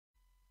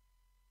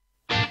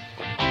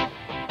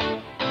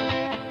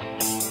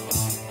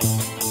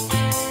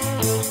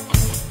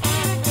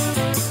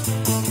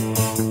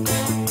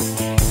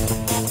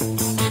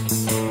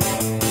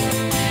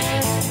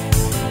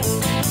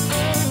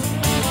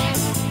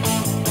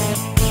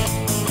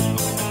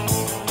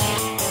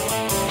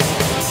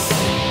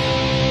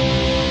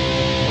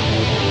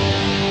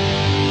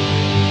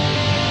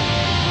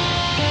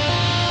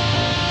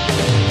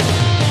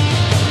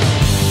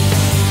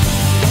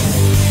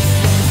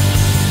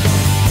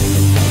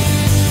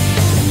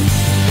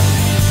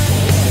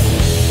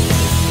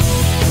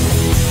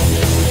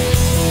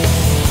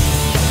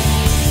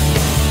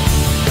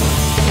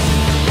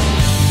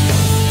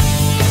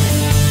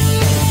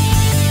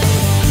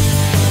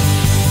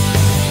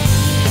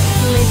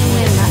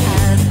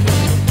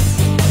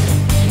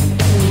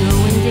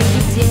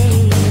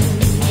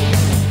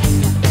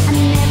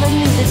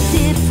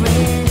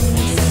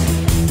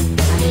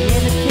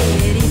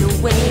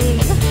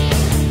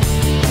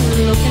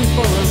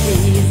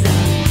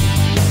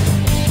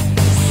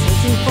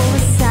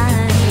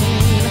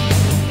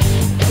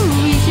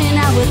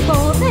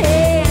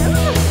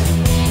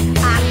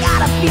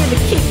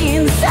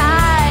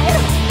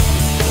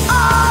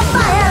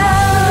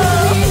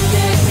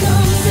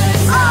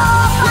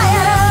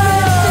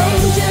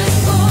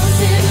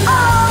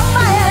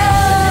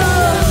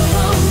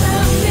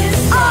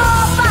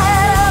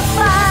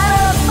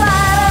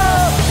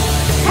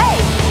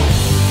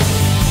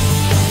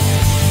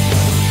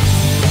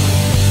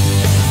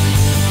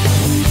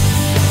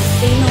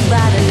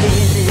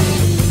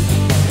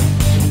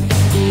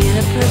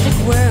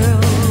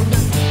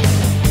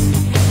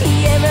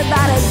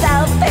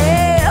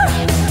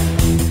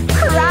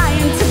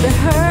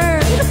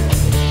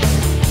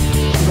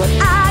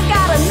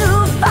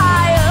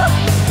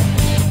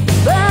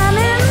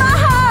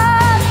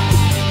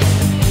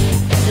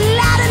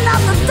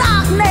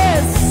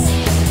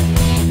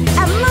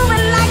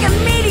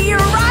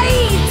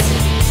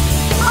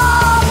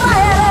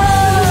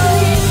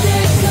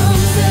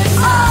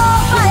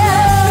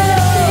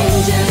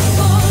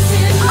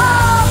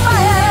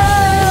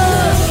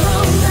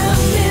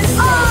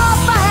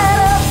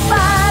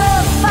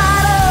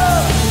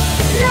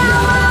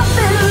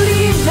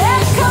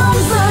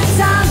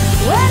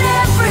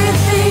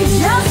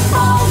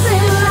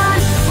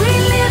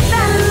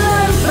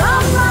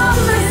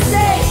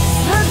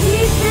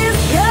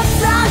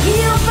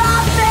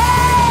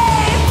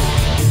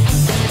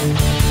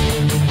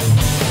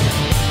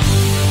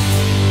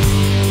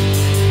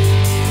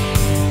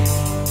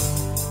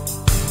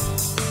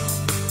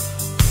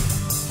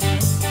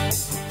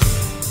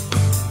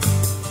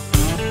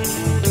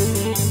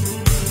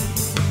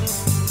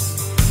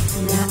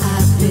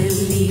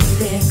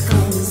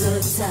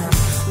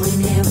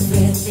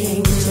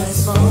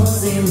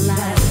falls in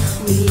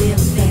life. We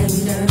live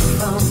and learn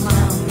from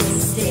our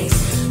mistakes.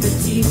 The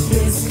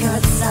deepest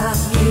cuts I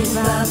give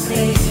our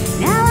faith.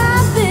 Now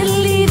I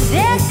believe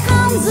there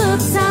comes a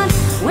time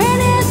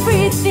when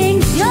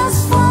everything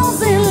just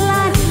falls in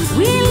line.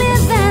 We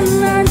live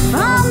and learn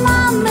from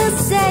our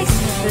mistakes.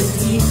 The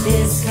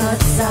deepest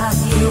cuts I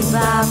give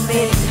our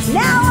faith.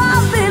 Now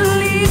I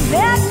believe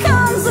there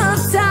comes a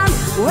time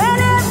when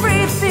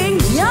everything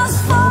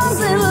just falls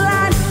in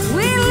line.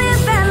 We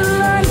live and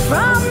learn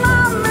from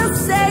our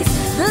mistakes.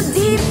 The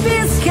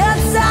deepest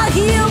cuts I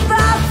heal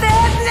by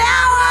faith.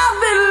 Now I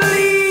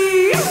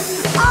believe.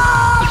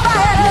 Oh,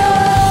 better.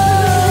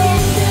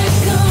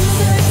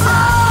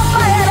 Oh,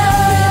 better.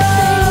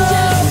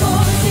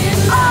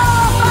 Oh,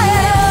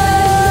 better.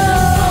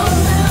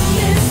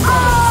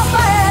 Oh,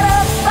 better.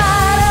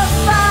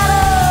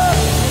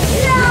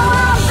 Now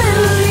I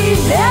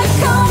believe there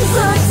comes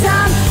a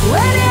time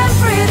when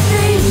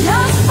everything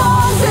just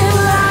falls in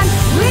line.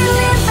 We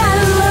live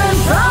and learn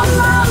from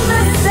our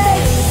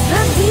mistakes.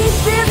 The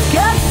deepest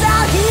cuts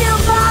out heal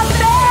by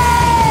faith.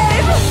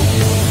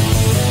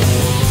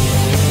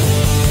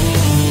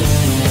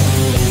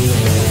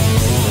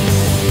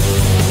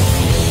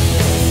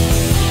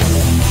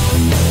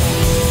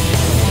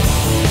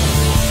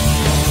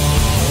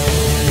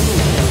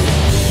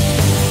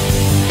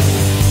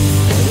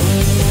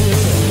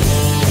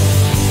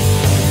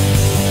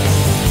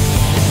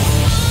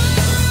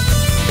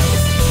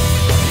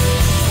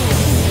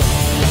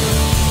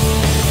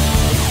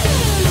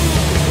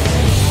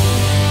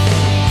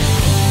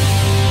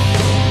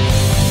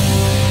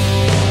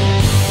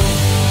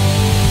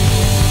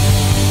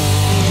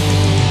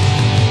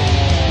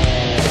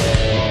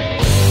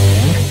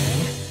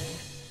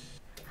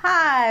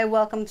 Hi,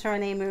 welcome to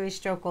ReneMarie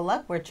Stroke of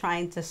Luck. We're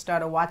trying to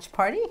start a watch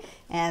party,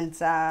 and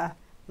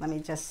let me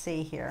just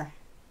see here.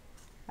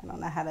 I don't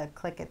know how to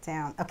click it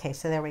down. Okay,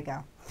 so there we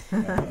go.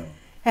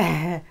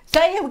 So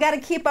yeah, we got to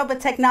keep up with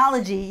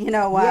technology. You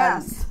know,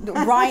 Yes.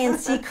 Ryan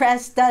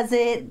Seacrest does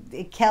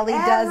it. Kelly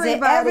does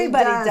it.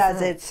 Everybody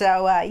does it.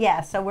 So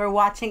yeah, so we're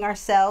watching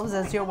ourselves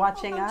as you're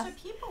watching us. Of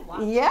people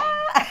watching. Yeah.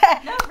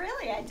 No,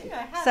 really, I do. I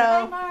have. So-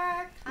 Hi,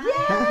 Mark.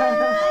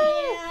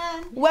 Hi,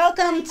 Ann.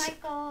 Welcome. Hi,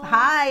 Michael.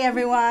 Hi,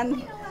 everyone.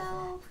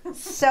 Hello.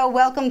 So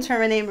welcome to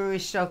ReneMarie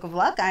Stroke of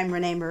Luck. I'm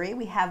ReneMarie.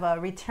 We have a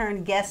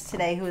return guest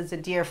today who is a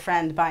dear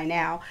friend by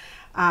now.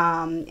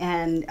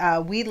 And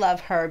we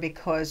love her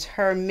because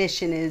her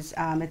mission is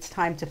it's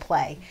time to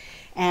play.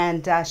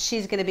 And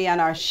she's going to be on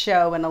our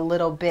show in a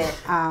little bit.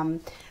 Hi,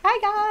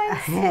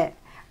 guys.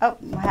 Oh,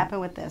 what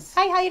happened with this?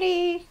 Hi,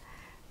 Heidi.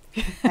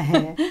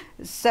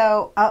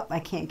 So, oh, I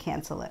can't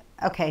cancel it.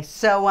 Okay,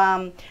 so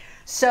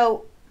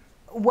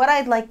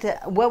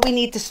what we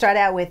need to start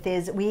out with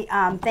is we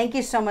thank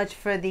you so much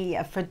for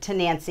to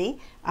Nancy,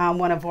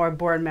 one of our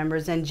board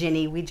members, and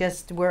Ginny. We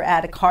just were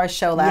at a car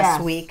show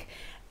last week,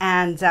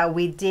 and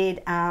we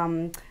did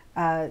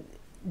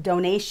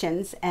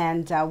donations,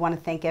 and I want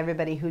to thank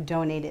everybody who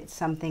donated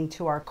something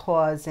to our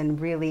cause. And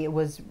really, it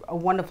was a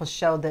wonderful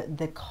show.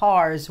 The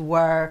cars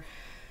were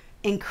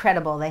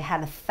incredible. They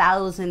had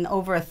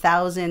over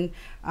 1,000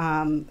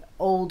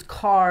 old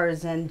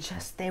cars, and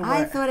just they were.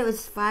 I thought it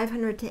was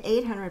 500 to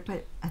 800,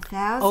 but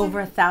 1,000?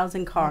 Over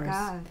 1,000 cars. Oh my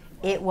God.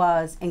 It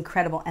was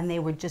incredible, and they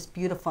were just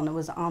beautiful. And it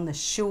was on the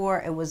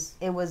shore. It was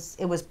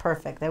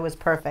perfect. It was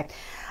perfect.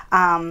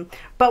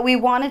 But we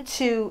wanted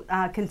to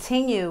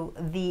continue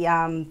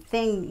the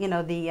thing, you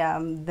know,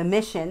 the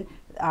mission,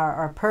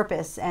 our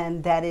purpose,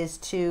 and that is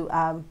to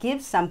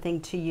give something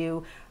to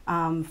you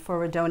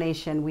for a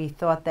donation. We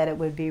thought that it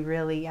would be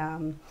really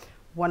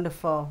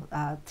wonderful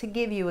to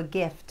give you a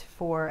gift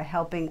for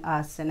helping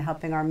us and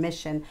helping our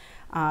mission.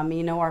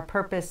 You know, our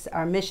purpose,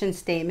 our mission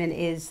statement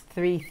is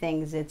 3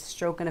 things. It's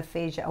stroke and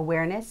aphasia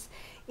awareness.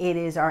 It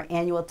is our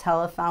annual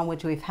telethon,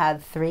 which we've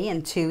had 3,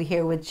 and 2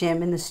 here with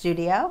Jim in the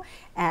studio,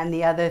 and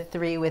the other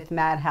 3 with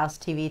Madhouse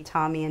TV.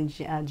 Tommy and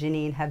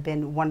Janine have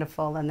been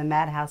wonderful, and the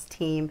Madhouse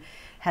team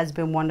has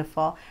been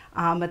wonderful.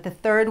 But the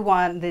 3rd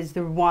one is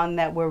the one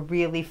that we're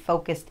really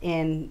focused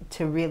in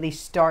to really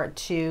start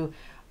to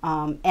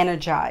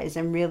energize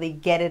and really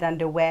get it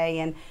underway,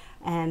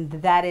 and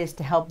that is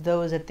to help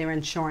those that their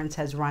insurance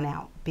has run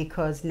out.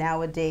 Because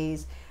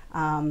nowadays,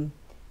 you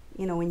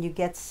know, when you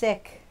get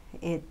sick,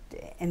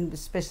 and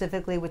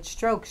specifically with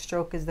stroke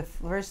is the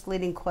first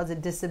leading cause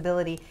of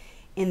disability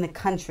in the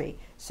country.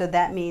 So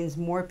that means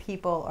more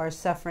people are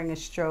suffering a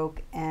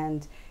stroke,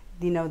 and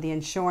you know, the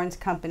insurance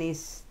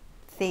companies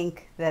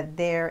think that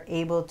they're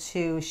able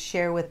to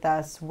share with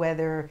us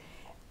whether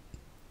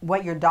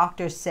what your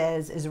doctor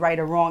says is right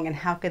or wrong, and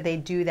how could they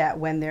do that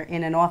when they're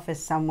in an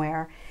office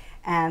somewhere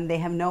and they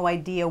have no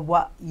idea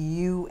what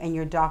you and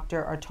your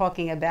doctor are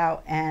talking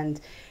about. And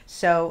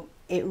so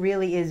it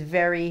really is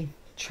very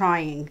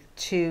trying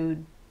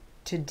to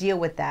deal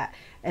with that,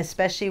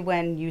 especially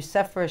when you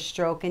suffer a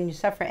stroke and you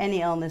suffer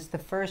any illness. The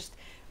first,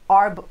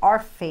 our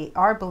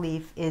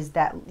belief is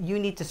that you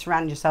need to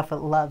surround yourself with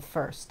love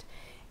first,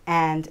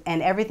 and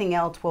everything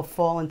else will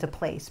fall into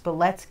place. But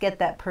let's get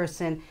that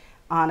person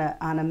on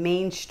a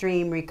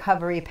mainstream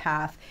recovery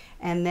path,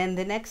 And then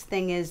the next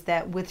thing is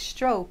that with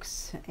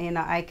strokes, and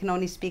I can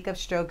only speak of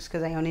strokes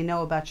because I only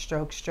know about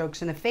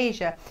strokes and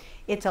aphasia,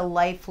 it's a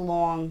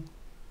lifelong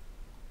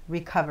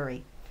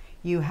recovery.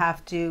 You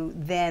have to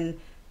then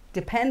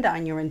depend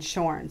on your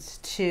insurance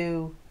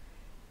to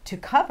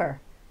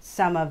cover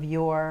some of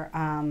your,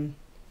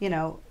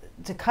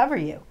 to cover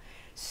you.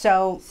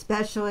 So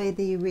especially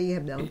the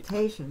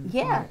rehabilitation.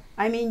 yeah, part.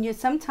 I mean,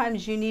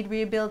 sometimes you need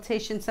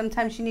rehabilitation.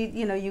 Sometimes you need,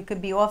 you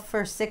could be off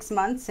for 6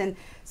 months and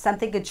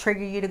something could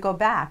trigger you to go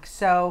back.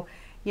 So,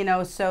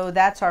 so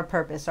that's our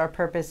purpose. Our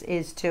purpose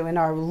is to, and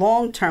our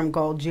long-term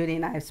goal, Judy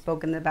and I have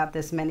spoken about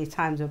this many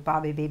times with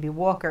Bobby Baby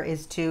Walker,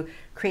 is to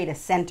create a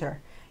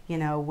center,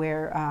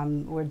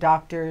 where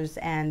doctors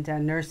and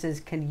nurses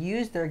can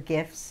use their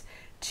gifts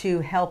to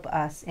help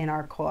us in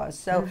our cause.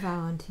 So to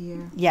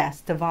volunteer. Yes,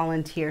 to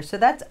volunteer. So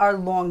that's our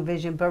long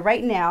vision. But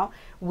right now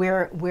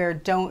we're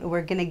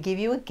going to give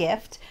you a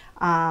gift.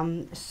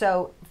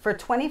 So for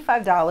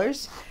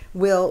 $25,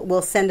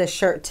 we'll send a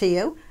shirt to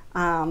you.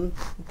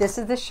 This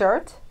is the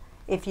shirt.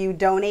 If you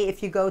donate,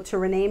 if you go to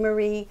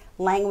ReneMarie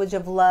Language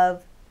of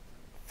Love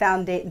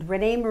Foundation,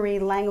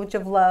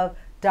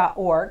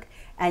 ReneMarieLanguageofLove.org,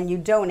 and you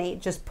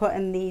donate, just put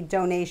in the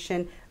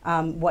donation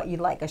what you'd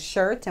like, a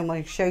shirt, and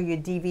we'll show you a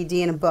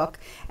DVD and a book.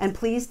 And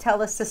please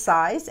tell us the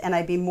size, and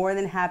I'd be more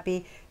than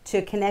happy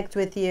to connect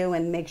with you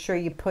and make sure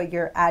you put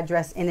your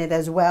address in it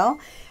as well.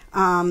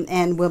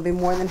 And we'll be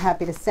more than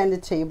happy to send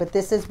it to you. But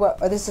this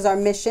is our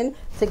mission.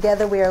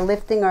 Together we are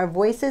lifting our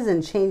voices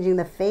and changing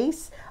the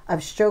face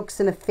of strokes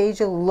and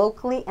aphasia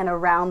locally and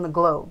around the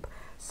globe.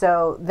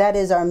 So that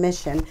is our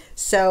mission.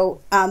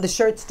 So the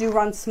shirts do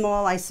run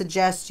small. I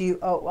suggest you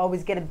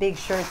always get a big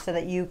shirt so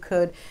that you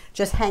could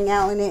just hang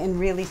out in it and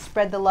really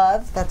spread the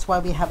love. That's why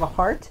we have a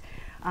heart.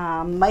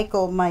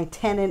 Michael, my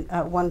tenant,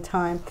 at one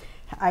time,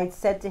 I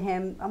said to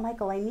him, "Oh,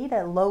 Michael, I need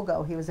a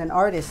logo." He was an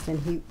artist,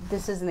 and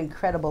this is an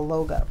incredible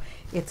logo.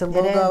 It's a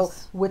logo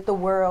with the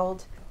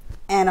world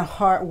and a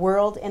heart,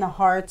 world in a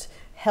heart,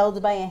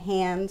 held by a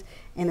hand,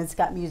 and it's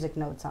got music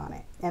notes on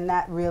it. And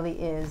that really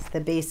is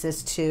the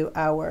basis to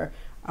our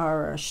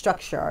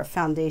structure, our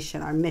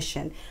foundation, our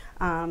mission.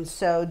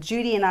 So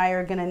Judy and I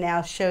are going to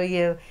now show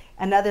you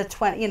another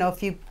 20,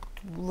 if you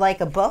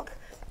like a book,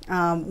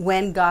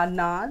 When God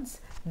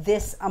Nods.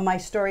 My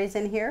story is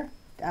in here.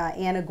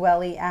 Anna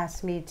Gwelly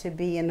asked me to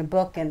be in the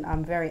book, and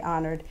I'm very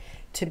honored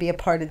to be a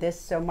part of this.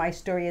 So my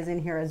story is in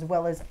here, as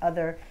well as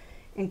other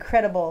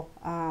incredible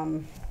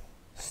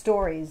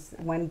stories,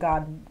 When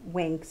God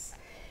Winks.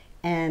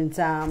 And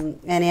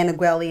Anna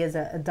Gwelly is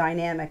a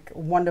dynamic,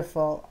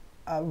 wonderful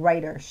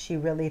writer. She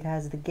really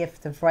has the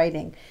gift of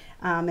writing.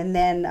 And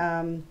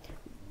then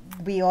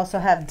we also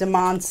have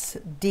Demont's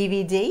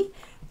DVD.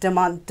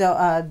 Demont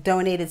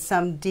donated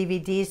some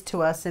DVDs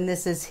to us, and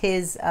this is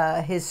his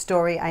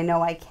story, I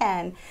Know I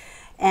Can.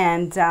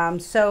 And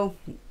so,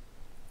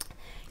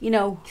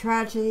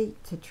 Tragedy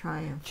to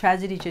triumph.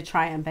 Tragedy to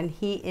triumph. And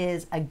he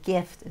is a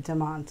gift,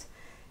 Demont.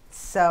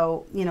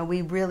 So,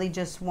 we really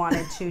just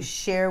wanted to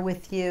share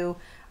with you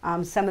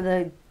some of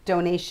the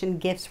donation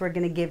gifts we're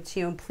going to give to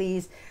you. And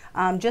please,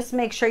 just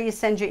make sure you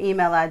send your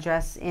email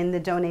address in the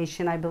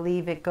donation. I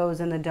believe it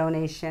goes in the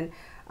donation.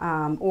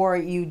 Or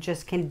you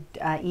just can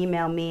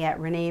email me at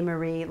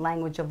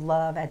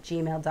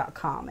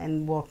ReneMarieLanguageofLove@gmail.com,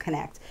 and we'll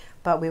connect.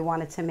 But we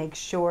wanted to make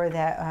sure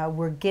that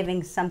we're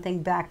giving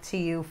something back to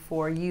you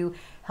for you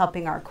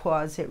helping our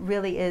cause. It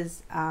really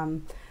is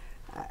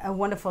a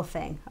wonderful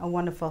thing, a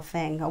wonderful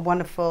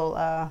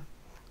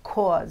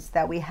cause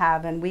that we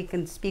have, and we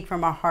can speak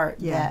from our heart.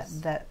 Yes.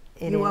 that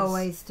it is. You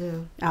always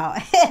do. Oh,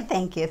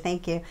 thank you.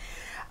 The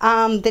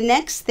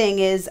next thing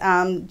is,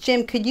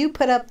 Jim, could you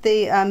put up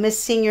the Miss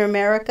Senior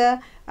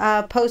America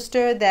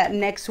poster that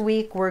next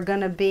week we're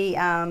going to be,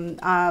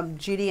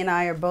 Judy and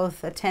I are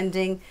both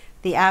attending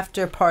the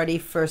after party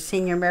for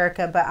Senior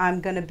America, but I'm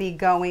going to be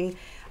going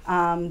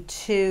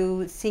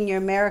to Senior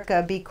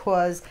America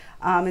because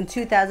in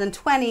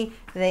 2020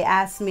 they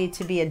asked me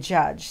to be a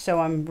judge. So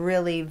I'm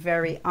really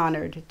very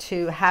honored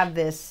to have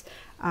this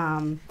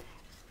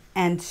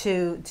and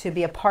to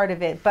be a part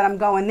of it. But I'm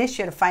going this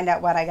year to find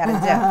out what I got to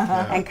do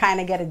and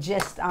kind of get a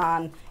gist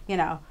on,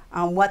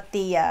 on what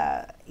the,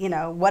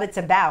 what it's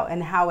about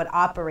and how it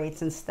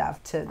operates and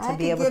stuff to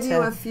be able to. I can give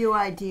you a few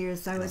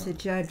ideas. I was a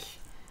judge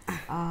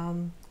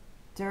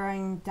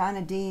during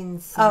Donna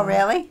Dean's. Oh,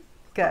 really?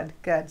 Good.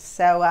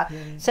 So,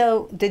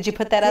 so did you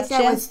put that up,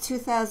 Jim? That was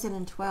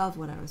 2012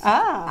 when I was.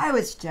 I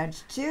was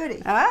Judge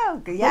Judy.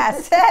 Oh,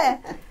 yes.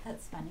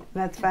 That's funny.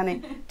 That's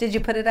funny. Did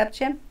you put it up,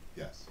 Jim?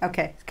 Yes.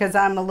 Okay, because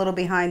I'm a little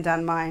behind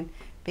on mine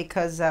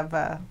because of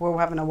we're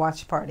having a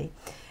watch party,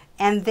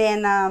 and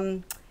then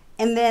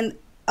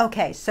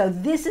okay, so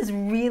this is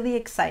really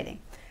exciting.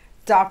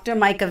 Dr.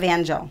 Mike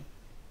Evangel.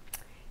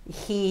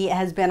 He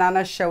has been on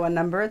our show a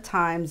number of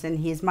times, and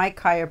he's my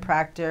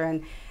chiropractor,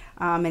 and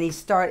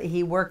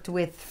he worked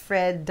with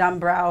Fred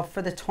Dumbrow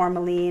for the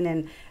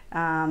tourmaline,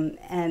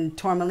 and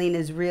tourmaline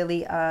is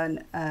really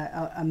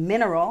a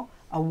mineral,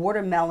 a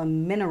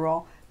watermelon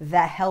mineral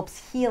that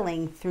helps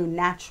healing through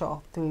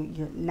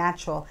your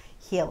natural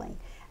healing.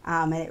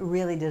 and it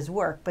really does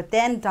work. But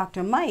then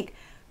Dr. Mike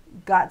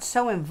got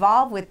so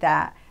involved with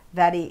that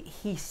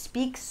he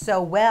speaks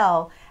so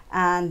well,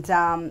 and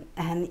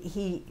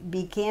he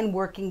began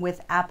working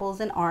with Apples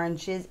and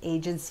Oranges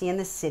agency in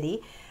the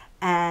city,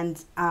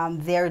 and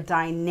their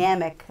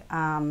dynamic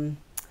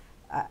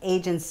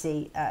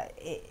agency,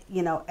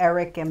 you know,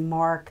 Eric and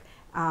Mark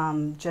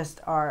just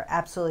are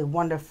absolutely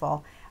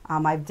wonderful.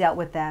 I've dealt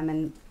with them,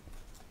 and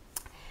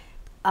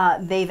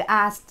they've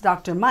asked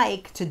Dr.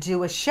 Mike to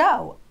do a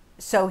show.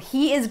 So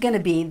he is going to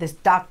be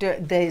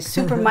the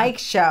Super Mike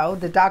show,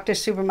 the Dr.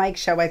 Super Mike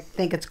show, I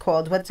think it's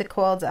called. What's it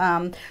called?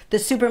 The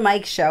Super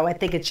Mike show. I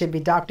think it should be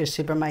Dr.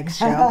 Super Mike's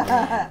show.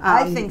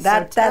 I think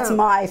so too. That's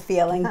my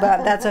feeling,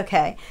 but that's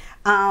okay.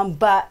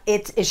 But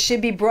it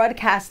should be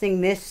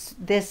broadcasting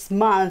this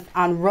month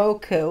on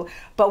Roku.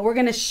 But we're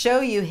going to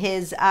show you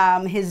his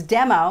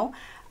demo.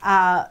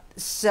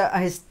 So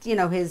his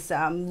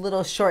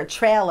little short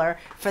trailer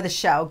for the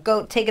show.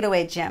 Go take it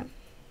away, Jim.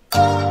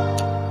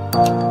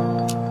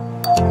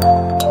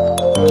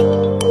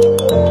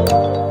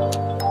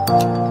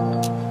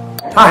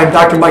 Hi, I'm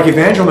Dr. Mike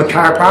Evangel, I'm a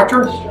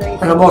chiropractor,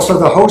 and I'm also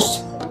the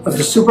host of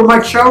the Super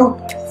Mike Show,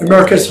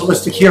 America's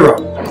Holistic Hero.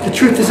 The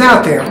truth is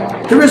out there.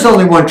 There is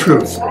only one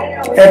truth.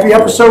 Every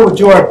episode we'll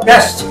do our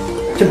best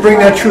to bring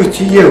that truth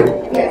to you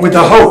with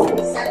the hope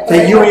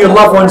that you and your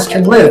loved ones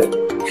can live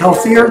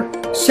healthier,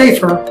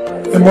 safer,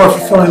 and more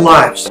fulfilling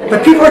lives.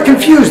 But people are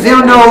confused. They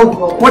don't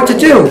know what to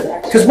do,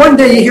 because one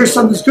day you hear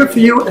something's good for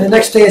you and the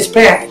next day it's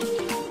bad.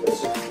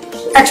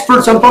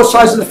 Experts on both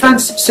sides of the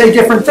fence say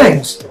different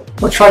things.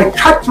 We'll try to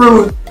cut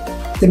through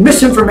the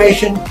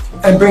misinformation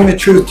and bring the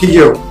truth to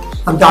you.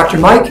 I'm Dr.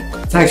 Mike.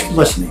 Thanks for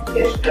listening.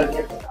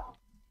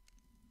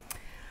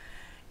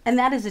 And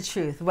that is the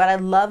truth. What I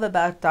love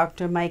about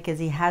Dr. Mike is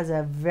he has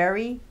a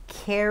very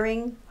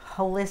caring,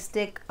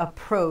 holistic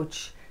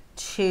approach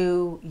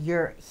to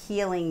your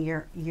healing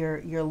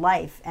your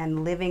life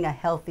and living a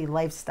healthy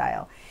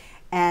lifestyle.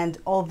 And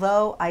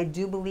although I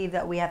do believe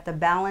that we have to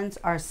balance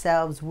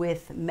ourselves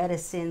with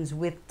medicines,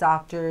 with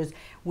doctors,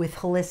 with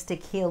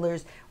holistic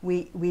healers,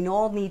 we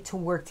all need to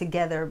work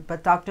together.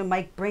 But Dr.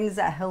 Mike brings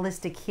that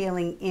holistic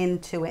healing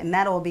into it. And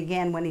that all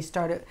began when he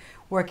started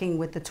working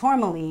with the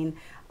tourmaline.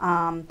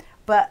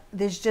 But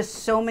there's just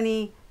so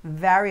many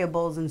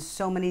variables and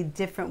so many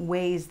different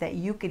ways that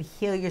you could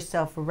heal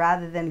yourself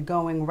rather than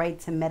going right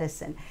to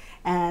medicine.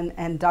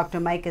 And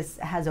Dr. Mike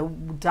has a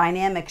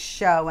dynamic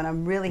show, and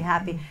I'm really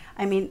happy.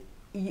 I mean,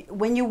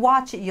 when you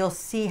watch it, you'll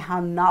see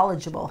how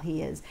knowledgeable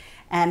he is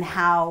and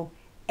how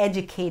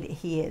educated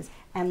he is.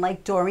 And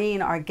like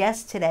Doreen, our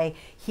guest today,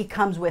 he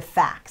comes with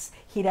facts.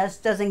 He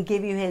doesn't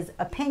give you his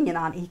opinion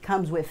on it. He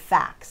comes with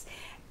facts.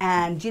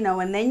 And, you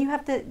know, and then you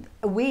have to,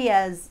 we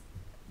as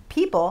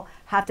people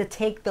have to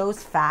take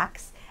those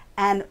facts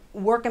and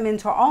work them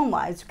into our own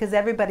lives, because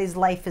everybody's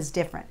life is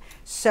different.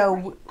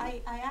 So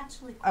I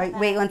actually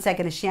wait 1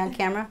 second. Is she on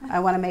camera? I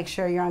want to make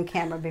sure you're on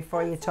camera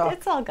before you talk.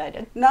 It's all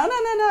good. No.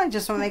 I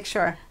just want to make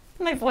sure.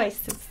 My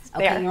voice is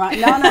Okay, there. you're on.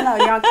 No.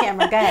 You're on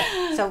camera. Go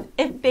ahead. So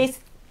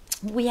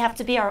We have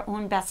to be our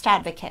own best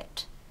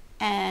advocate,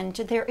 and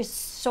there is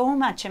so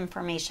much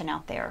information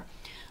out there.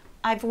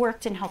 I've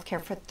worked in healthcare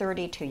for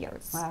 32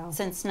 years,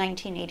 since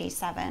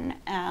 1987,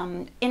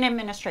 in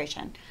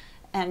administration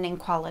and in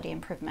quality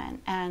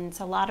improvement. And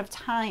a lot of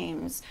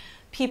times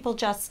people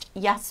just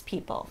yes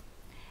people.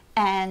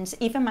 And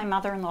even my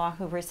mother-in-law,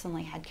 who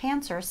recently had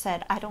cancer,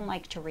 said, I don't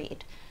like to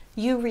read.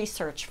 You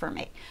research for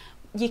me.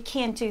 You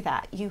can't do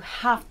that. You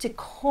have to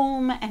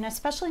comb, and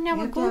especially now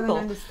with Google. You have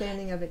an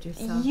understanding of it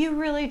yourself. You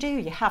really do.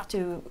 You have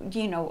to,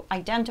 you know,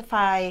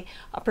 identify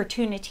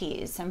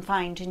opportunities and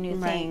find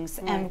new things.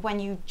 Right. And when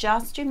you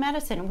just do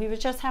medicine, we were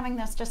just having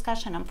this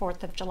discussion on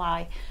 4th of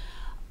July,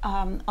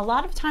 a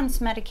lot of times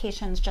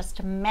medications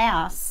just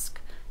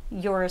mask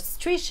your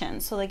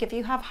secretions. So like if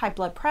you have high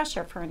blood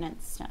pressure, for an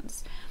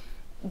instance,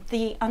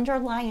 the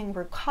underlying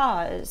root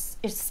cause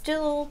is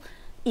still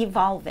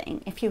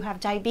evolving. If you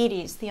have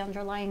diabetes, the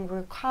underlying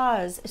root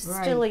cause is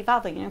still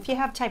evolving. And if you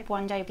have type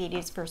 1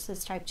 diabetes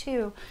versus type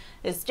 2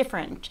 is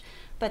different.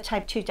 But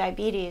type 2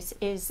 diabetes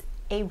is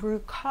a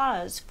root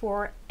cause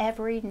for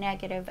every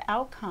negative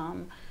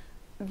outcome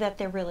that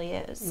there really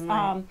is.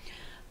 Right.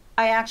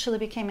 I actually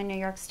became a New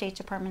York State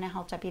Department of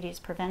Health Diabetes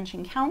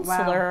Prevention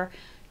counselor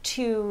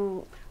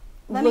to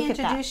Let look me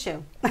introduce at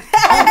you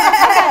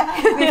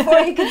before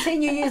you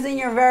continue using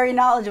your very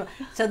knowledgeable.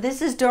 So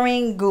this is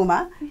Doreen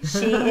Guma.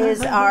 She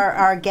is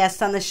our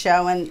guest on the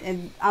show,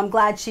 and I'm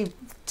glad she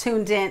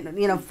tuned in.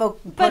 You know,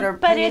 put her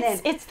opinion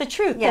in. It's the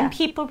truth, Yeah. and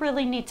people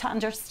really need to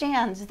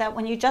understand that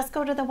when you just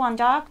go to the one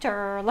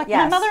doctor, like my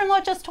Yes. mother-in-law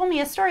just told me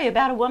a story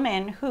about a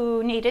woman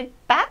who needed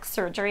back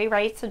surgery,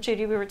 right? So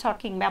Judy, we were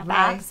talking about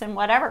backs and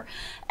whatever,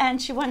 and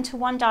she went to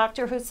one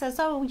doctor who says,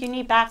 "Oh, you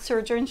need back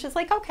surgery," and she's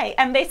like, "Okay,"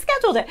 and they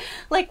scheduled it.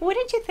 Like,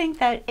 wouldn't you think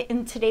that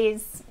in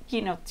today's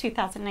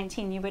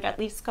 2019, you would at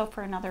least go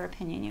for another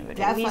opinion? You would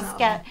at least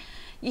get,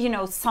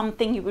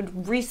 something. You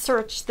would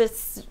research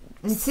this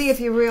And see if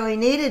you really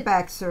needed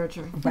back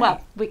surgery.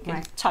 Well, we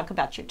can talk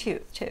about your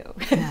tooth too. No,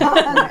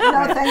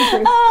 thank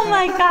you. Oh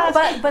my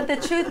gosh. But the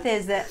truth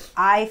is that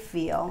I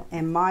feel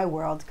in my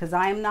world, because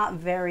I am not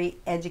very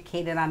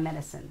educated on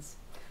medicines.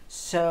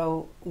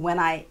 So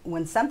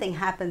when something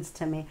happens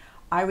to me,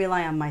 I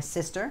rely on my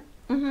sister,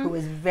 who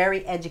is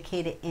very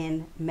educated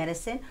in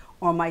medicine,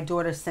 or my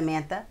daughter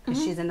Samantha,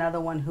 because she's another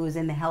one who's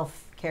in the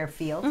healthcare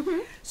field.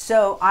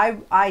 So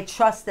I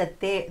trust that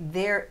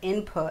their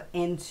input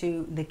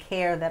into the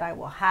care that I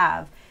will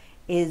have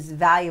is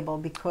valuable,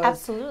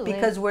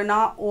 because we're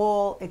not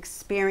all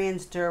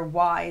experienced or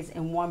wise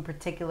in one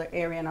particular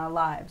area in our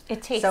lives.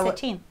 It takes a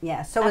team.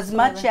 Yeah. So as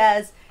much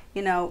as,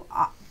 you know,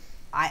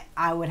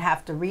 I would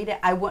have to read it,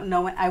 I wouldn't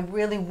know it. I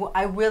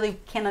really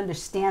can't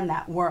understand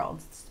that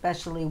world,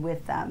 especially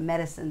with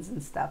medicines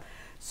and stuff.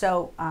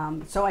 So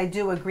so I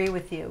do agree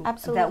with you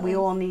that we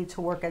all need to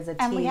work as a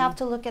team. And we have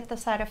to look at the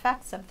side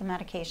effects of the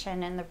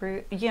medication and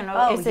the, you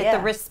know, is it the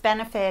risk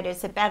benefit?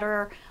 Is it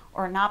better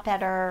or not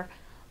better?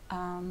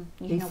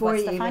 Before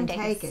you even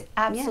take it.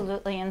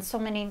 Absolutely. And so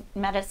many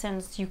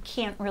medicines you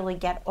can't really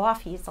get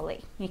off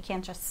easily. You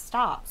can't just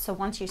stop. So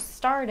once you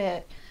start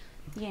it,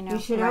 you know. You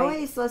should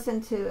always listen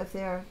to, if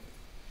they're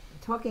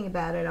talking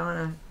about it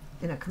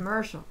in a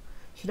commercial,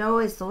 you should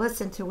always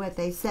listen to what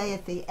they say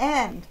at the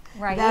end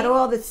about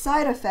all the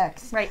side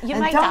effects. Right. You and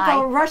might don't die.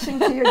 go rushing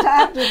to your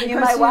doctor because You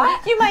might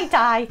what? You might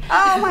die.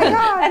 Oh my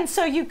God. And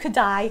so you could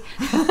die.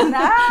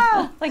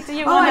 No. Like, do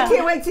you Oh, want I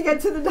can't wait to get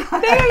to the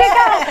doctor. There you go.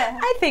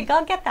 I think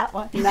I'll get that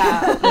one. No.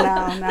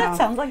 That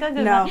sounds like a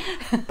good one.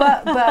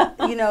 But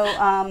you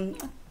know,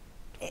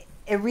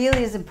 it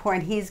really is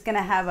important. He's going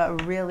to have a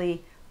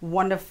really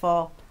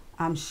wonderful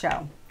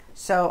show.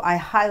 So I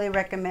highly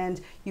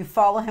recommend you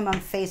follow him on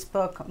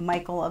Facebook,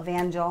 Michael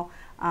Evangel.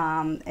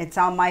 It's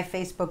on my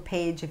Facebook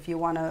page if you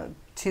want to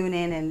tune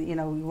in and, you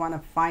know, you want to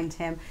find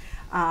him.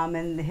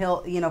 And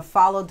he'll, you know,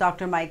 follow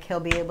Dr. Mike. He'll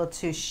be able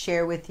to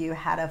share with you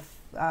how to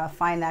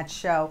find that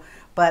show.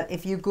 But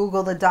if you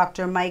Google the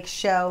Dr. Mike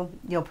show,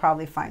 you'll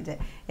probably find it.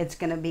 It's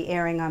going to be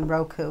airing on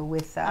Roku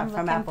with I'm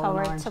from looking Apple and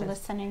forward Oranges. to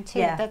listening to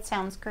Yeah. it. That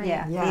sounds great.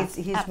 Yeah, Yes,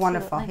 he's absolutely.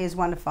 wonderful. He's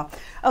wonderful.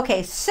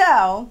 Okay,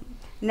 so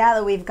now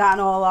that we've gotten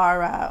all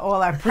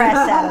our press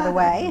out of the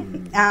way,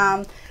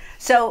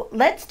 so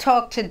let's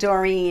talk to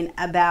Doreen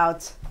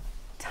about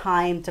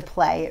time to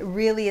play. It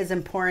really is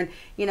important.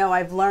 You know,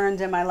 I've learned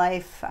in my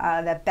life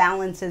that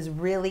balance is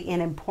really an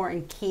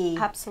important key.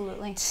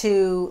 Absolutely.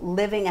 To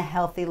living a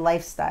healthy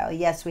lifestyle.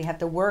 Yes, we have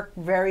to work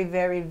very,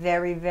 very,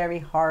 very, very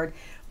hard,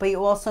 but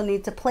you also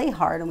need to play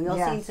hard, and we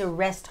also need to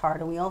rest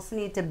hard, and we also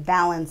need to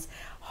balance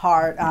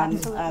hard,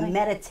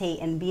 meditate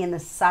and be in the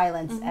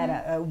silence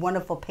at a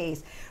wonderful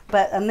pace.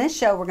 But on this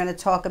show, we're going to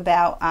talk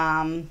about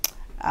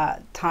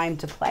time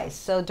to play.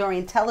 So,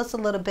 Doreen, tell us a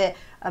little bit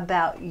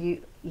about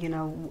you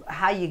know,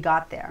 how you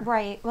got there.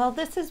 Right. Well,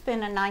 this has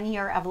been a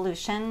 9-year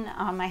evolution.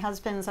 My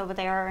husband's over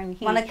there, and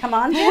he Want to come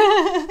on,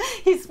 Jim?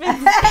 he's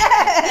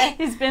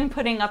been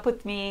putting up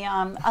with me.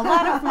 A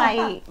lot of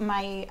my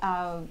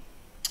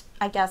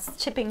I guess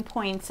tipping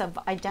points of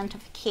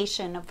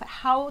identification of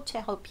how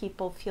to help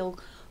people feel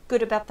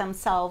good about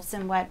themselves,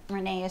 and what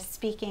Renee is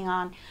speaking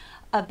on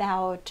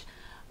about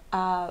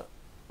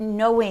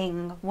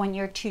knowing when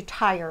you're too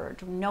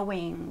tired,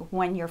 knowing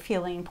when you're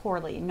feeling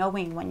poorly,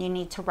 knowing when you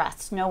need to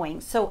rest, knowing.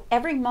 So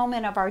every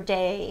moment of our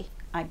day,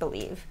 I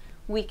believe,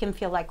 we can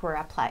feel like we're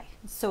at play.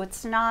 So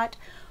it's not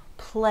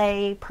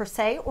play per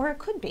se, or it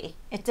could be.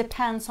 It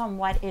depends on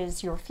what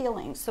is your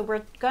feeling. So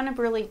we're going to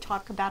really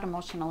talk about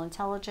emotional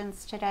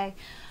intelligence today.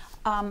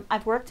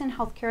 I've worked in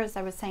healthcare, as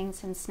I was saying,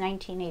 since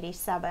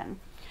 1987.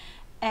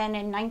 And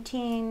in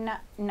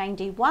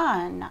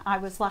 1991, I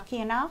was lucky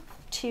enough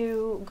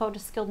to go to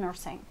skilled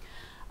nursing.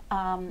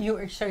 So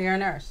you're a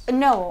nurse?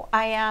 No,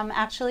 I am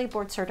actually a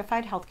board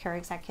certified healthcare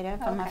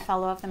executive. I'm a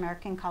fellow of the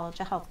American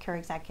College of Healthcare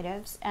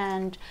Executives,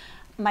 and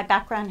my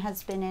background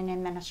has been in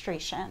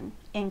administration,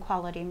 in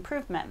quality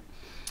improvement.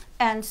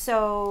 And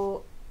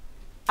so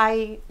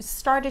I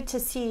started to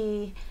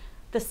see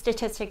the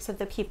statistics of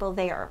the people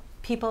there.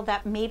 People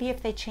that maybe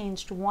if they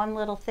changed one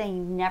little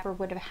thing never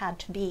would have had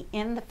to be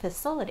in the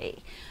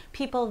facility.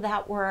 People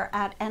that were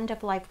at end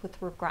of life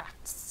with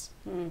regrets.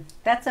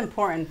 That's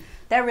important.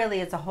 That really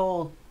is a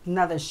whole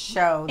another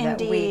show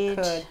that we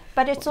could.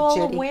 But it's all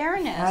Judy.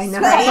 awareness. I know.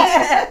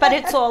 Right? But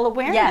it's all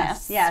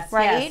awareness. Yes,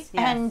 right? yes.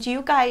 And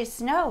you guys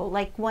know,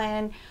 like,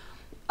 when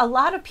a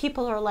lot of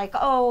people are like,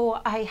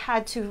 oh, I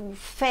had to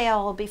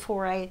fail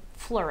before I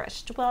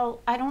flourished.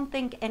 Well, I don't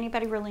think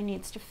anybody really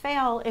needs to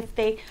fail if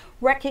they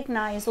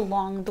recognize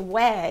along the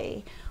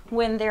way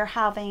when they're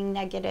having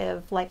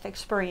negative life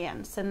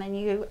experience. And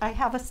then I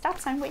have a stop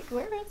sign. Wait,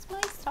 where is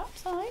my stop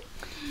sign?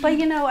 But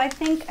you know, I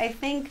think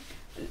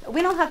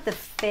we don't have to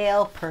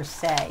fail per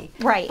se.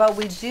 Right. But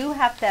we do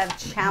have to have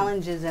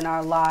challenges in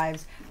our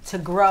lives to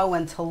grow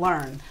and to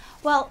learn.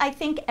 Well, I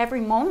think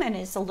every moment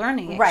is a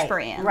learning Right,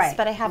 experience. right,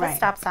 but I have right. a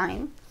stop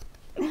sign.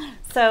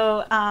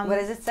 So What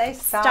does it say?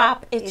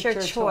 stop, it's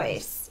your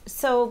choice.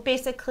 So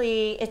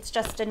basically, it's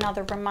just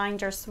another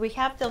reminder. So we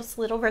have those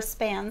little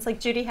wristbands, like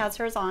Judy has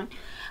hers on.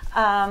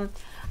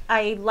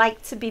 I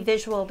like to be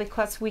visual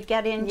because we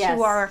get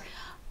into our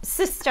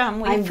system.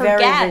 We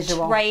forget,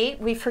 right?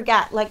 We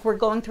forget, like we're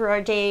going through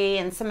our day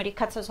and somebody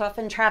cuts us off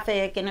in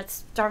traffic and it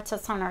starts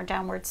us on our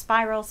downward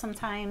spiral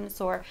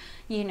sometimes, or,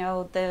 you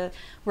know,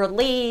 we're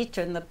late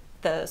and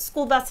the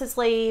school bus is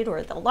late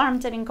or the alarm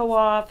didn't go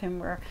off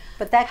and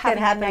But that could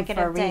happen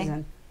for a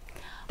reason.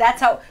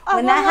 That's how,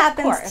 when that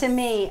happens to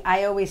me,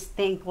 I always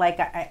think, like,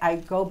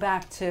 I go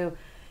back to,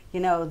 you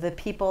know, the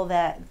people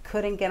that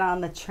couldn't get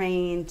on the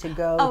train to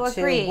go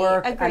to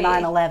work on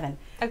 9/11.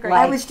 Agreed.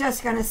 I was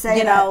just going to say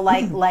you know,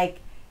 like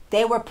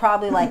they were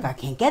probably like, I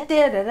can't get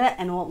there,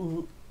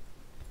 and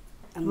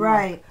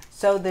right.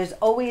 So there's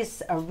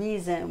always a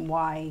reason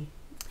why.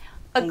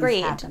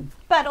 Agreed. Happen.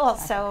 But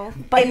also,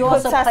 but it you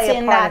puts also us play a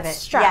in part that of it.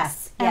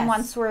 stress. Yes. And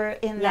once we're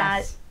in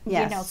that,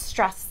 you know,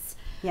 stress.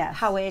 Yes.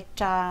 How it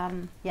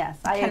yes,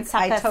 can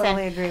suck I us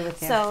totally in. agree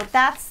with you. So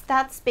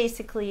that's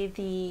basically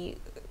the,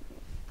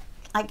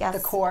 I guess,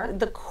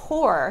 the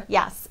core,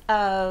 yes,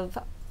 of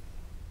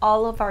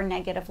all of our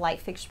negative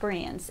life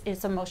experience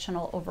is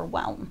emotional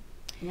overwhelm.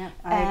 Yeah,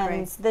 I agree.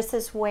 And this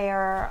is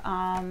where,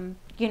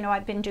 you know,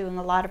 I've been doing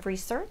a lot of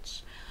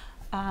research.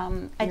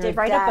 I did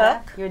write a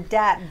book. Your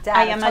data.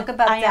 I am a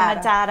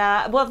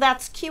data. Well,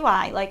 that's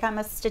QI. Like, I'm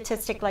a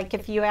statistic. Like,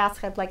 if you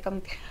ask, I'd like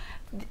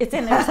it's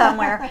in there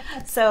somewhere.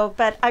 So,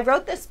 but I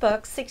wrote this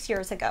book 6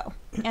 years ago,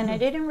 and I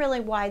didn't really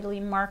widely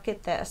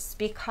market this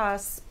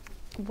because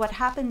what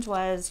happened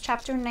was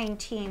chapter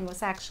 19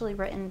 was actually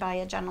written by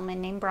a gentleman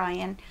named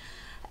Brian,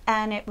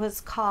 and it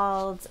was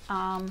called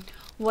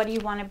What Do You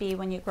Want to Be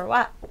When You Grow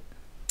Up?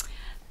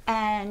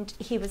 And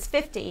he was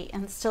 50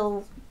 and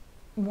still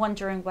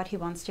wondering what he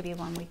wants to be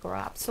when we grow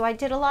up. So I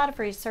did a lot of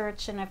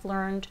research, and I've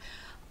learned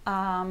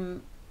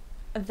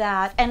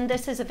that, and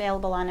this is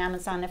available on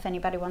Amazon if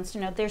anybody wants to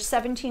know. There's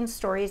 17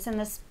 stories in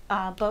this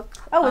book.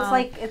 Oh,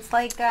 it's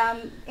like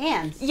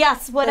Anne's.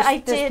 Yes,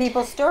 there's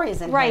people's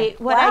stories in here.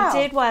 Right. What I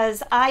did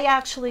was I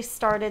actually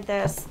started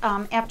this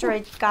after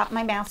I got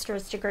my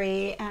master's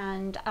degree,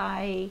 and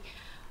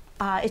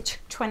it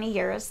took 20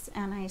 years,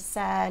 and I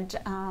said,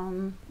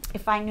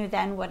 if I knew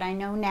then what I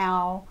know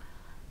now,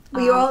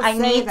 I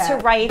need to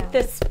write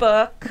this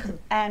book,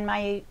 and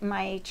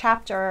my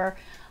chapter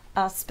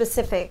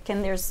specific,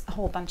 and there's a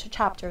whole bunch of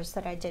chapters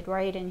that I did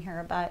write in here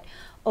about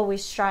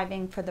always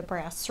striving for the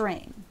brass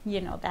ring, you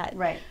know, that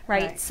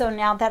right. So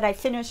now that I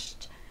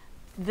finished,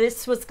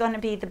 this was going to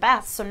be the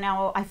best, so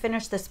now I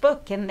finished this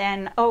book, and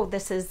then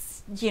this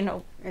is, you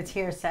know, it's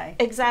hearsay.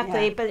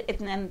 Exactly. But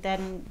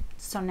then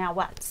so now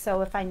what?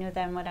 So if I knew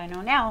then what I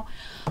know now,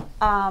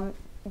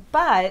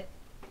 but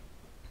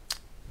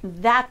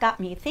that got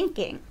me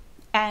thinking.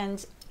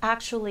 And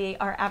actually,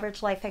 our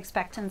average life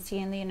expectancy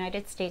in the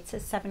United States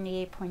is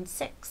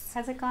 78.6.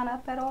 Has it gone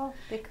up at all?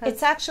 Because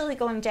it's actually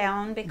going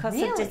down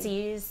because of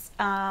disease,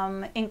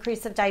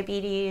 increase of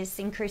diabetes,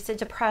 increase of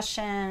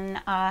depression.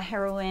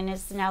 Heroin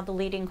is now the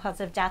leading cause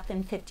of death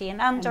in 50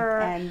 and under.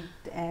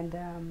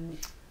 And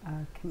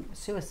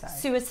suicide.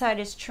 Suicide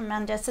is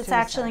tremendous. It's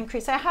actually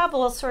increased. I have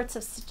all sorts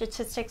of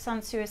statistics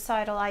on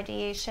suicidal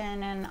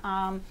ideation,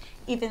 and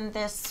even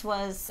this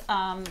was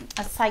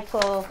a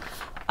cycle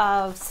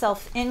of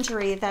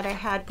self-injury that I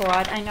had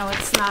brought. I know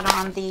it's not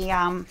on the,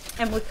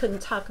 and we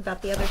couldn't talk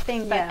about the other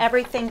thing, but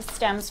everything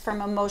stems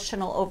from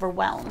emotional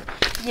overwhelm.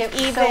 Yeah,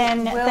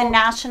 even the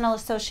National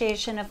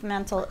Association of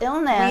Mental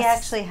Illness. We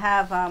actually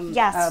have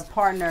a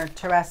partner,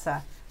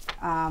 Teresa,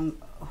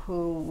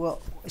 who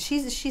will,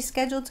 she's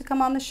scheduled to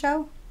come on the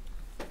show?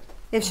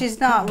 If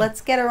she's not,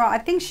 let's get her on. I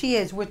think she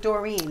is, with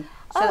Doreen.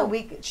 So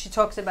she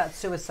talks about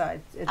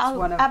suicide. It's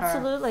one of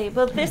absolutely.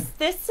 Well, this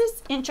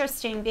is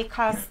interesting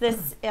because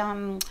this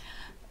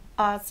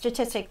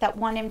statistic that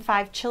 1 in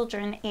 5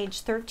 children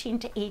aged 13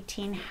 to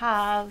 18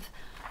 have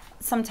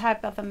some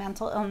type of a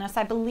mental illness.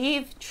 I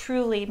believe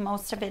truly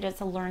most of it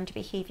is a learned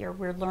behavior.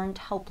 We're learned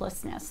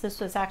helplessness. This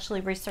was actually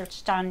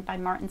research done by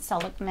Martin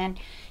Seligman.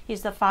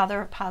 He's the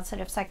father of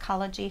positive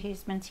psychology.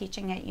 He's been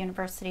teaching at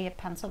University of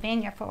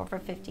Pennsylvania for over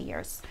 50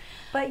 years.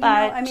 But you know,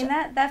 I mean,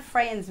 that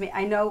frightens me.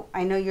 I know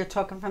you're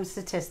talking from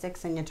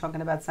statistics and you're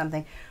talking about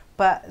something,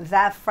 but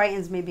that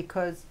frightens me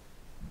because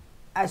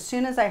as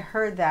soon as I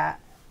heard that,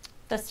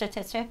 the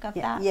statistic of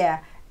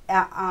that,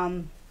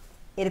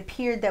 it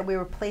appeared that we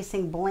were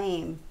placing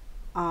blame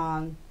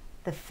on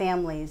the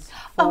families.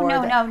 No.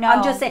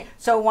 I'm just saying.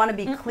 So I want to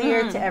be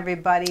clear to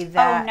everybody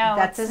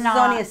that this is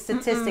only a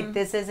statistic.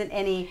 This isn't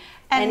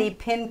any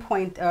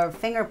pinpoint or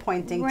finger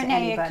pointing to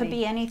anybody. It could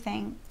be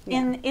anything.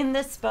 Yeah. In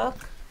this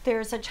book,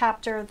 there's a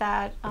chapter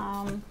that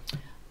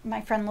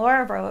my friend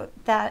Laura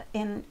wrote that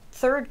in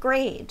 3rd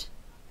grade,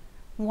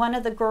 one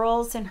of the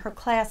girls in her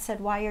class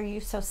said, "Why are you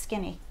so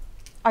skinny?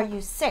 Are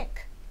you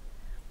sick?"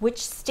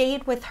 Which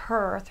stayed with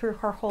her through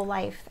her whole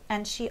life,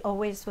 and she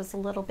always was a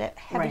little bit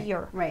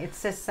heavier. Right.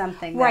 It's just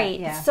something.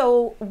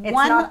 So it's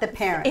not the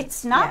parents.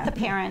 It's not the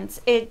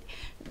parents.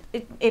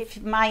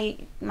 If my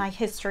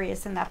history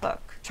is in that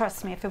book,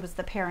 trust me. If it was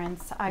the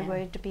parents, I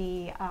would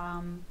be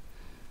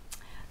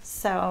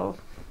So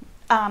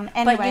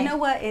anyway. But you know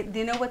what?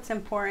 You know what's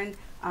important?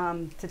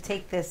 To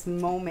take this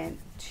moment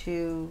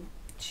to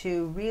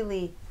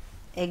really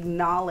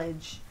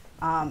acknowledge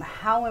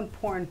how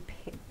important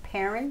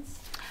parents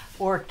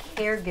or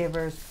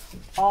caregivers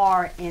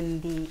are in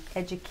the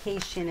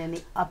education and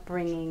the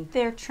upbringing.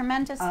 They're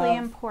tremendously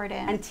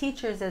important. And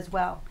teachers as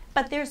well.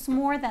 But there's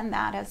more than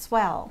that as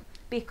well,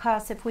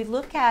 because if we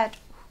look at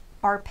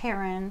our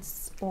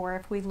parents or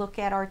if we look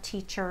at our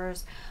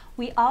teachers,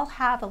 we all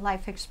have a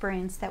life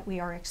experience that we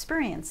are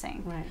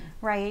experiencing,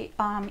 right?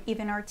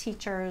 Even our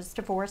teachers,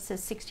 divorce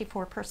is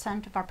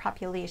 64% of our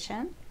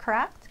population,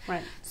 correct?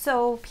 Right.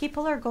 So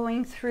people are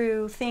going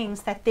through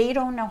things that they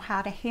don't know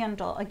how to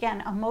handle.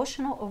 Again,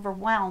 emotional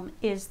overwhelm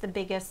is the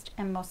biggest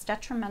and most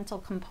detrimental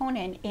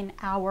component in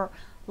our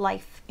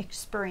life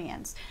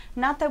experience.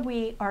 Not that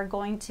we are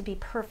going to be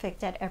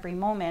perfect at every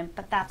moment,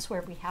 but that's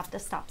where we have the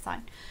stop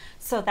sign.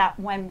 So that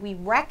when we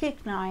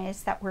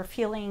recognize that we're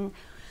feeling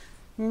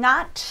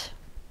not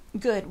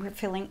good, we're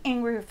feeling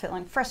angry, we're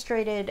feeling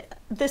frustrated.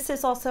 This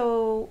is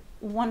also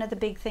one of the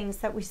big things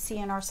that we see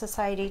in our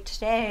society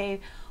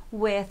today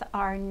with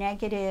our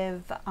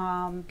negative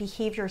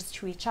behaviors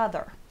to each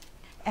other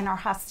and our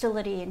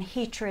hostility and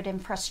hatred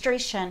and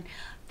frustration.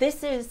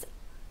 This is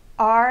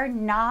our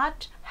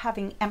not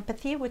having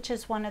empathy, which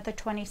is one of the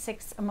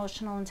 26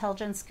 emotional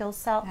intelligence skill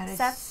sets.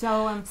 That is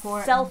so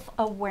important.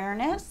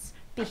 Self-awareness,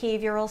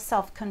 behavioral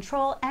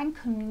self-control, and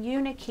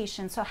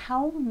communication. So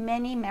how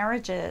many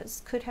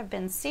marriages could have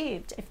been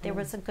saved if there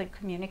was a good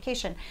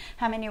communication?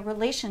 How many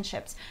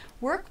relationships?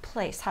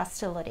 Workplace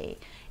hostility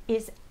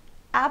is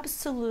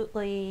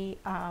absolutely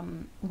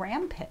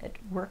rampant.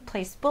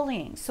 Workplace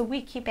bullying. So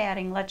we keep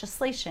adding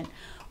legislation.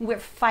 We're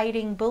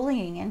fighting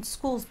bullying in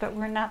schools, but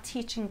we're not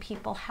teaching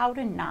people how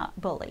to not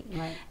bully.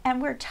 Right. And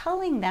we're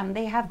telling them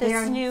they have this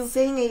They're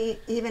seeing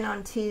it even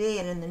on TV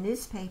and in the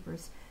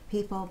newspapers,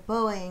 people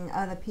bullying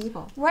other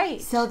people.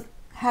 Right. So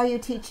how are you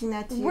teaching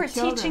that to your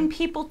children? We're teaching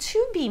people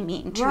to be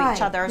mean to each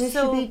other. You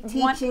so should be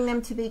teaching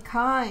them to be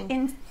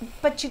kind.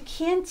 But you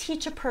can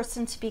teach a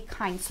person to be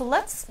kind. So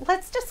let's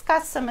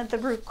discuss some of the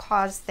root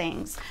cause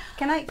things.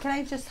 Can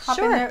I just hop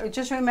Sure. in there?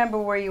 Just remember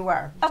where you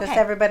were. Okay. Just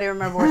everybody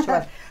remember where she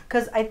was.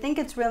 Because I think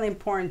it's really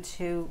important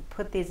to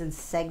put these in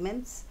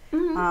segments.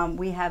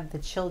 We have the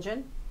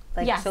children,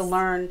 Yes. to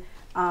learn.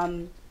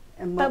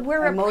 But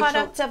we're a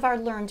product of our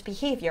learned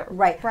behavior.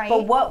 Right. Right.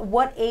 But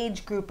what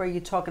age group are you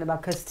talking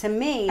about? Because to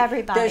me,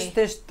 Everybody.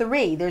 there's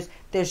three.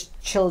 There's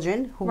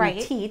children who we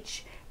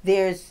teach.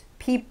 There's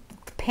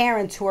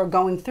parents who are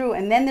going through,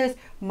 and then there's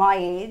my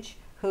age,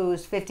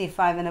 who's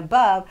 55 and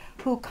above,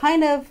 who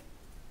kind of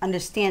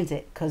understands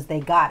it because they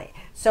got it.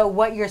 So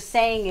what you're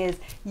saying is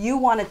you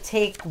want to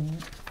take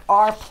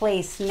our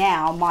place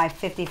now, my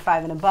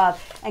 55 and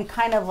above, and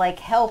kind of like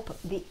help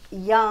the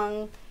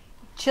young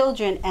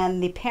children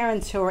and the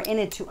parents who are in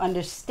it to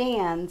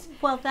understand.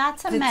 Well,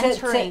 that's a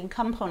mentoring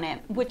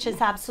component, which is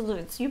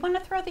absolute. So you want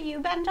to throw the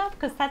U-bend up?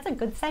 Because that's a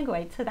good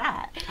segue to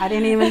that. I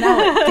didn't even know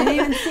it. Didn't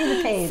even see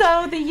the page.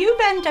 So the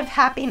U-bend of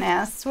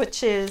happiness,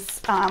 which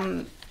is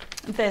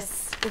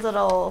this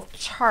little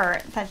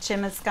chart that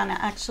Jim is going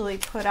to actually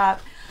put up,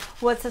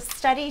 was a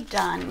study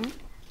done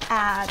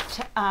at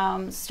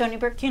Stony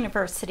Brook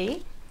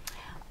University.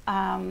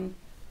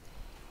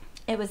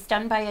 It was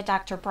done by a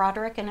Dr.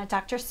 Broderick and a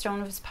Dr.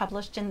 Stone. It was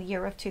published in the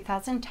year of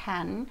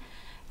 2010.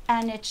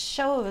 And it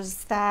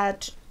shows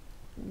that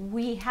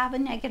we have a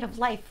negative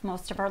life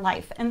most of our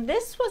life. And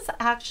this was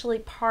actually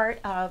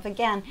part of,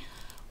 again,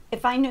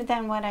 if I knew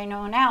then what I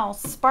know now,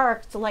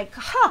 sparked like,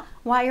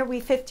 why are we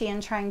 50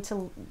 and trying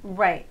to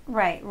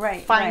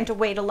find a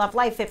way to love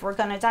life? If we're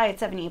going to die at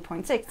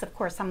 78.6, of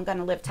course I'm going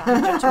to live to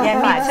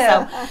 125,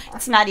 so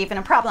it's not even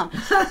a problem.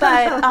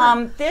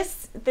 But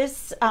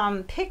this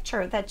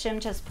picture that Jim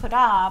just put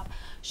up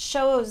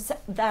shows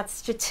that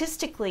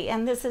statistically,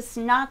 and this is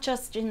not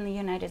just in the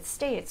United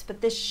States, but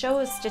this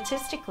shows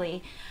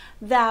statistically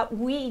that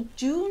we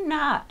do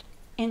not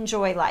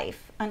enjoy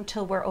life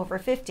until we're over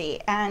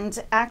 50.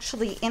 And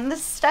actually in the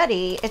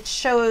study it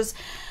shows,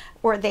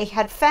 or they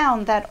had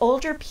found, that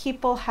older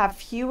people have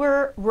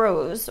fewer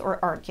rows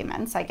or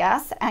arguments, I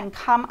guess, and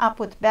come up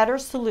with better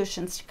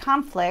solutions to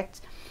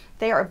conflict.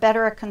 They are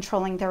better at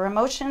controlling their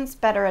emotions,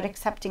 better at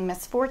accepting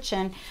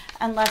misfortune,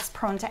 and less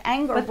prone to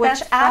anger. But which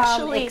that's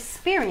actually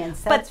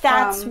experience.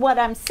 That's what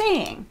I'm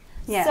saying.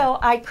 Yeah. So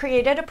I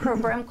created a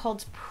program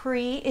called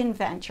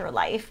Pre-Invent Your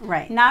Life.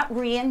 Right. Not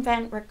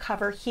reinvent,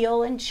 recover,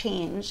 heal, and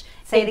change.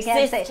 Say it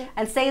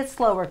again. Say it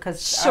slower,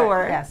 because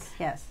sure.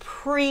 Yes.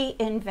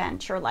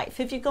 Pre-invent your life.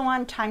 If you go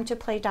on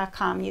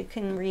timetoplay.com, you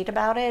can read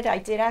about it. I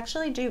did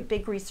actually do a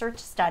big research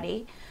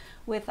study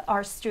with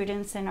our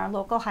students in our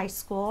local high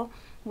school,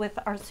 with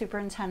our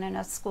superintendent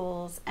of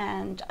schools,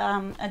 and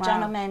a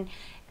gentleman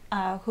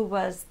who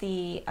was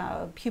the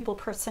pupil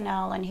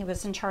personnel, and he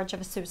was in charge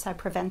of a suicide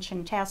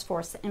prevention task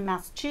force in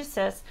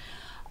Massachusetts.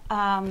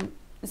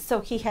 So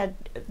he had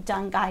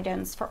done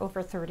guidance for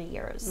over 30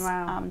 years.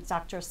 Wow.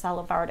 Dr.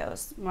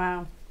 Salavardos.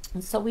 Wow.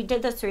 And so we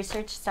did this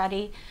research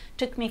study.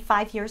 Took me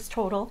 5 years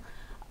total.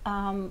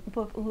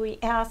 we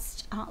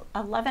asked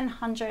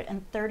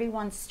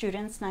 1,131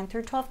 students, 9th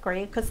through 12th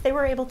grade, because they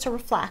were able to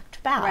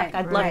reflect back. Right,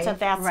 I'd love to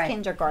have asked right,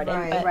 kindergarten.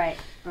 right,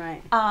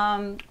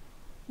 But,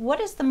 what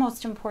is the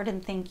most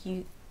important thing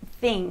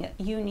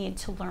you need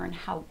to learn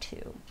how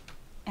to?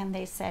 And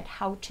they said,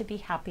 how to be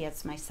happy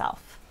as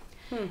myself.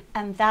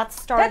 And that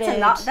started.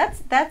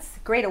 That's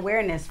great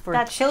awareness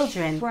for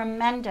children.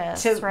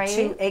 Tremendous, right?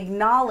 To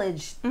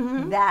acknowledge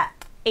that.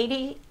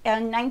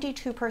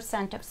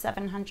 92% of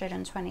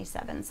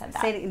 727 said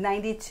that. Say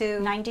 92.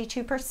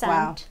 92%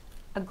 Wow.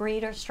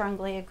 agreed or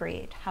strongly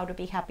agreed how to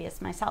be happy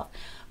as myself.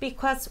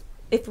 Because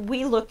if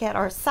we look at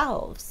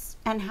ourselves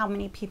and how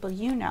many people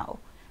you know,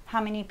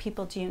 how many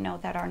people do you know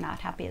that are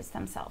not happy as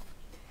themselves?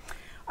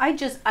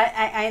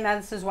 I know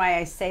this is why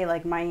I say,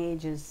 like, my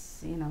age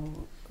is, you know,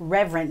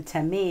 reverent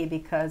to me,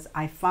 because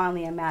I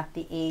finally am at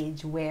the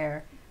age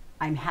where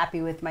I'm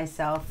happy with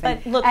myself.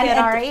 But look at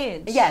our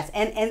age. Yes,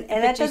 and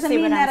that doesn't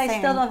mean that I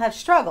still don't have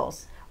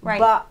struggles. Right.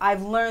 But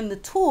I've learned the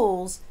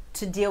tools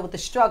to deal with the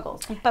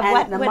struggles. But and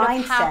what the would have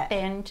mindset.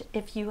 happened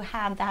if you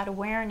had that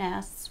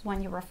awareness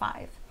when you were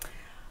 5?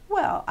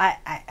 Well,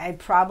 I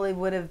probably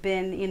would have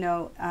been, you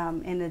know,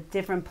 in a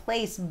different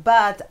place.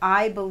 But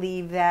I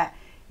believe that,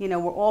 you know,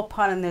 we're all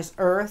put on this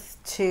earth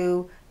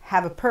to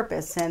have a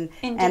purpose.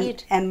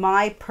 Indeed. And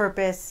my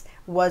purpose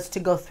was to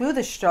go through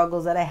the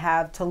struggles that I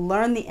have, to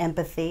learn the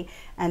empathy,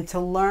 and to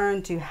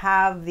learn to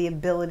have the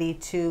ability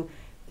to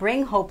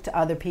bring hope to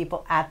other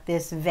people at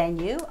this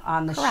venue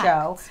on the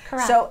show.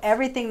 Correct. So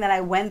everything that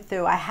I went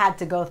through, I had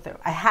to go through.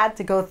 I had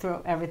to go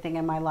through everything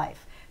in my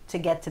life to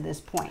get to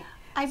this point.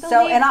 I believe,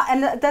 so,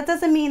 and that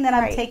doesn't mean that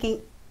I'm Right.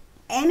 taking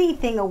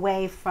anything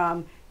away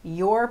from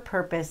your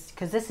purpose,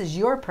 because this is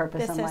your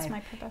purpose in life. This is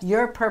my purpose.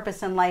 Your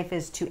purpose in life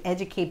is to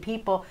educate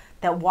people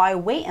that why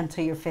wait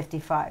until you're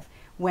 55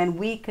 when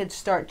we could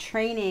start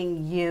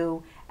training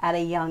you at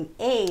a young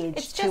age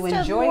it's to just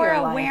enjoy a more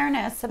your life.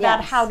 awareness about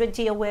Yes. how to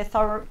deal with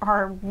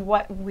our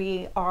what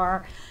we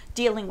are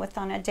dealing with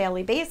on a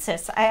daily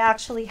basis. I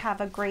actually have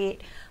a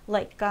great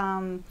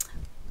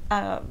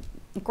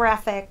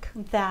graphic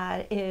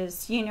that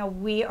is, you know,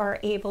 we are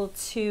able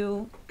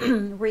to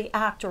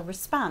react or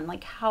respond.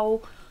 Like,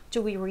 how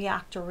do we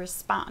react or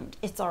respond?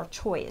 It's our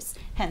choice.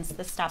 Hence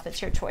the stuff,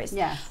 it's your choice.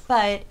 Yes.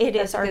 But it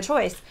That's is our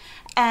choice.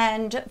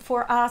 And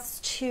for us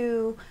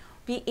to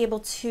be able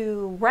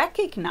to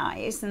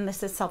recognize, and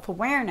this is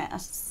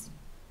self-awareness,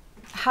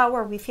 how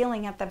are we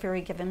feeling at the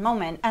very given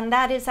moment? And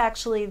that is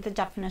actually the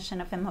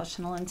definition of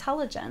emotional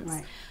intelligence.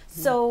 Right.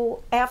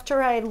 So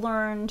after I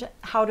learned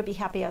how to be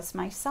happy as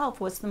myself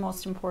was the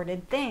most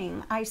important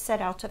thing, I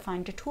set out to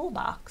find a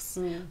toolbox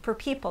for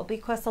people,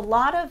 because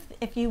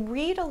if you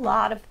read a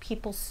lot of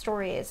people's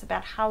stories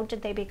about how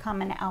did they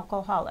become an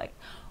alcoholic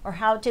or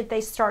how did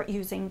they start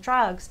using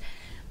drugs,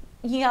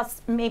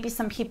 yes, maybe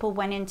some people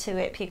went into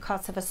it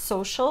because of a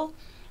social,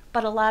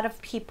 but a lot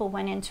of people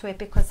went into it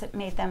because it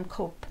made them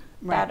cope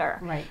better.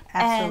 Right,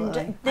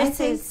 absolutely. And this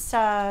is,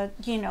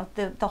 you know,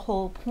 the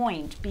whole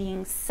point,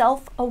 being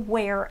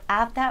self-aware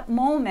at that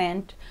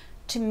moment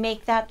to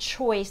make that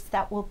choice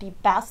that will be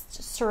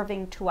best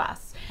serving to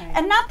us. Right.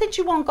 And not that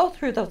you won't go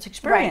through those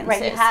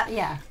experiences,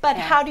 Right. but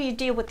how do you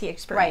deal with the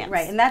experience?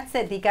 Right. And that's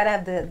it. You got to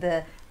have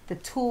the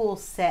tool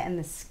set and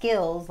the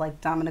skills, like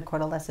Dominic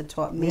Cordelessa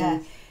taught me.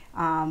 Yes.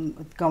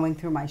 Going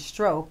through my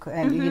stroke,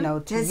 and you know,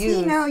 to Does use.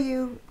 he know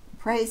you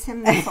praise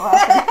him this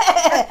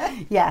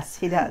often? Yes,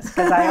 he does.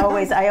 Because I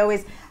always,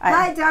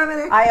 Hi,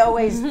 Dominic. I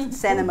always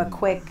send him a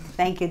quick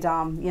thank you,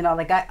 Dom. You know,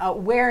 like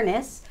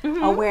awareness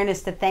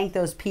to thank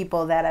those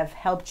people that have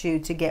helped you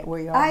to get where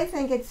you are. I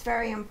think it's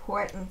very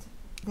important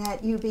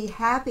that you be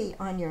happy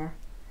in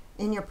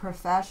your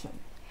profession.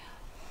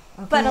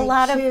 Okay? But a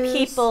lot of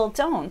people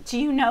don't. Do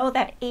you know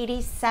that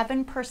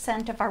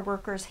 87% of our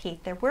workers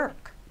hate their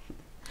work?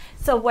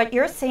 So what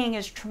you're saying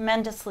is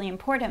tremendously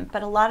important,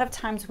 but a lot of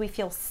times we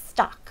feel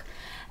stuck.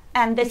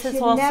 And this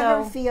is also... You should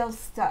never feel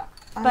stuck.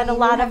 But a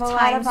lot of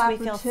times we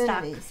feel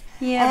stuck.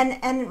 Yeah.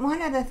 And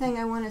one other thing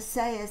I want to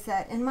say is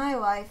that in my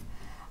life,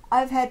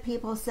 I've had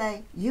people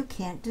say, you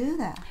can't do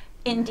that.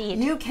 Indeed.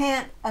 You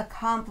can't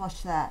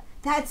accomplish that.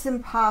 That's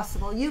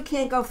impossible. You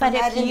can't go from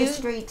that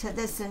industry to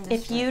this industry.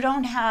 If you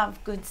don't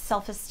have good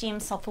self-esteem,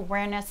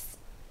 self-awareness,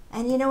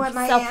 and you know what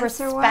my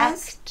answer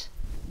was?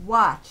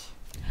 Watch.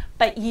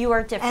 But you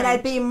are different. And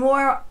I'd be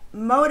more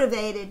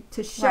motivated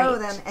to show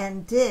them,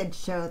 and did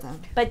show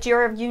them. But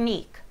you're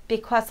unique,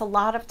 because a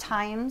lot of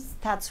times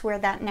that's where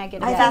that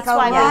negative. That's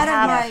why we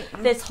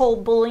have this whole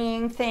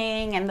bullying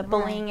thing, and the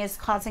bullying is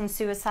causing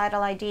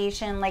suicidal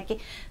ideation,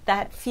 like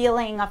that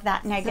feeling of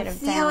that negative.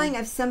 The feeling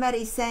of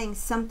somebody saying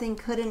something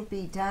couldn't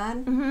be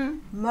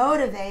done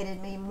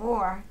motivated me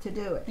more to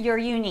do it. You're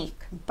unique.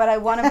 But I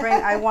want to bring,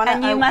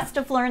 and you must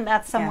have learned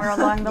that somewhere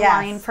along the Yes.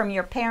 line from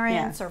your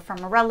parents or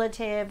from a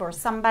relative or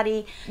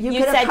somebody. You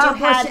could said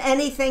accomplish you had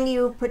anything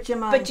you put your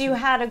mind But to. you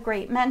had a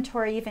great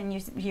mentor. Even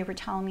you were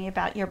telling me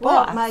about your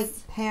Well, boss. my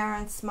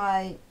parents,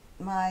 my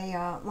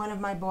one of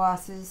my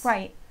bosses.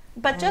 Right.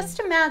 But just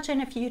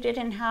imagine if you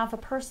didn't have a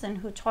person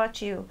who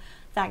taught you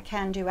that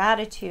can-do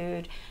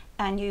attitude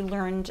and you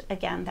learned,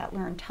 again, that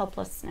learned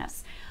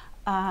helplessness.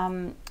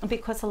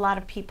 Because a lot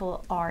of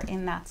people are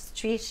in that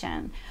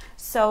situation.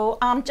 So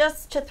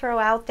just to throw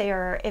out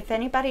there, if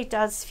anybody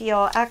does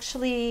feel,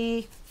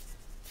 actually,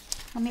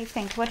 let me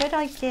think, what did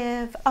I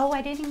give? Oh,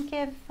 I didn't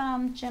give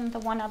Jim the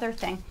one other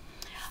thing.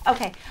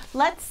 Okay,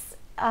 let's,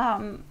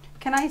 can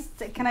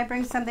I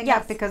bring something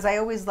yes. up? Because I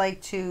always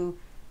like to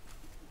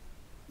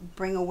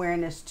bring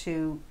awareness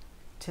to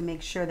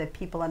make sure that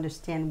people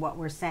understand what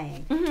we're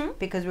saying. Mm-hmm.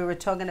 Because we were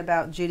talking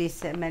about, Judy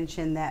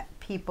mentioned that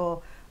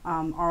people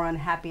are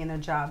unhappy in their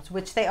jobs,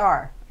 which they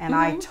are, and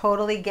I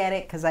totally get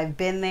it because I've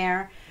been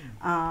there.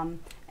 And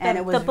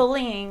it was the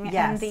bullying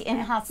and the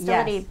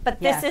inhostility.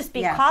 But this is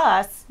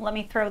because, let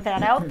me throw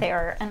that out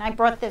there, and I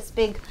brought this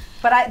big.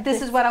 But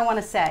this is what I want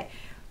to say.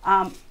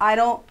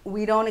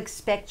 We don't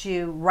expect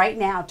you right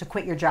now to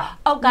quit your job.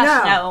 Oh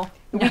gosh, no.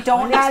 We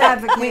don't. We're not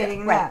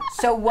advocating that.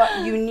 So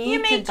what you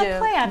need to do?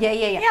 Plan.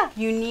 Yeah.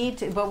 You need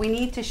to, but we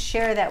need to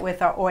share that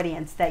with our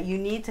audience. That you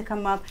need to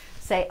come up,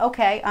 say,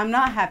 okay, I'm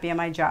not happy at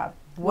my job.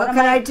 What can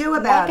I do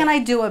about it? What can I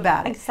do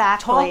about it?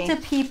 Exactly. Talk to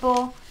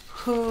people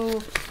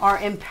who are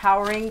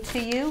empowering to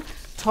you.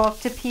 Talk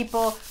to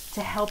people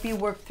to help you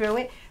work through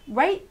it.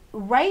 Write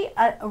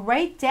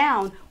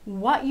down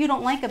what you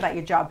don't like about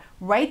your job.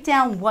 Write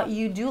down what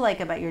you do like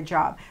about your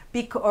job,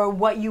 or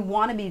what you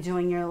want to be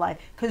doing in your life.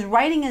 Because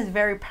writing is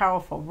very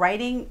powerful.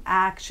 Writing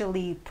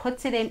actually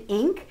puts it in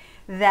ink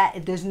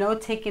that there's no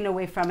taking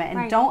away from it.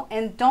 And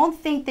don't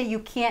think that you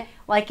can't,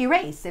 like,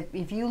 erase.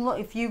 If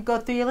you go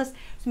through your list,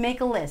 make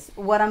a list.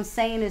 What I'm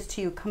saying is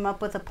to come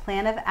up with a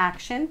plan of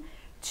action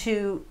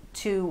to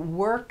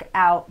work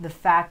out the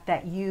fact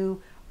that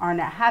you are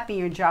not happy in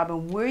your job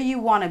and where you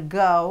want to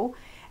go.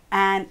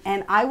 And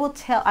I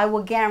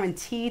will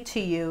guarantee to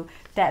you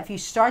that if you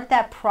start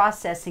that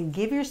process and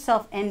give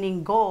yourself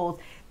ending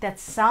goals, that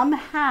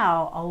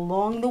somehow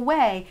along the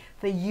way,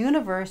 the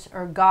universe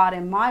or God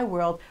in my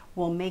world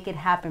will make it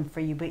happen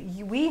for you. But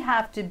we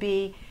have to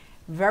be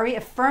very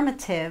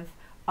affirmative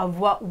of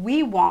what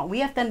we want. We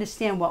have to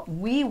understand what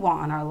we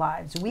want in our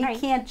lives. We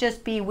can't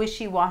just be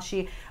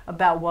wishy-washy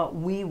about what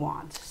we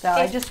want. So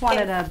I just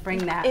wanted to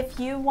bring that. If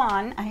you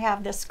want, I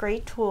have this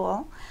great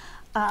tool.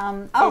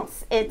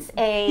 It's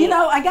a... You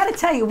know, I got to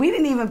tell you, we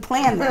didn't even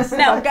plan this.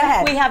 No, go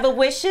ahead. We have a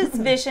wishes,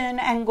 vision,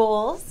 and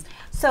goals.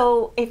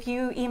 So if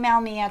you email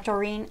me at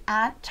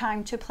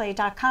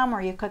Doreen@timetoplay.com,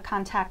 or you could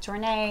contact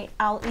Renee,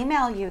 I'll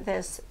email you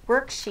this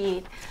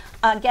worksheet.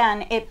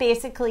 Again, it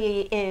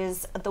basically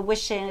is the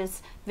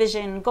wishes,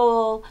 vision,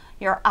 goal,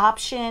 your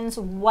options,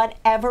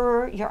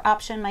 whatever your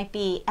option might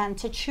be, and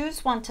to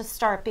choose one to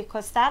start,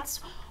 because that's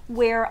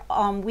where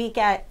we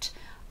get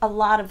a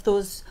lot of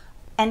those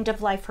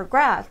end-of-life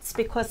regrets,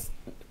 because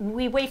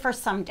we wait for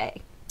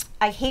someday.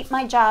 I hate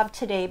my job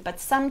today, but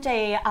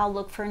someday I'll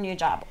look for a new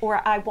job.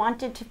 Or I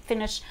wanted to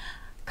finish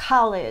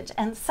college,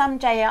 and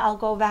someday I'll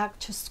go back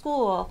to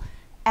school.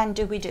 And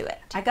do we do it?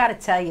 I got to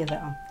tell you,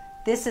 though,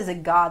 this is a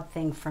God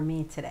thing for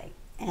me today.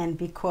 And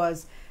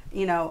because,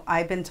 you know,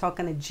 I've been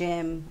talking to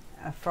Jim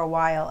for a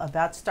while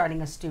about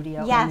starting a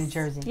studio in New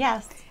Jersey.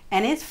 Yes.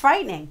 And it's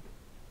frightening.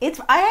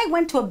 I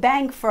went to a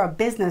bank for a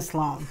business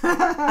loan.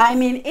 I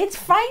mean, it's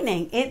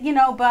frightening.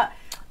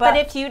 But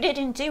if you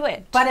didn't do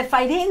it. But if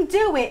I didn't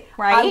do it,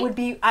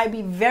 I'd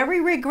be very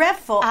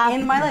regretful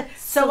in my life.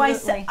 So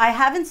I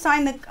haven't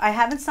signed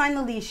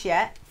the lease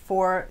yet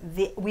for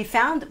the we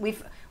found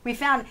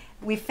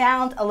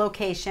a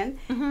location,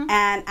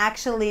 and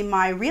actually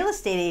my real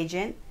estate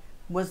agent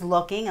was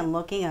looking, and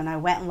I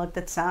went and looked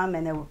at some,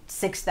 and they were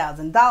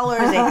 $6,000,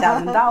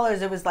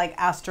 $8,000. It was like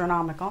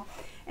astronomical.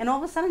 And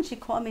all of a sudden she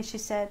called me, she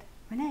said,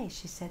 Renee,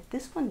 she said,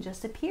 this one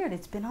just appeared.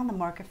 It's been on the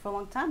market for a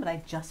long time, but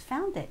I just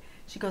found it.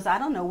 She goes, I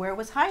don't know where it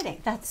was hiding.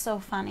 That's so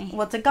funny.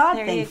 Well, it's a God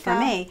thing for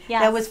me.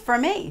 Yes. That was for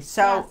me.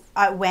 So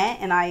I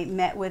went and I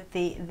met with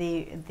the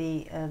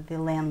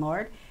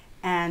landlord,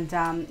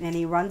 and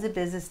he runs a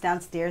business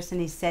downstairs,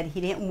 and he said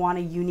he didn't want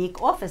a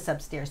unique office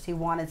upstairs. He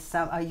wanted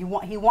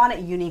he wanted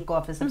a unique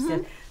office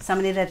upstairs,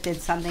 somebody that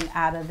did something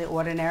out of the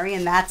ordinary,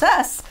 and that's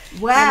us.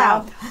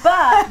 Wow. You know?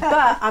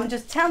 But I'm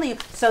just telling you.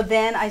 So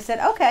then I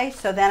said, okay.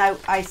 So then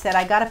I said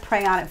I got to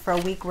pray on it for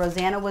a week.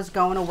 Rosanna was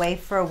going away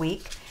for a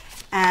week.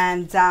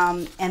 And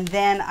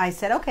then I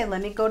said, okay,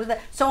 let me go to the.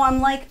 So I'm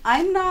like,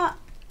 I'm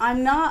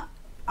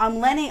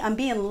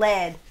being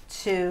led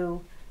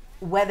to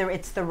whether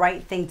it's the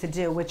right thing to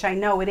do, which I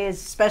know it is,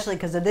 especially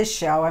because of this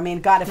show. I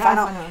mean, God, if I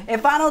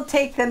don't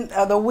take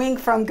the wing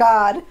from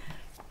God,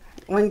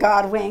 when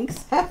God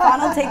winks, if I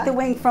don't take the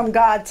wing from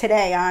God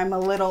today, I'm a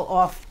little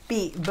off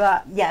beat.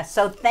 But yeah,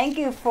 so thank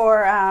you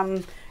for.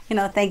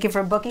 Thank you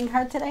for booking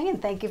her today,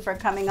 and thank you for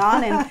coming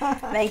on, and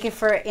thank you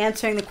for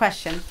answering the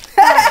question.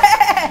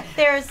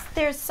 There's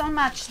so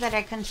much that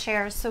I can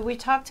share. So we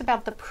talked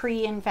about the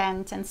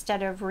pre-invent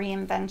instead of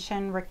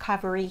reinvention,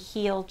 recovery,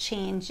 heal,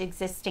 change,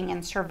 existing,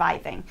 and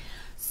surviving.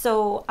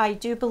 So I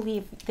do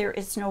believe there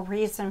is no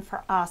reason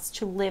for us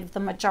to live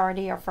the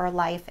majority of our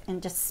life in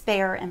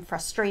despair and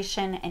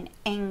frustration and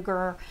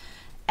anger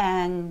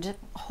and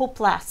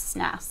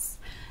hopelessness.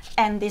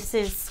 and this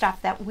is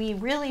stuff that we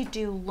really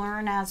do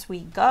learn as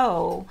we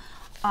go,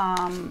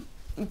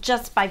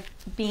 just by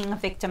being a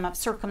victim of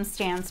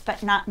circumstance,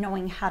 but not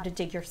knowing how to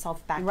dig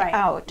yourself back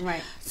out.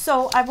 Right.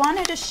 So I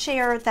wanted to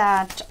share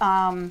that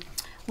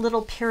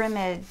little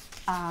pyramid,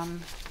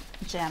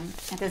 Jim.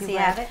 Does he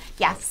have it?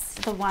 Yes,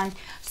 the one.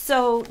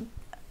 So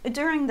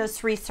during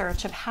this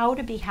research of how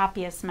to be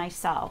happy as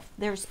myself,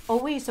 there's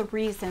always a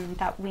reason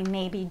that we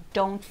maybe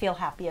don't feel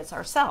happy as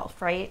ourselves,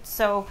 right?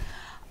 So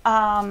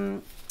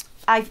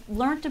I've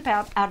learned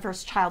about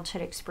adverse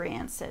childhood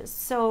experiences.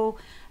 So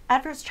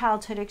adverse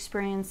childhood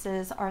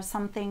experiences are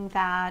something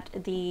that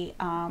the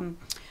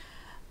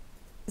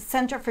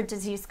Center for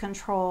Disease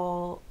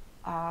Control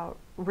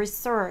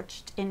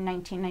researched in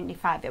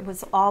 1995. It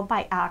was all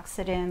by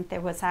accident. There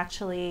was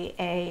actually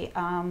a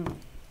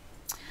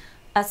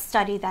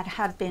study that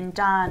had been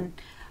done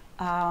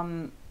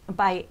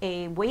by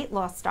a weight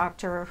loss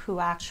doctor who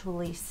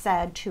actually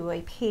said to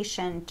a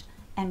patient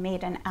and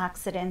made an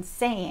accident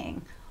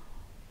saying,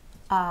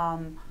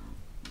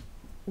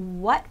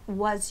 what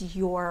was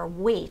your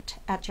weight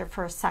at your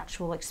first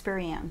sexual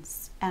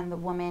experience? And the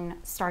woman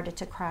started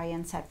to cry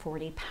and said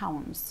 40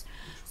 pounds.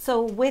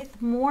 So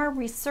with more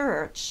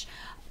research,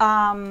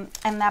 and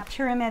that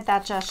pyramid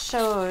that just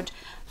showed,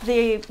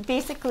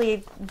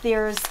 basically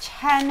there's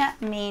 10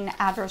 main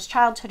adverse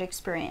childhood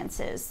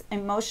experiences: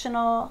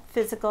 emotional,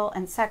 physical,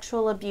 and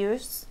sexual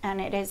abuse. And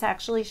it is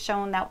actually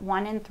shown that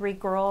 1 in 3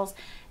 girls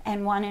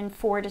and 1 in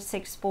 4 to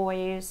 6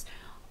 boys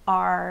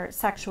are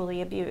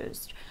sexually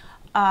abused.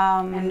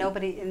 And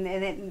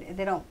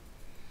they don't,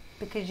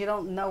 because you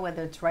don't know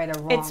whether it's right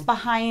or wrong. It's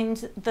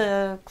behind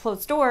the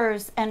closed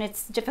doors, and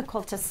it's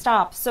difficult to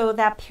stop. So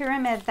that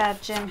pyramid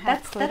that Jim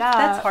had put up,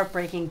 that's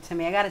heartbreaking to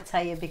me. I got to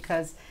tell you,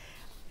 because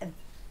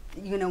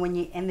you know,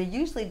 and they're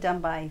usually done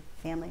by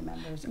family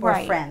members or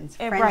friends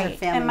or family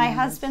and my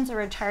members. Husband's a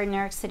retired New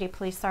York City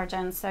police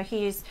sergeant, so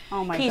he's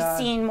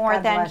seen more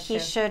God than bless he you.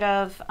 should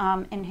have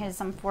in his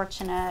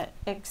unfortunate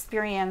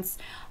experience.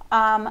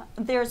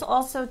 There's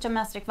also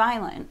domestic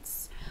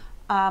violence,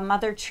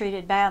 mother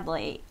treated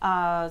badly,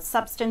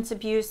 substance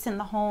abuse in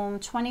the home.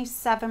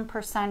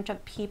 27%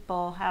 of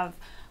people have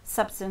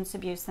substance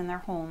abuse in their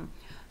home.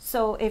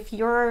 So if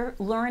you're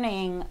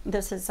learning,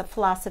 this is a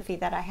philosophy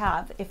that I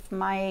have, if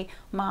my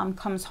mom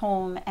comes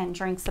home and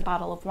drinks a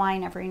bottle of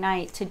wine every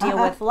night to deal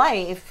with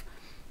life,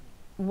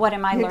 what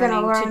am I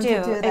learning to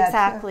do?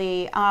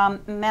 Exactly.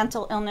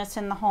 Mental illness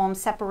in the home,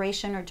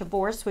 separation or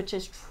divorce, which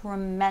is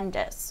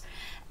tremendous.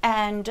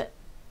 And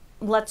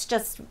let's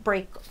just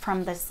break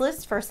from this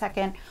list for a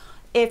second.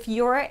 If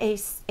you're a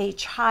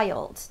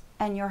child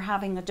and you're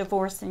having a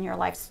divorce in your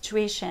life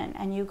situation,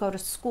 and you go to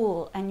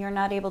school and you're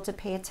not able to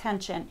pay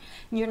attention,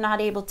 you're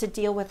not able to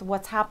deal with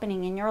what's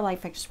happening in your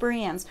life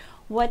experience,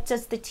 what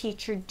does the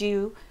teacher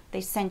do?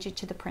 They send you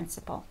to the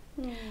principal.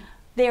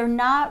 They're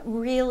not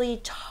really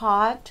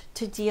taught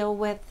to deal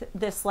with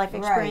this life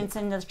experience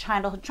and this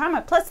childhood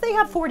trauma. Plus, they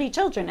have 40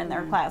 children in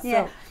their class.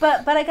 Yeah, So.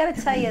 but I got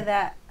to tell you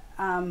that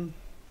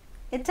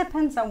it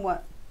depends on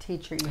what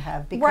teacher you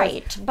have,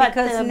 because, but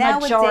the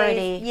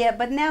majority.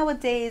 But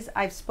nowadays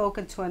I've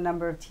spoken to a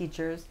number of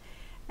teachers,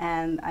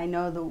 and I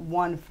know the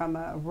one from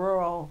a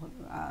rural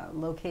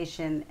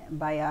location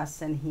by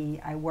us, and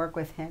I work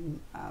with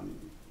him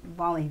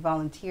while he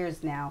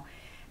volunteers now,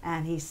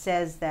 and he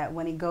says that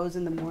when he goes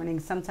in the morning,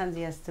 sometimes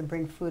he has to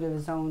bring food of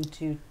his own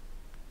to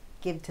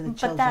give to the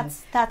children.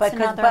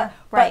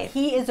 But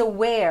he is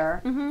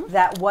aware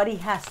that what he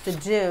has to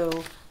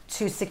do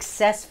to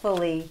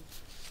successfully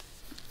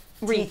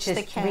reach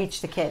the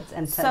kids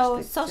and touch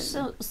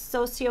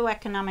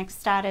socioeconomic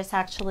status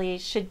actually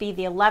should be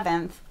the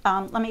 11th.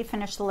 Let me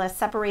finish the list.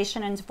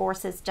 Separation and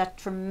divorce is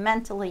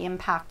detrimentally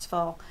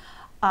impactful.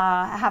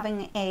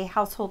 Having a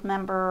household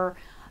member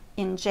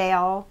in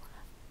jail,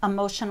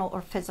 emotional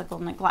or physical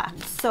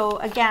neglect. So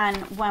again,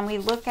 when we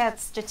look at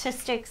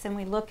statistics and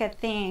we look at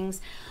things,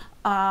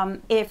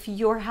 if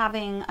you're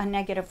having a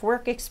negative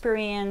work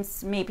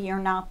experience, maybe you're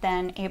not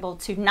then able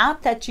to,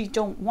 not that you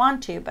don't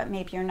want to, but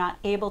maybe you're not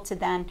able to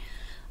then,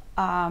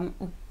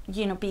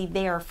 be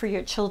there for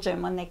your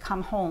children when they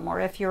come home, or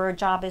if your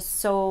job is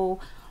so,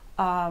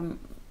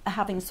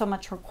 having so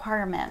much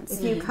requirements.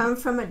 If you come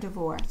from a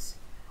divorce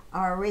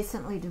or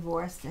recently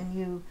divorced and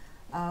you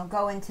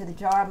go into the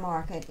job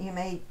market, you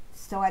may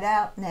start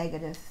out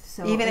negative.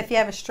 So even if you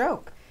have a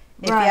stroke.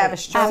 If you have a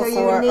stroke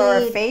or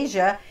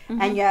aphasia,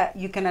 and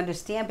you can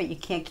understand, but you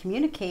can't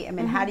communicate, I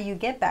mean, how do you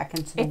get back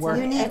into the work?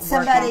 You need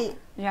somebody,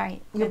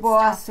 your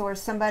boss or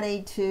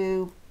somebody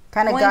to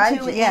kind of guide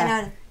you in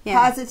a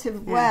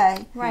positive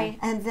way,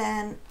 and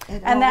then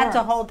that's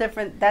a whole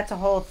different. That's a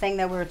whole thing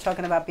that we were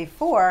talking about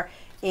before.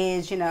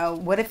 Is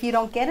what if you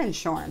don't get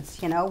insurance?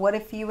 What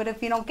if you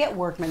don't get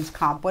workman's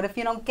comp? What if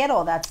you don't get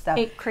all that stuff?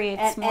 It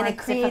creates more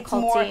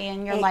difficulty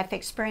in your life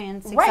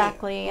experience,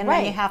 exactly. And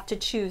then you have to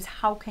choose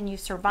how can you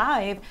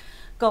survive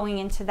going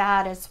into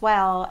that as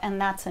well.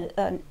 And that's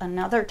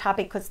another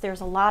topic, because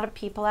there's a lot of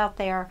people out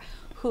there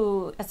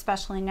who,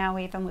 especially now,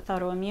 even with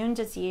autoimmune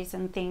disease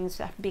and things,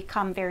 have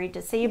become very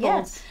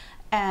disabled.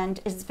 and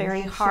it's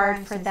very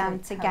hard for them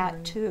to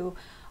get to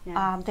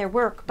their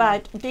work.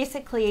 But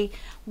basically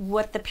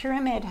what the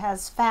pyramid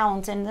has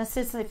found, and this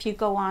is if you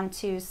go on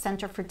to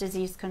Center for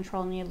Disease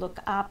Control and you look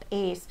up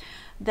ACE,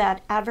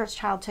 that adverse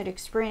childhood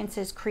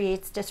experiences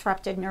creates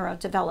disrupted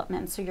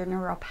neurodevelopment, so your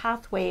neural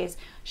pathways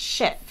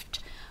shift.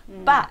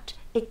 But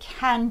it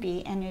can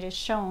be, and it is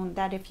shown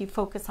that if you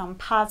focus on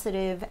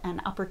positive and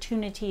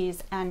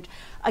opportunities and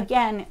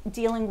again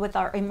dealing with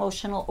our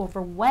emotional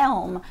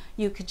overwhelm,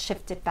 you could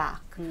shift it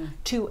back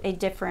to a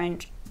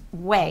different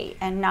way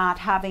and not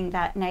having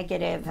that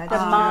negative. The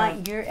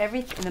mind,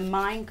 the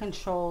mind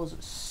controls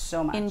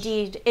so much.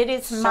 Indeed, it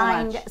is So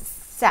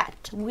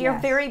mindset. We are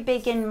Yes. very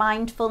big in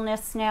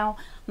mindfulness now.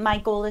 My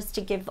goal is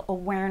to give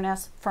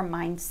awareness for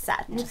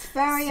mindset. It's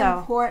very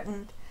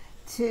important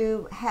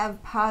to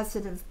have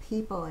positive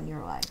people in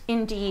your life.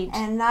 Indeed.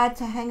 And not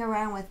to hang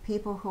around with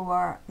people who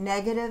are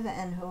negative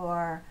and who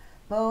are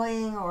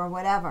bullying or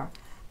whatever.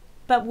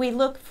 But we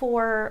look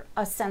for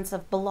a sense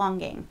of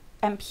belonging.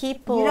 And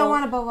people... You don't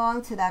want to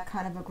belong to that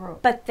kind of a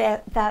group. But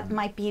that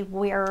might be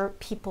where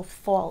people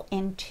fall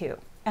into.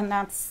 And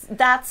that's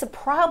a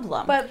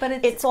problem. But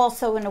it's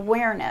also an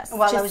awareness.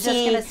 Well, I was just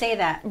going to say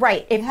that.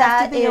 Right. If you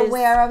have that to be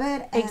aware of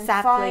it and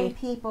exactly. find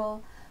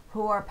people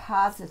who are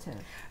positive.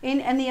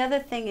 And the other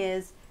thing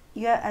is,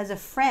 you as a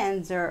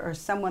friend or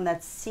someone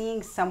that's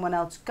seeing someone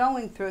else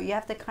going through it, you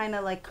have to kind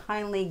of like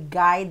kindly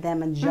guide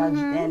them and judge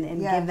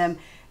and Yes. give them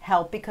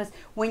help, because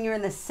when you're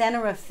in the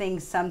center of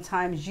things,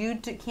 sometimes you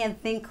can't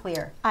think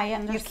clear. I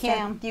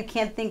understand. You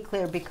can't think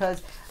clear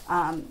because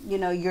you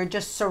know, you're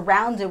just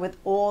surrounded with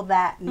all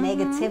that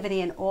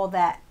negativity and all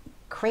that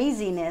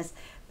craziness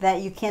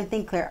that you can't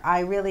think clear.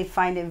 I really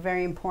find it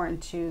very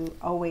important to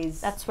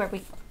always. That's where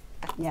we.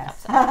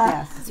 Yes.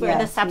 That's where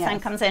the stop sign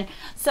comes in.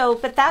 So,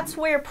 but that's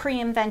where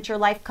pre-invent your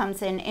life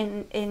comes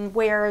in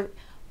where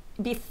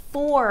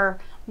before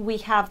we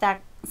have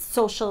that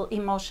social,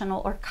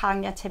 emotional, or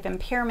cognitive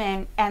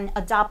impairment and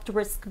adopt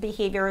risk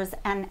behaviors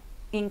and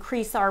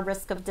increase our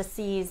risk of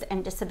disease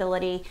and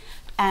disability,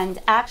 and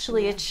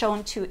actually it's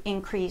shown to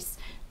increase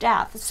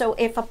death. So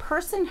if a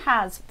person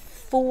has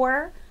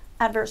 4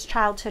 adverse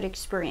childhood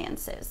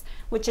experiences,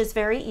 which is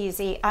very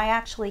easy. I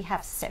actually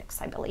have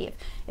 6, I believe,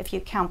 if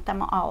you count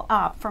them all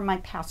up from my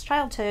past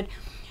childhood.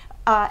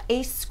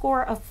 A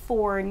score of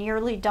 4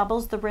 nearly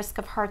doubles the risk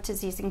of heart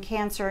disease and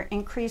cancer,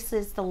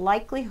 increases the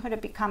likelihood of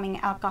becoming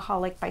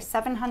alcoholic by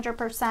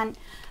 700%,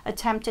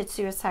 attempted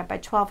suicide by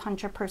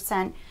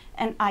 1,200%,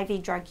 and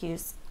IV drug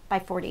use by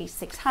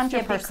 4,600%.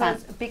 Yeah,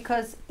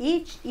 because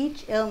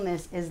each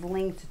illness is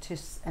linked to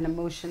an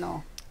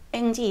emotional.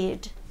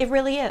 Indeed, it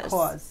really is.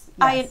 Cause.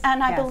 Yes,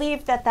 I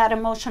believe that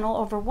emotional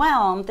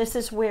overwhelm, this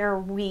is where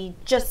we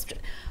just,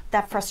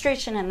 that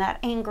frustration and that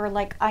anger,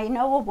 like I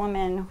know a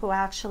woman who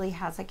actually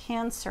has a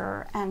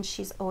cancer and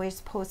she's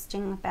always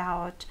posting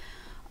about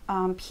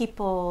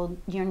people,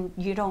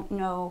 you don't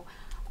know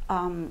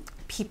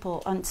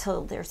people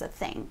until there's a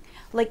thing.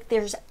 Like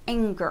there's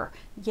anger,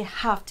 you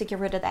have to get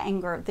rid of the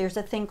anger. There's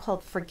a thing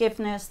called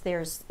forgiveness.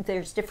 There's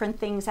different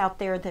things out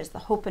there. There's the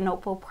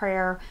Ho'oponopono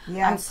prayer.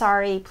 Yes. I'm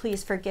sorry,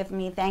 please forgive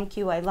me, thank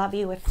you, I love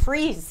you. It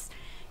frees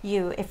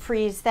you, it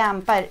frees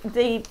them. But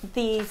the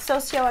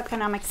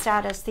socioeconomic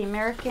status, the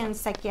American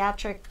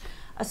Psychiatric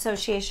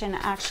Association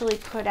actually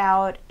put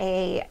out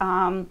a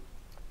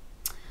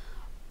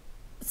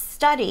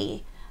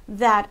study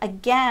that,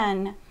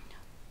 again,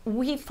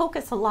 we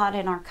focus a lot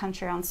in our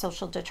country on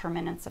social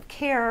determinants of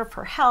care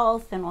for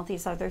health and all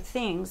these other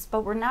things,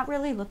 but we're not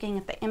really looking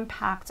at the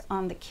impact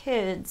on the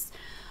kids.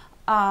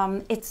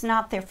 It's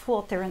not their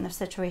fault they're in the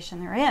situation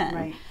they're in.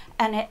 Right.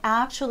 And it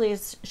actually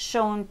is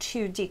shown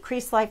to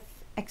decrease life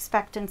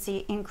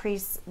expectancy,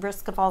 increase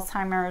risk of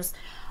Alzheimer's,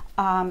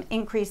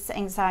 increase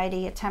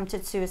anxiety,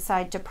 attempted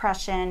suicide,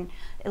 depression,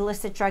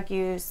 illicit drug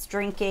use,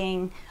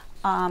 drinking,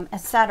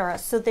 etc.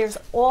 So there's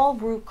all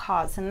root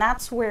cause, and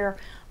that's where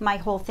my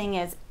whole thing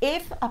is.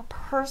 If a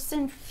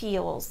person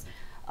feels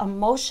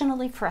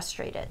emotionally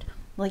frustrated,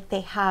 like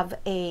they have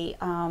a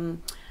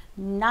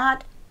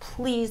not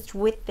pleased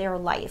with their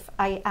life,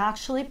 I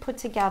actually put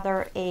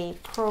together a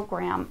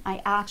program.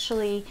 I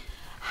actually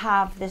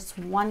have this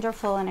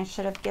wonderful, and I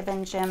should have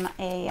given Jim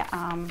a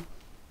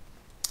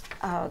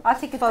I'll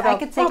take a photo. I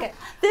could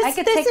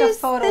take a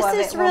photo of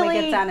it when we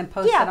get done and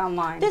post it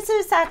online. This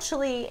is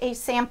actually a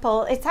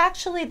sample. It's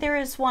actually, there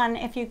is one,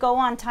 if you go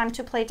on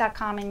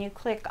timetoplay.com and you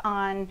click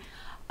on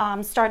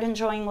Start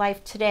Enjoying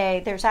Life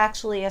Today, there's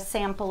actually a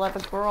sample of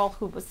a girl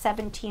who was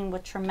 17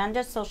 with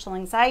tremendous social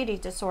anxiety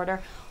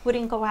disorder,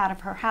 wouldn't go out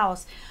of her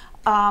house.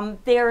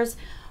 There's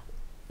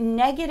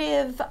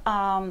negative,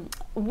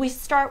 we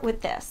start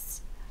with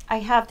this. I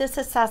have this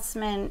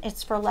assessment,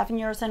 it's for 11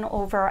 years and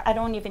over. I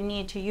don't even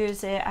need to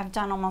use it. I've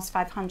done almost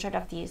 500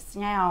 of these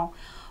now.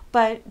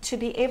 But to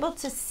be able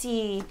to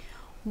see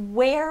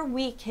where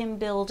we can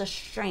build a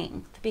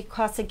strength,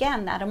 because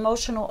again, that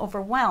emotional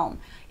overwhelm,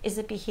 is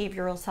it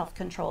behavioral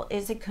self-control?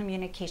 Is it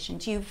communication?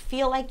 Do you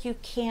feel like you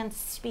can't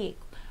speak?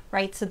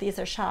 Right, so these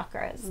are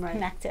chakras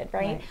connected,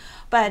 right?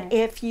 But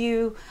if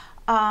you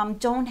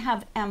don't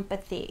have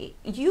empathy.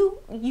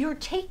 You're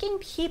taking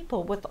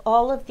people with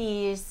all of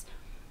these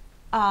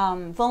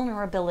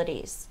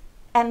vulnerabilities,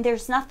 and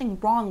there's nothing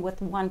wrong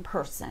with one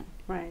person.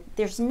 Right.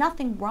 There's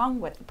nothing wrong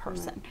with a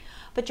person. Right.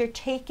 But you're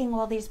taking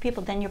all these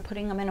people, then you're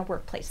putting them in a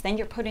workplace, then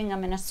you're putting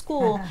them in a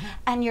school,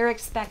 and you're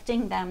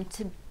expecting them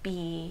to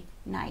be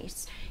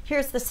nice.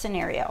 Here's the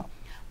scenario.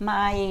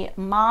 My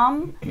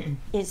mom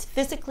is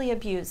physically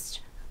abused.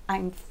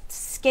 I'm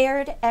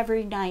scared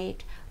every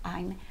night.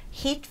 I'm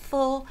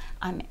hateful.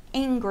 I'm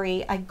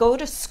angry. I go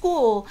to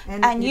school,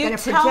 and you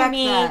tell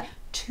me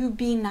to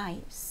be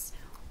nice.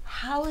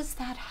 How is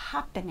that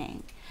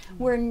happening?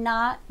 We're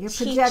not You're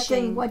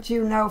projecting what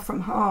you know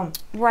from home.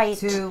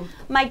 Right.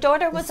 My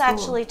daughter was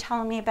actually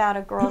telling me about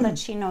a girl that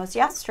she knows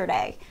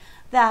yesterday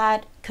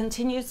that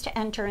continues to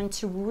enter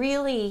into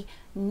really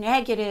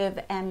negative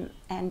and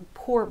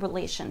poor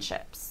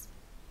relationships.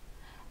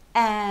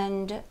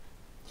 And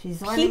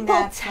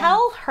people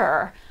tell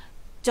her,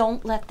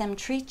 don't let them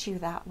treat you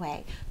that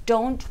way.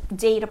 Don't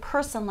date a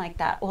person like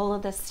that, all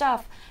of this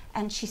stuff.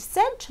 And she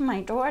said to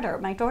my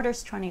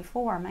daughter's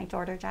 24, my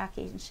daughter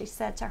Jackie, and she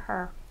said to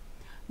her,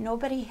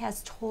 nobody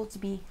has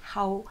told me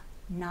how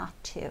not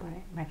to.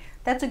 Right.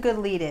 That's a good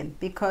lead-in,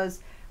 because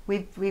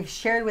we've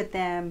shared with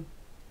them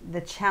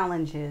the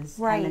challenges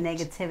and the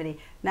negativity.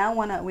 Now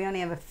we only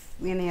have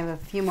a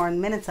few more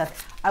minutes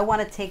left. I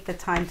want to take the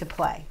time to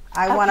play.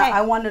 I want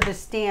to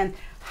understand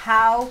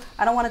how.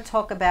 I don't want to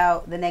talk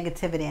about the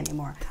negativity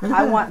anymore.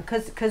 I want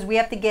because we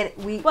have to get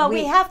we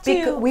have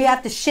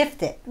to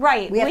shift it.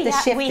 Right.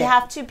 We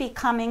have to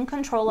become in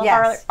control of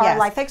our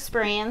life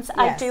experience. Yes.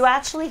 I do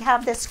actually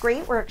have this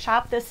great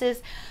workshop. This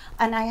is,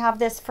 and I have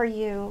this for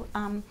you,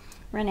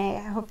 Renee.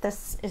 I hope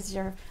this is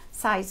your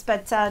size.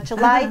 But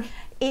July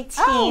 18th.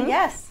 Oh,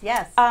 yes.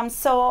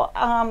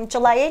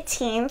 July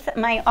 18th,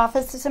 my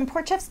office is in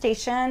Port Jeff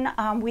Station.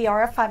 We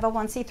are a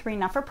 501c3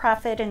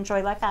 not-for-profit,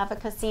 Enjoy Life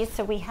Advocacy.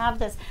 So we have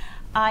this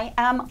I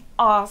Am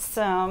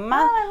Awesome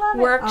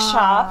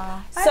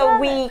workshop. So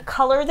we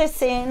color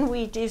this in.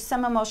 We do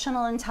some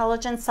emotional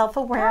intelligence,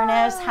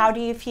 self-awareness. How do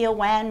you feel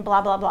when,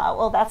 blah, blah, blah,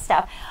 all that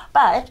stuff.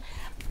 But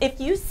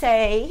if you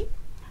say,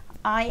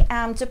 I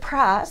am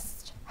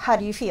depressed, how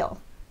do you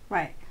feel?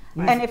 Right.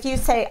 And if you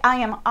say, I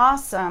am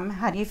awesome,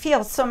 how do you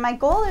feel? So my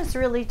goal is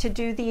really to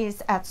do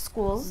these at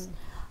schools,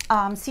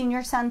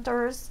 senior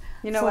centers.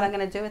 You know what I'm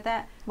going to do with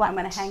that? What? I'm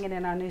going to hang it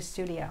in our new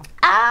studio.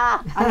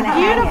 Ah,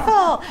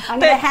 beautiful. I'm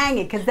going to hang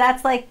it because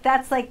that's what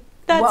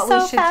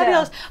we should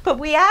fabulous. Do. But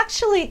we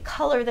actually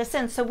color this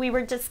in. So we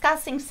were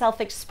discussing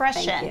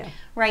self-expression,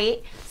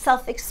 right?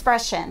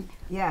 Self-expression.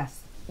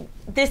 Yes.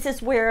 This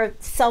is where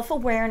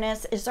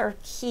self-awareness is our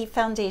key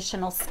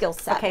foundational skill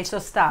set. Okay, so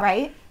stop.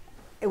 Right?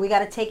 We got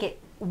to take it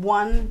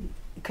one,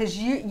 because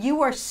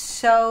you are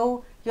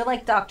so, you're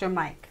like Dr.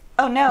 Mike.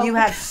 Oh no! You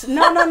have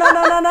no. Dr.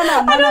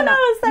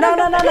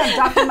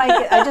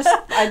 Mike.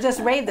 I just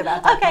raved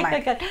about Dr.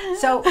 Mike. Good.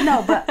 So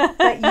no, but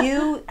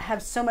you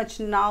have so much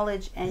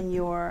knowledge in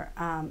your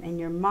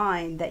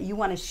mind that you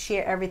want to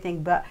share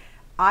everything. But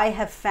I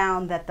have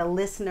found that the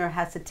listener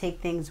has to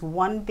take things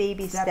one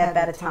baby step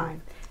at a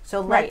time.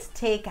 So let's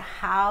take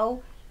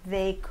how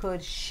they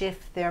could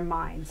shift their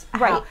minds.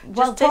 Right.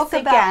 Well, this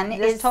again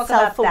is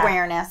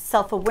self-awareness.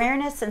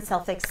 Self-awareness and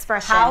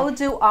self-expression. How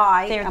do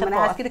I'm going to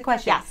ask you the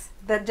question. Yes.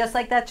 Just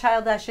like that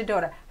child asked your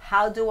daughter,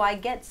 how do I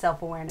get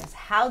self-awareness?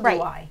 How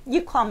do I?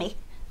 You call me.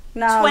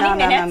 No, 20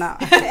 minutes.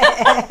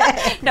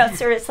 No. No,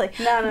 seriously.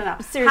 No.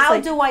 Seriously.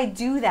 How do I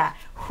do that?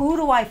 Who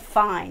do I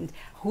find?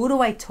 Who do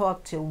I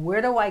talk to?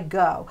 Where do I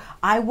go?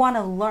 I want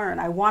to learn.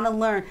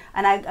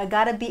 And I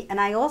got to be,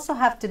 and I also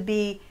have to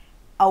be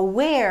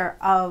aware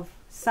of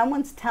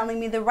someone's telling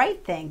me the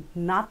right thing,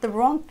 not the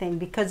wrong thing,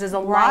 because there's a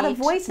lot of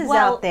voices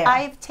out there.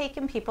 I've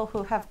taken people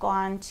who have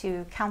gone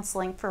to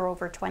counseling for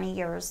over 20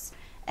 years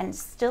and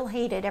still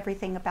hated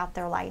everything about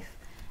their life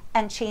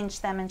and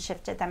changed them and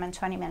shifted them in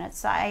 20 minutes.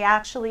 So I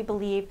actually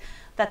believe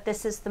that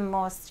this is the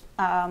most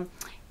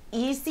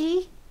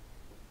easy,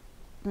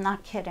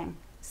 not kidding,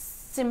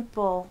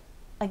 simple.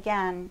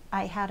 Again,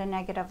 I had a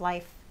negative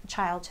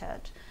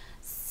childhood.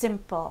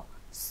 Simple,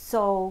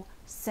 so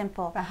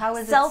simple. But how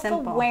is it simple?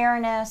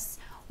 Self-awareness,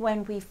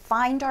 when we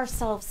find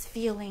ourselves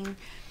feeling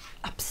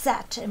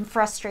upset and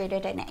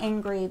frustrated and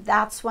angry,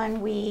 that's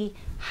when we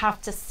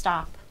have to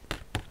stop.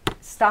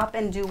 Stop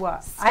and do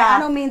what? Stop. I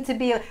don't mean to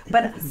be,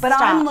 but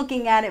I'm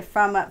looking at it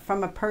from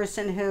a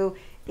person who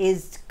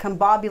is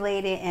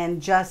combobulated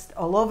and just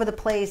all over the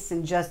place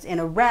and just in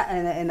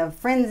a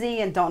frenzy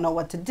and don't know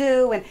what to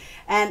do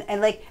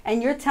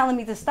and you're telling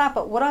me to stop,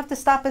 but what do I have to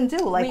stop and do?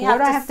 Like, where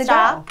do I have to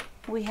go?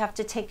 We have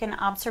to take an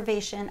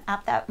observation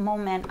at that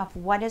moment of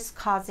what is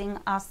causing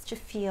us to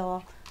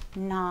feel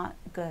not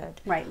good.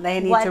 Right.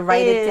 They need to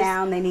write it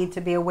down. They need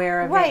to be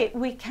aware of it. Right.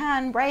 We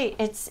can. Right.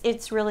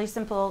 It's really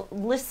simple.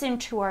 Listen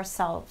to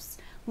ourselves.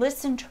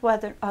 Listen to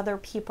what other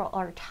people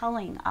are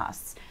telling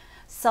us.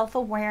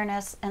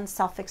 Self-awareness and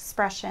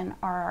self-expression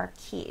are our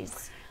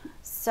keys.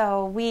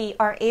 So we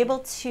are able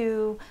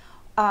to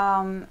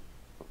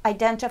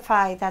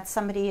identify that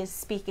somebody is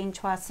speaking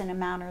to us in a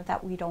manner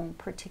that we don't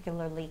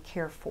particularly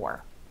care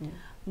for.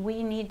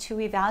 We need to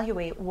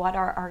evaluate what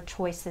are our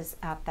choices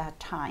at that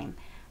time.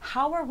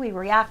 How are we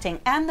reacting?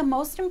 And the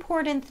most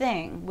important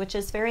thing, which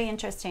is very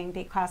interesting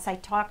because I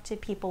talk to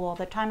people all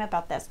the time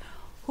about this,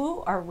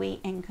 who are we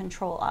in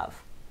control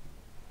of?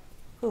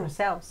 Who?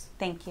 Ourselves.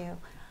 Thank you.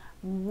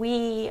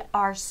 We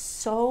are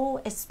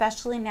so,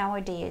 especially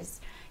nowadays,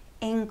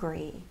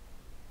 angry.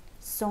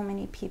 So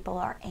many people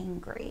are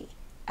angry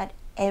at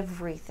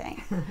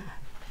everything.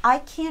 I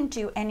can't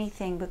do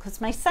anything because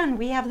my son,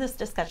 we have this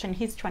discussion,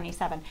 he's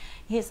 27.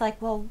 He's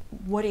like, well,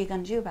 what are you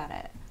going to do about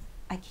it?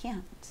 I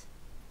can't.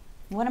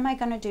 What am I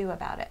going to do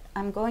about it?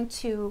 I'm going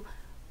to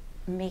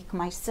make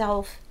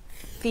myself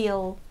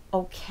feel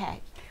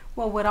okay.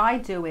 Well, what I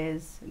do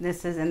is,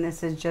 this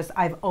is just,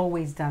 I've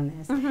always done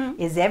this,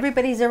 is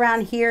everybody's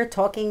around here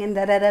talking and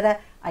da-da-da-da,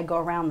 I go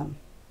around them.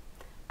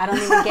 I don't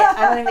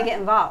even get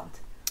involved.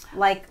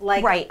 Like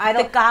right, I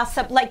don't, the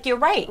gossip, like you're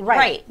right.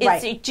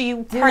 Do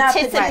you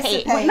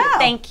participate? No,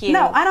 thank you.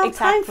 No, I don't have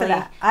time for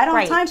that. I don't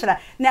have time Right. for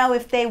that. Now,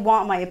 if they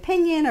want my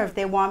opinion or if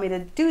they want me to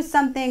do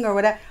something or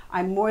whatever,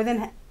 I'm more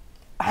than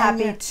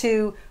happy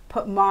to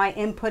put my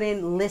input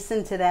in,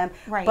 listen to them.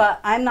 Right. But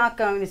I'm not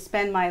going to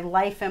spend my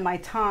life and my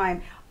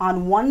time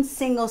on one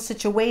single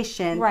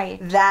situation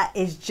that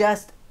is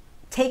just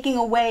taking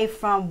away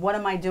from what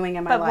am I doing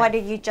in my life. But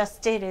what you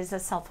just did is a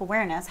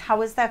self-awareness.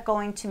 How is that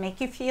going to make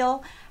you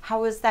feel?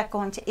 How is that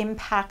going to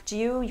impact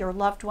you, your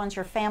loved ones,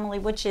 your family,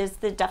 which is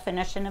the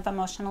definition of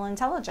emotional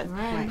intelligence?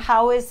 Right.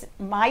 How is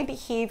my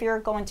behavior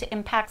going to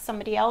impact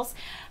somebody else?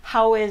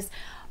 How is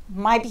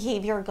my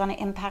behavior going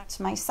to impact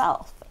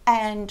myself?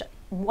 And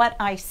what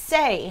I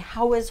say,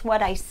 how is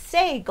what I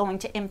say going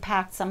to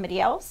impact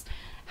somebody else?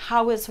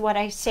 How is what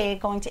I say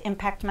going to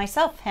impact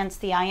myself? Hence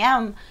the I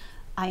am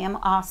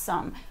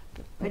awesome.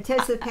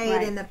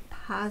 Participate in the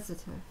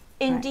positive.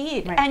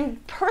 Indeed. Right.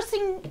 And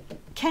person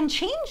can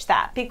change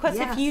that because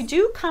if you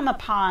do come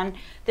upon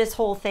this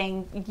whole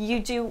thing, you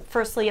do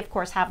firstly, of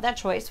course, have that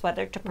choice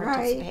whether to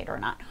participate or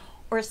not.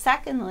 Or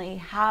secondly,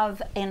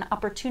 have an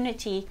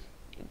opportunity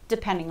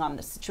depending on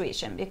the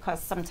situation,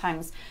 because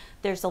sometimes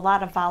there's a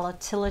lot of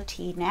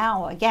volatility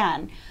now.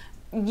 Again,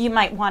 you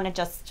might want to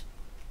just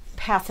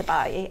pass it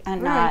by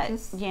and not,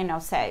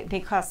 say,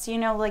 because,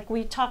 like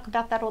we talk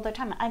about that all the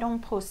time. I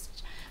don't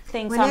post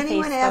things on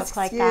Facebook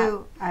like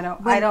that.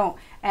 I don't.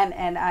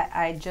 And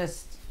I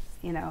just,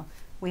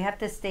 we have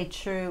to stay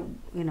true.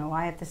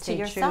 I have to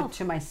stay true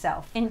to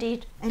myself.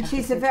 Indeed. And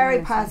she's a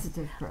very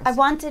positive person. I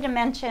wanted to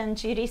mention,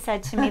 Judy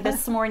said to me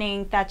this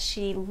morning that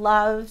she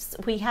loves,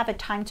 we have a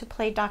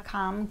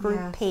timetoplay.com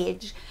group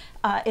page.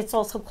 It's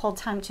also called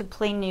Time to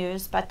Play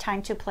News, but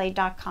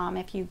timetoplay.com.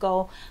 If you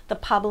go the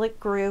public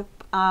group,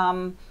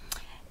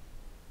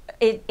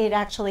 it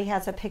actually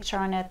has a picture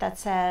on it that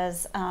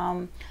says,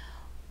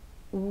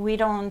 we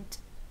don't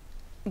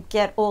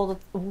get old,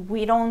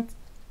 we don't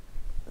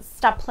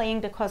stop playing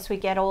because we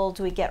get old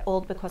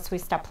because we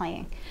stop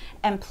playing.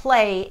 And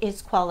play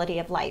is quality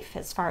of life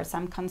as far as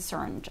I'm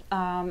concerned.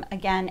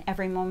 Again,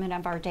 every moment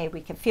of our day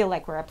we can feel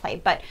like we're at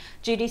play. But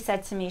Judy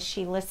said to me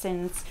she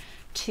listens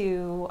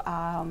to,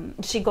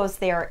 she goes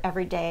there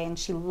every day and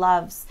she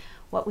loves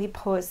what we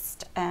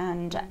post,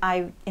 and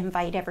I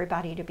invite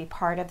everybody to be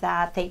part of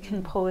that. They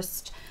can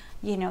post,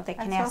 they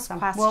can ask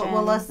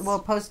questions. We'll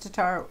post it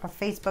to our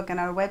Facebook and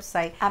our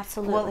website.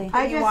 Absolutely. We'll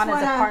put you on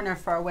as a partner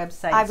for our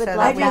website. I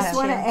just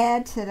want to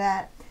add to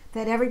that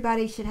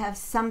everybody should have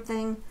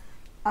something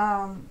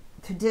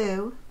to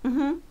do.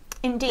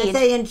 Indeed. That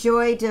they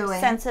enjoy doing.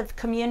 Sense of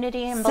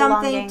community and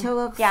something to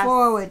look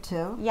forward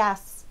to.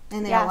 Yes.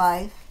 In their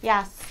life.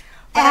 Yes.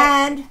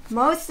 And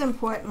most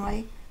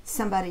importantly,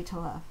 somebody to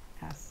love.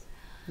 Yes.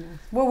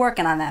 We're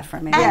working on that for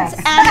a minute.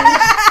 Yes.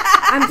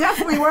 I'm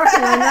definitely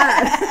working on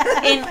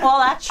that. In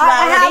all actuality,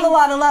 I have a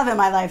lot of love in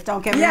my life,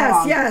 don't get me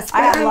wrong. Yes.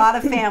 I have a lot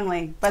of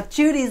family, but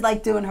Judy's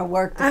like doing her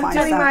work to find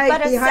something.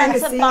 But a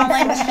sense of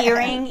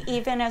volunteering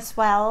even as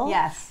well.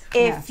 Yes.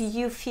 If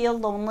you feel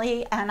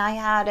lonely, and I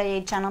had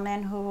a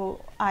gentleman who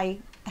I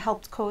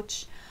helped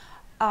coach,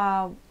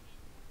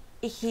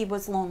 he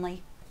was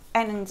lonely.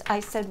 And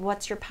I said,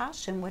 what's your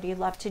passion? What do you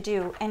love to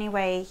do?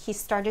 Anyway, he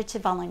started to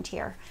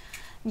volunteer.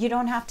 You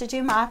don't have to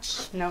do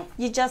much. No.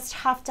 You just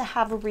have to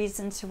have a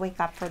reason to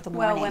wake up for the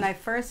morning. Well, when I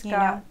first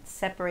got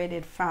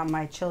separated from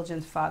my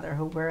children's father,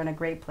 who we're in a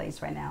great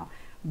place right now,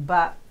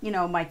 but,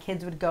 my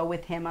kids would go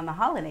with him on the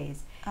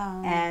holidays.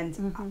 And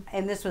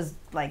this was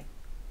like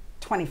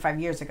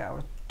 25 years ago,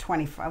 or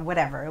 25,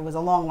 whatever. It was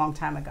a long, long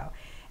time ago.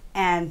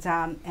 And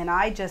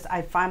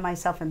I find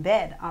myself in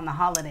bed on the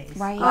holidays.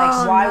 Right.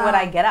 Like, why would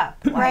I get up?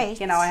 Like,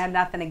 right. I had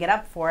nothing to get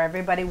up for.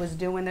 Everybody was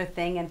doing their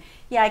thing. And,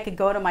 I could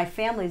go to my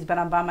families, but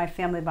I'm by my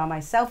family by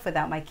myself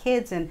without my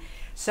kids. And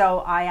So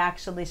I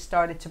actually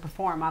started to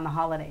perform on the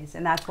holidays,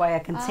 and that's why I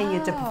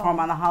continue to perform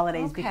on the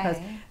holidays, because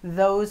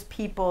those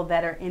people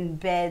that are in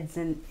beds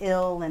and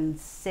ill and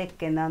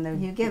sick and on their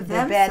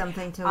bed,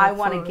 something to I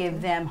want to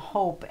give them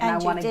hope, and I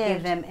want to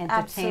give them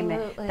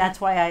entertainment. Absolutely.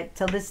 That's why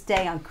till this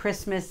day, on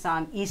Christmas,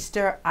 on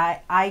Easter,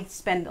 I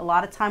spend a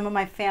lot of time with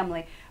my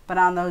family, but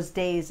on those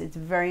days it's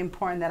very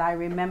important that I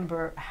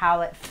remember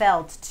how it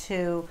felt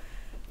to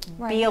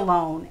be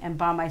alone and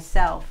by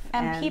myself.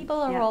 And people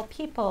are all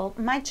people.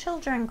 My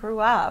children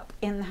grew up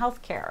in the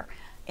healthcare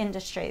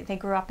industry. They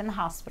grew up in the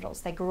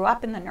hospitals. They grew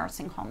up in the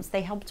nursing homes.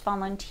 They helped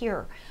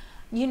volunteer.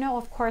 You know,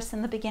 of course,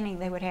 in the beginning,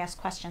 they would ask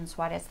questions.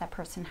 Why does that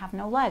person have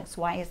no legs?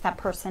 Why does that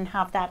person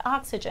have that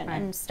oxygen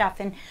and stuff?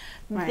 And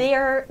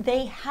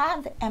they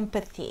have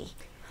empathy.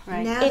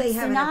 Right. Now they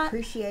have an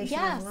appreciation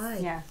of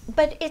life. Yeah.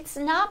 But it's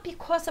not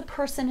because a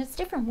person is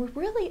different. We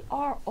really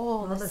are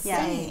all the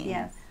same.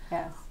 Yes.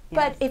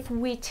 But if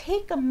we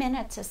take a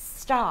minute to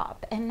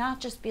stop and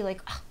not just be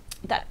like, oh,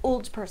 that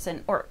old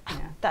person or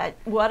that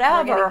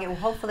whatever.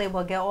 Hopefully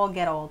we'll all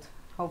get old.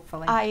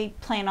 Hopefully. I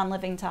plan on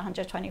living to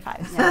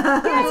 125.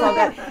 That's all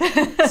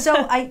good.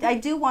 So I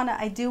do want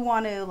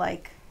to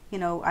like, you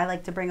know, I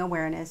like to bring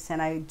awareness,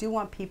 and I do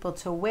want people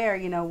to aware,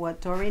 you know,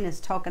 what Doreen is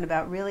talking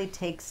about really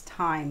takes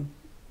time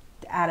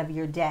out of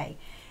your day.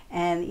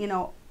 And, you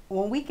know,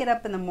 when we get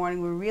up in the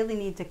morning, we really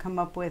need to come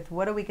up with,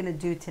 what are we going to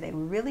do today?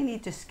 We really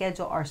need to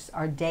schedule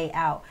our day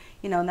out.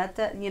 You know, not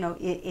that, you know,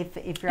 if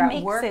you're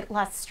at work. It makes it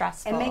less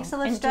stressful. It makes it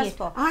less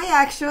stressful. I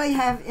actually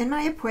have in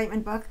my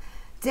appointment book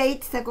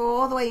dates that go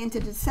all the way into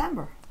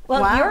December.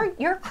 Well,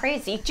 you're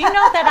crazy. Do you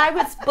know that I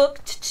was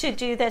booked to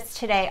do this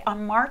today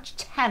on March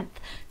 10th?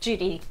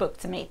 Judy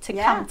booked me to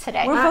come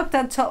today. We're booked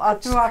until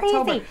through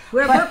October.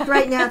 We're booked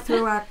right now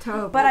through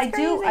October. But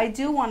I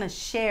do want to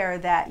share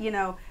that, you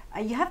know,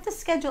 you have to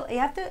schedule. You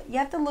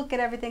have to look at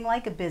everything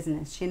like a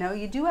business. You know,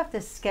 you do have to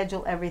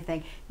schedule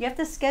everything. You have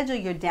to schedule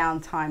your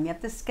downtime. You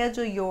have to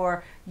schedule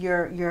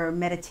your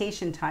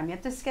meditation time. You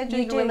have to schedule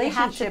your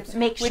relationships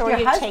make sure with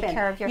your husband, take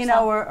care of yourself. you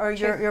know, or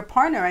your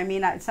partner. I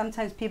mean,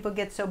 sometimes people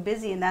get so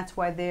busy, and that's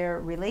why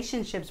their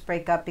relationships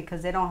break up,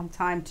 because they don't have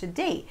time to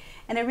date.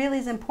 And it really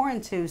is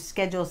important to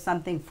schedule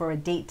something for a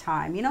date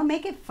time. You know,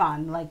 make it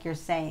fun, like you're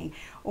saying,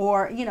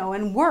 or you know,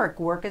 and work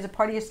is a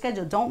part of your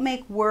schedule. Don't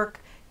make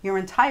work your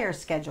entire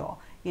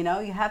schedule. You know,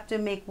 you have to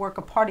make work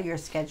a part of your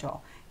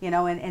schedule, you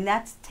know, and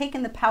that's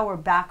taking the power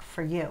back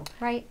for you,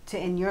 right,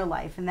 in your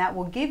life, and that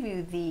will give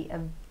you the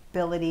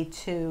ability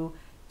to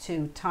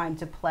time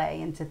to play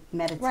and to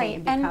meditate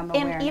and become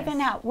awareness. And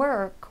even at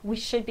work, we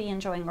should be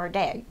enjoying our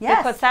day.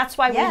 Yes. Because that's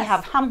why we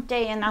have hump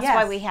day, and that's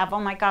why we have, oh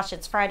my gosh,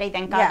 it's Friday,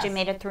 thank God you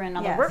made it through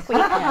another work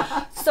week.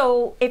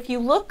 So if you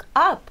look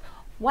up,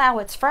 wow,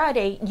 it's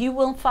Friday, you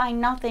will find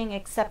nothing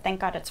except thank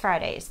God it's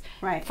Fridays.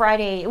 Right.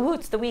 Friday, ooh,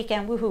 it's the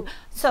weekend, woohoo.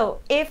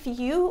 So if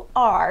you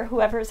are,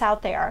 whoever's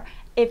out there,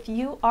 if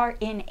you are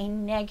in a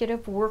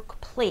negative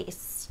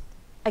workplace,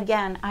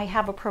 again, I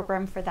have a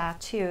program for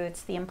that too.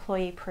 It's the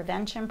Employee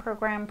Prevention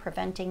Program,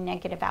 preventing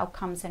negative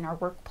outcomes in our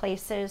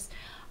workplaces.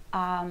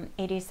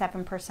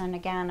 87%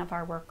 again of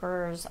our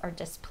workers are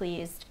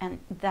displeased, and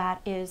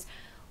that is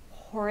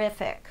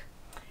horrific.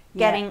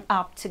 Getting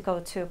up to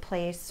go to a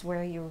place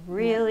where you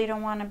really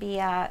don't want to be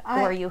at,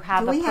 or you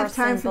have a person bullying. Do we have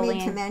time for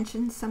me to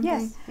mention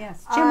something?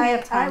 Yes. Jim, we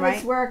have time, I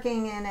was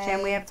working in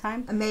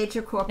a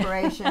major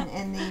corporation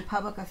in the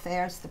public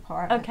affairs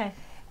department. Okay.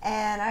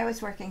 And I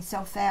was working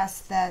so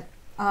fast that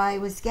I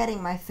was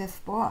getting my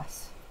 5th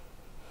boss,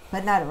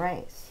 but not a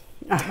raise.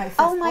 My 5th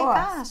oh my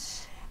boss.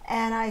 gosh.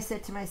 And I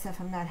said to myself,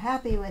 I'm not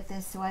happy with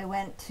this, so I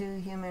went to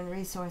Human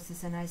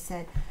Resources and I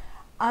said,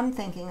 I'm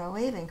thinking of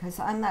leaving because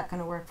I'm not going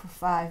to work for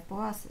 5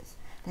 bosses.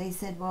 They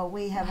said, well,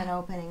 we have an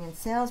opening in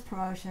sales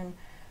promotion.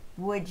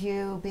 Would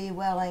you be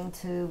willing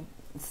to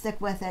stick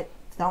with it?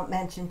 Don't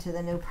mention to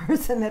the new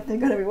person that they're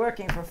going to be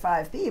working for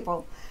 5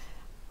 people.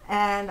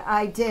 And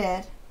I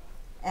did,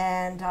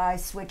 and I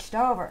switched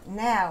over.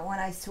 Now, when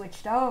I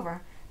switched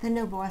over, the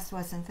new boss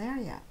wasn't there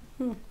yet.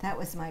 That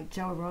was my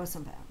Joe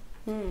Rosenbaum.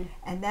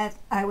 And that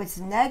I was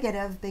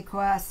negative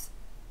because,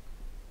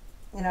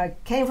 you know, I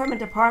came from a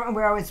department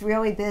where I was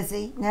really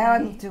busy. Now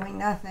I'm doing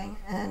nothing.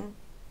 And,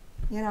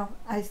 you know,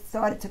 I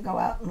started to go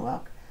out and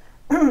look.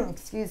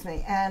 Excuse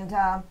me.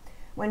 And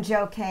when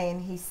Joe came,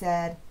 he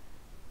said,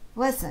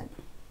 listen,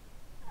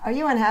 are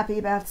you unhappy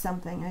about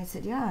something? I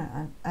said,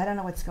 yeah, I don't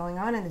know what's going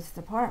on in this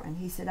department.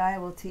 He said, I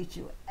will teach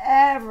you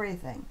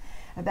everything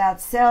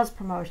about sales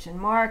promotion,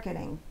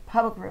 marketing,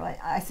 public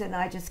relations. I said, no,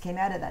 I just came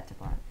out of that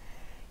department.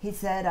 He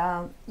said,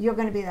 you're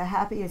going to be the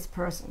happiest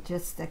person.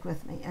 Just stick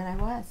with me. And I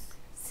was.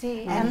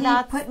 See, and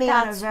he put me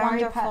on a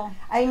very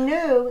I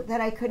knew that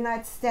I could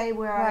not stay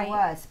where I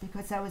was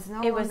because I was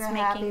no longer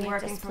happy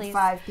working for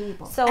 5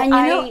 people. So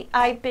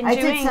I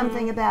did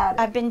something about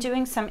it. I've been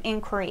doing some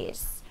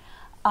inquiries.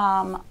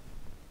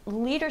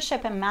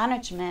 Leadership and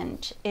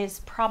management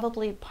is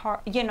probably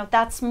part, you know,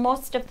 that's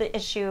most of the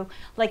issue.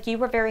 Like you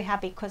were very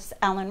happy because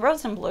Alan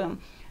Rosenblum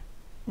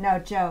No,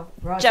 Joe.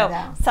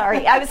 Joe,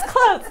 sorry, I was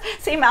close.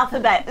 Same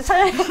alphabet.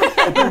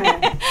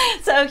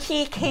 So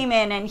he came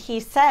in and he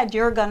said,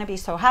 "You're going to be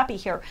so happy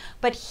here."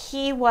 But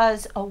he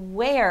was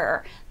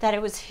aware that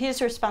it was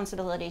his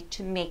responsibility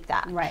to make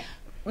that. Right.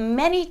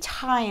 Many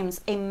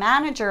times a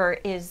manager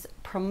is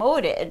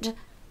promoted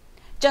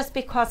just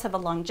because of a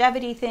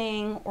longevity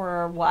thing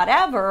or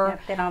whatever.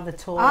 Yep, they don't have the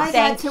tools. I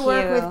got to Thank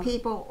work you. with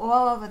people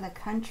all over the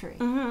country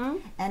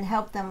and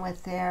help them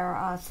with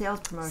their sales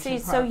promotion See,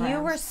 programs. so you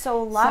were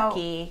so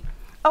lucky.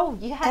 Oh,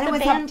 you had And it the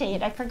was a-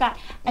 Band-Aid. I forgot.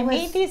 I was-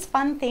 made these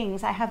fun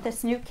things. I have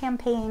this new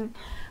campaign,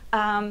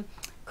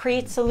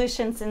 create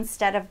solutions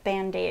instead of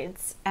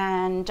Band-Aids.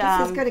 And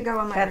This is going to go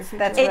on my that's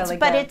refrigerator. really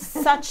but good. it's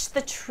such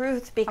the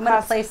truth gonna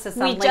because place this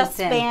we on just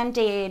LinkedIn.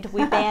 Band-Aid,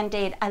 we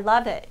Band-Aid. I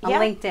love it. On Yeah,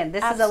 LinkedIn.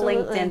 This absolutely.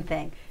 is a LinkedIn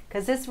thing.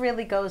 Because this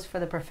really goes for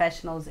the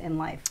professionals in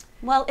life.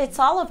 Well, it's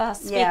all of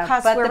us Yeah,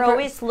 because but we're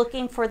always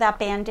looking for that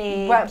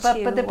Band-Aid. But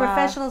the to,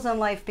 professionals in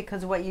life,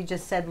 because of what you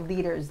just said,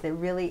 leaders, they're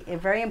really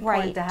very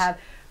important Right. to have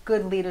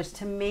good leaders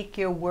to make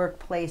your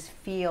workplace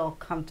feel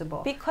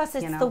comfortable. because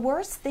it's you know? the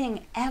worst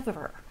thing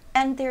ever.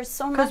 And there's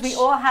so much. Because we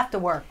all have to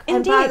work.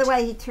 And by Indeed. the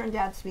way, he turned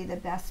out to be the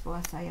best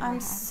boss I ever I'm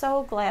had.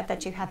 so glad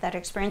that you had that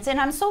experience, and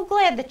I'm so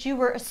glad that you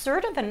were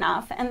assertive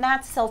enough, and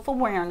that's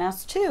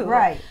self-awareness too.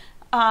 Right.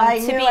 I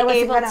to knew be I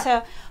wasn't able gonna-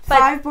 to. But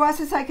 5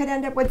 bosses, I could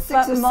end up with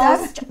 6 or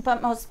 7.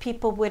 but most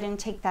people wouldn't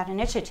take that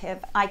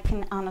initiative. I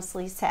can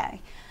honestly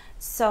say.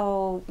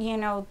 So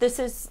this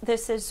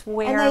is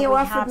where And they we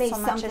offered have me so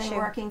much something issue.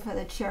 working for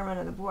the chairman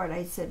of the board.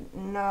 I said,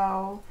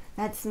 no,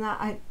 that's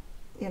not, I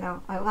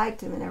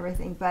liked him and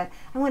everything, but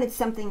I wanted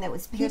something that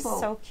was You're people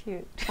so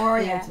cute.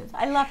 oriented.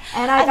 I love.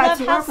 And I got love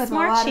to how work with a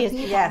smart lot she of is.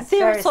 people. Yes,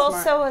 very There's smart.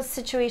 also a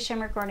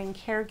situation regarding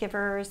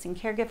caregivers and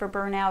caregiver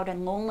burnout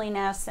and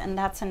loneliness, and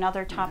that's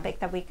another topic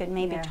that we could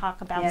maybe Yeah.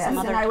 talk about Yes. some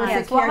And other I was time. a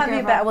Yes, we'll have you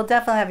caregiver. back. We'll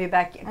definitely have you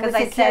back. I Because was I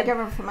a said,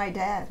 caregiver for my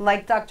dad.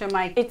 like Dr.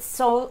 Mike, It's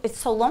so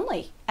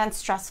lonely and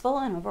stressful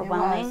and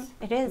overwhelming.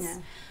 It is. Yeah.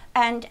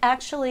 And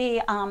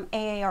actually,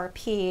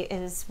 AARP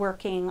is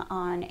working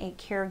on a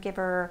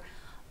caregiver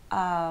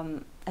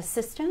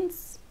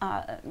assistance,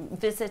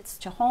 visits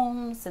to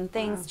homes and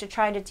things to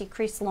try to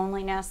decrease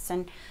loneliness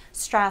and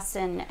stress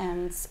and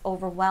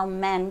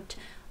overwhelmment.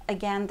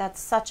 Again, that's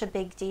such a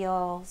big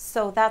deal.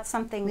 So that's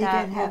something We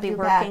that could we'll have be you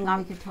back working and on.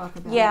 we could talk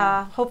about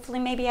Yeah, hopefully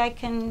maybe I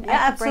can, Yeah,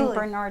 I can bring absolutely.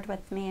 Bernard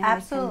with me. And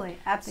absolutely, we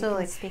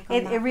absolutely. can speak on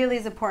It that. really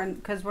is important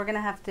because we're going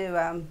to have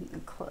to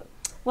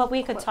Well,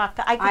 we could talk.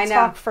 I could I know.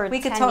 talk for we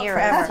 10 could talk years.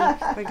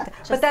 forever. We could-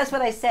 but that's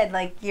what I said.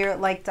 Like you're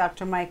like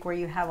Dr. Mike, where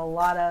you have a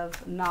lot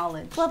of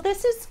knowledge. Well,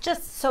 this is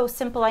just so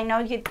simple. I know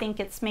you'd think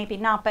it's maybe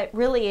not, but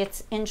really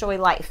it's enjoy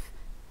life.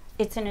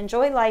 It's an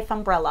enjoy life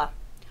umbrella.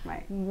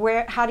 Right.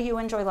 How do you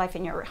enjoy life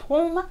in your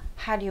home?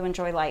 How do you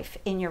enjoy life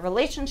in your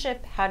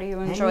relationship? How do you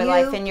And enjoy you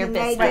life in your can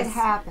make business? it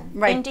happen.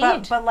 Right.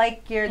 Indeed. But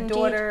like your Indeed.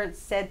 daughter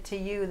said to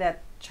you,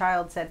 that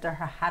child said to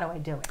her, "How do I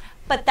do it?"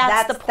 But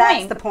that's the point.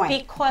 That's the point.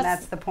 Because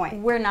That's the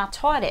point. we're not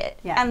taught it.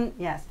 Yeah. And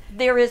yes.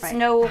 there is Right.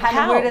 no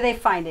how. Where do they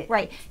find it?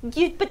 Right.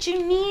 But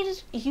you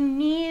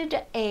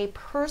need a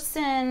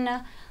person,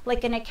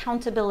 like an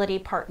accountability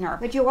partner.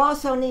 But you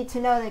also need to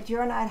know that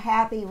you're not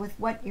happy with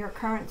what your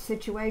current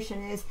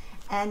situation is.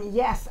 And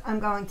yes, I'm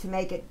going to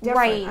make it different.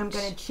 Right. I'm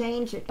going to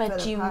change it for But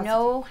the you positive.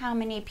 know how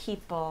many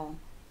people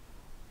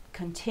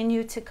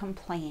continue to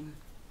complain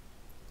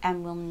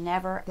and will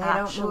never They don't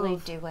actually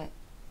move. do it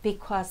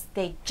because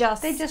they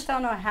just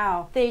don't know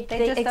how. They just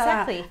don't know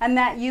how. exactly. And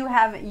that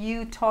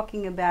you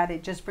talking about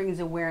it just brings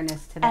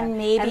awareness to them. And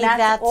maybe that's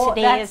that all-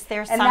 today that's- is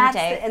their and that's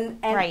Sunday.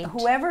 and Right.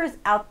 whoever's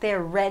out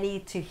there ready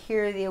to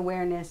hear the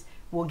awareness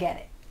will get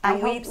it. I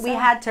And hope we so.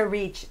 had to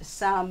reach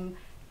some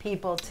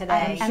people today.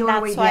 I'm and sure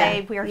that's we why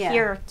did. we're Yeah.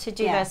 here to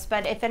do Yeah. this.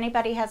 But if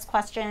anybody has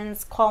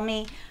questions, call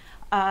me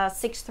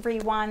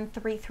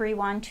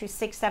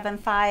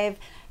 631-331-2675.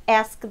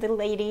 Ask the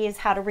ladies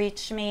how to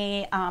reach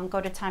me.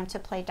 Go to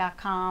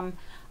timetoplay.com.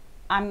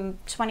 I'm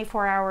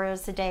 24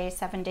 hours a day,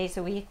 7 days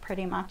a week,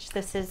 pretty much.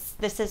 This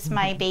is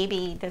my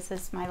baby. This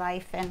is my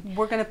life, and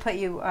We're going to put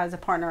you as a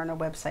partner on our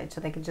website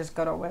so they can just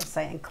go to our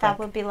website and click. that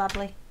would be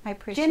lovely. I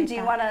appreciate Jim, do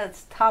you that. want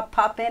to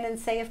pop in and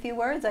say a few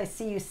words? I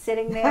see you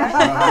sitting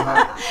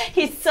there.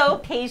 He's so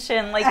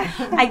patient. Like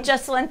I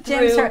just went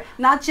Jim's through. her,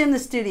 not Jim the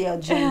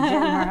studio, Jim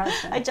her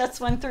husband. I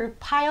just went through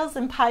piles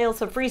and piles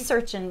of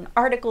research and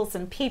articles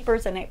and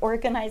papers, and I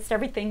organized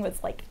everything.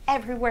 Was like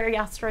everywhere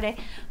yesterday.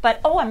 But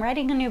I'm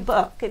writing a new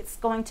book. It's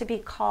going to be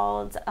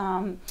called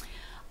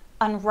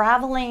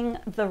Unraveling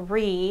the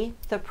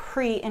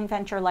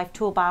Pre-Invent Your Life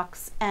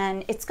Toolbox,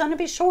 and it's going to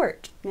be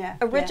short. Yeah.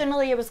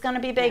 Originally, it was going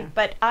to be big, Yeah.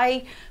 but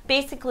I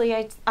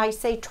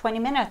say 20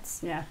 minutes.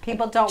 Yeah.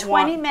 People don't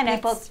 20 want minutes.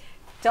 People,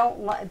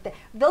 don't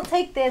they'll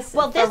take this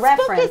Well, for this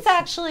reference. book is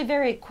actually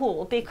very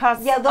cool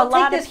because Yeah, a they'll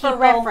lot take this of people,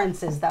 for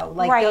references though.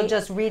 Like they'll Right.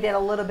 just read it a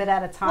little bit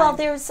at a time. Well,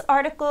 there's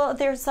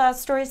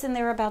stories in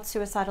there about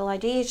suicidal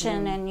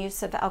ideation and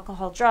use of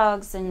alcohol,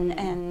 drugs,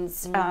 and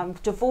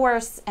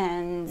divorce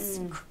and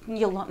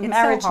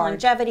marriage hard.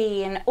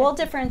 longevity and all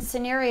different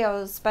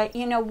scenarios. But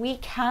you know, we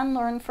can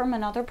learn from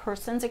another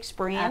person's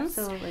experience.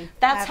 Absolutely.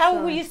 That's how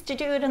Absolutely. we used to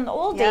do it in the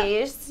old Yeah.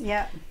 days,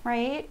 Yeah.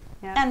 right?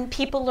 Yeah. And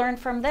people learn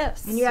from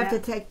this. And you have Yeah. to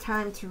take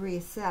time to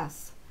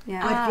reassess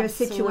Yeah. what your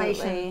Absolutely.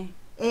 situation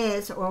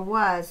is or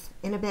was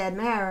in a bad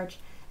marriage,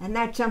 and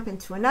not jump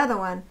into another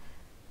one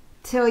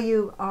till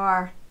you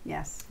are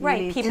Yes. You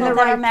Right, need people in the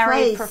that right are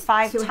married for place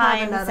 5 to have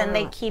times another and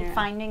they one. keep Yeah.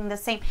 finding the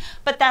same.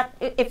 But that,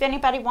 if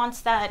anybody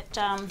wants that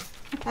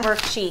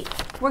worksheet,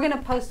 We're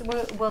gonna post.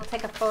 We'll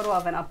take a photo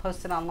of it. And I'll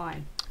post it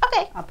online.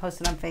 okay. I'll post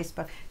it on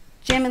Facebook.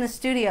 Jim in the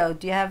studio.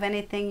 Do you have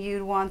anything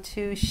you'd want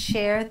to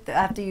share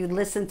after you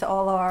listen to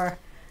all our?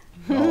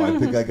 Oh, I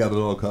think I got it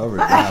all covered.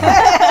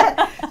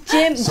 Yeah.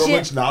 Jim. So Jim,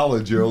 much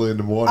knowledge early in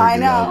the morning. I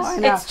you know. I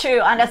know. It's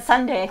true, on a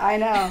Sunday. I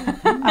know,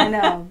 I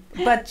know.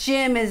 But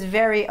Jim is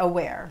very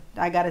aware.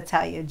 I got to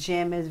tell you,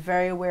 Jim is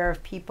very aware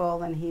of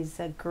people, and he's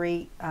a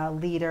great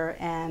leader.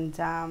 And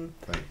Thank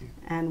you.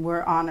 and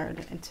we're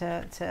honored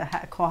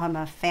to call him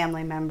a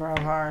family member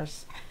of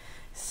ours.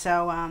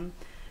 So,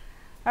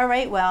 all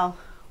right. Well,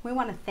 we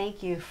want to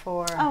thank you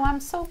for. Oh, I'm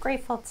so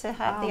grateful to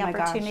have Oh the my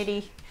gosh.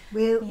 opportunity.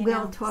 we'll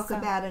know, talk so-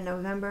 about in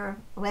November,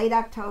 late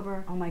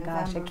October. Oh my gosh!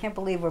 I November. can't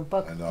believe we're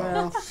booked I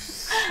know.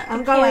 through.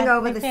 I'm going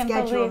over I the can't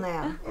schedule believe-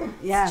 now.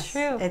 Yes,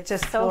 True. it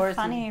just so floors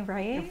funny, me.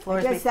 right? It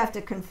floors Just me. have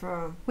to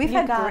confirm. We've You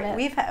had got great, it.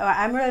 we've had,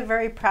 I'm really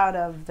very proud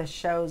of the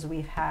shows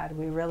we've had.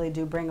 We really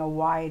do bring a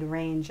wide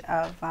range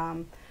of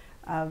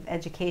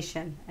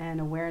education and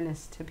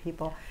awareness to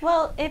people.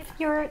 Well, if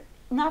you're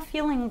not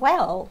feeling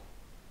well,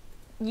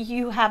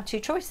 you have 2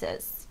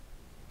 choices.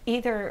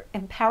 Either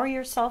empower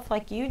yourself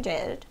like you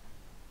did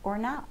or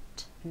not.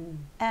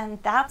 And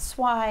that's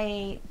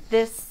why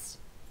this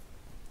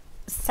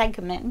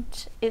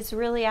segment is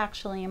really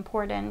actually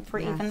important for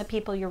even Yes. the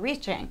people you're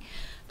reaching.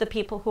 The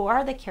people who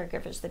are the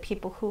caregivers, the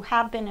people who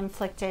have been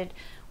inflicted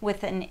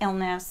with an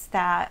illness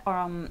that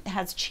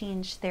has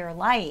changed their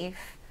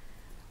life,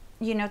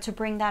 you know, to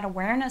bring that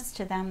awareness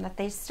to them that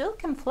they still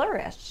can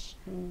flourish.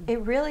 It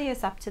really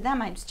is up to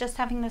them. I was just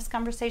having this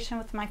conversation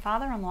with my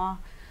father-in-law.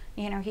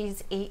 You know,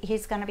 he's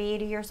going to be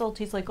 80 years old.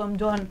 He's like, I'm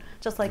done.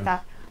 Just like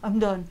that. I'm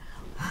done.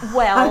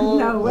 Well,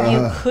 No way.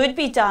 you could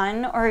be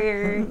done.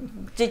 Or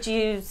did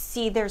you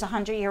see there's a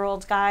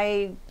 100-year-old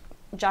guy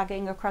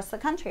jogging across the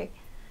country?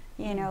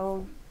 You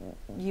know,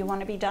 you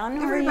want to be done?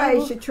 Or Everybody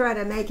you, should try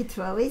to make it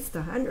to at least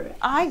 100.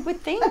 I would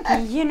think,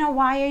 you know,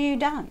 why are you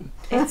done?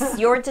 It's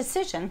your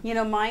decision. You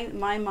know, my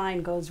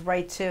mind goes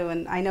right to,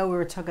 and I know we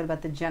were talking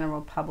about the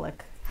general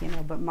public, you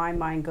know, but my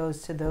mind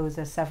goes to those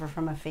that suffer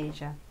from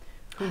aphasia,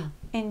 who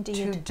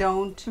Indeed.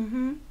 don't,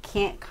 Mm-hmm.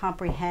 can't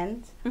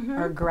comprehend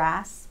or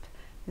grasp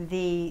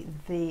the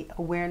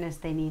awareness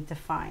they need to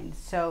find.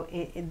 So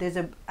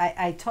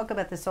I talk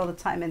about this all the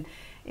time, and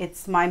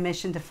it's my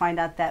mission to find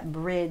out that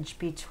bridge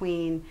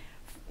between,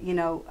 you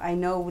know, I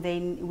know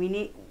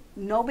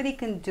nobody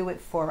can do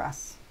it for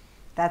us.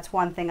 That's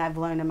one thing I've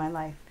learned in my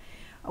life.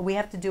 We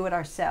have to do it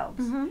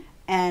ourselves.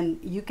 And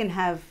you can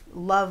have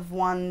loved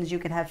ones, you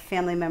can have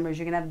family members,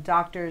 you can have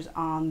doctors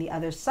on the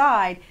other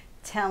side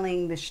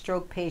telling the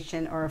stroke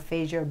patient or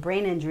aphasia or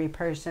brain injury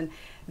person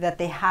that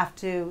they have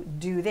to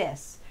do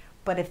this.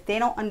 But if they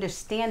don't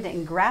understand it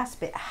and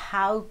grasp it,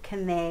 how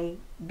can they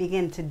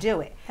begin to do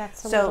it?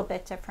 That's a little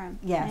bit different.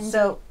 Yeah. Indeed.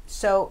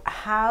 So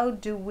how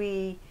do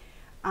we?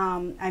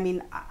 I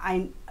mean,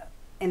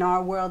 in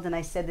our world, and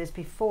I said this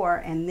before,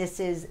 and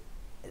this is,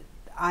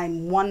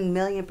 I'm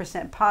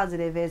 1,000,000%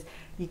 positive, is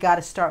you got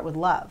to start with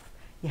love.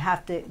 You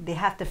have to. They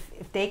have to.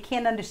 If they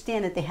can't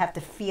understand it, they have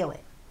to feel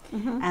it,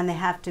 and they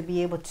have to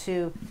be able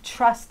to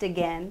trust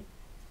again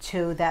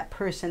to that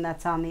person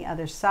that's on the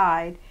other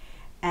side.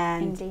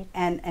 Indeed.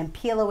 And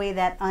peel away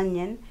that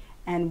onion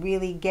and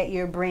really get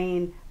your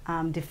brain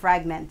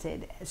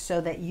defragmented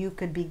so that you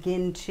could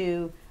begin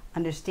to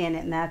understand it.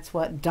 And that's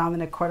what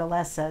Dominic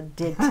Cortellessa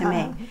did to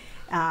me.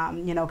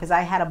 You know, because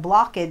I had a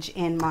blockage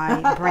in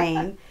my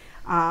brain,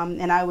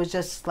 and I was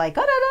just like,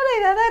 you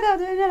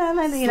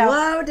know.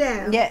 Slow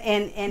down. Yeah,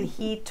 and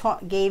he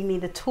gave me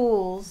the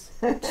tools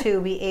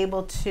to be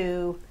able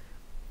to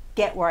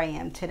get where I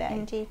am today.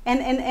 Indeed. And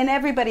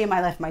everybody in my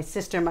life, my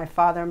sister, my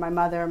father, my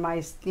mother,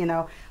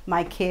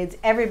 my kids,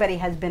 everybody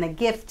has been a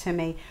gift to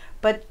me.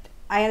 But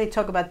I only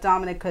talk about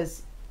Dominic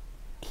because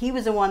he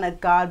was the one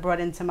that God brought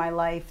into my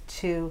life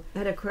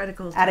At a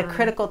critical time. at a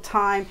critical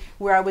time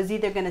where I was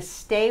either going to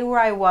stay where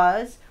I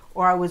was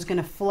or I was going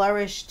to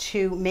flourish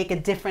to make a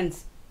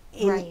difference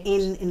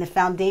in the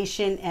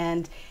foundation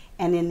and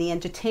in the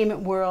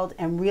entertainment world,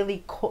 and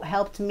really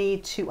helped me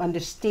to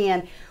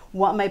understand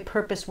what my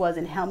purpose was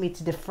and helped me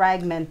to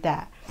defragment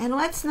that. And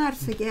let's not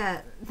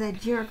forget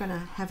that you're going to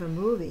have a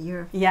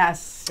movie.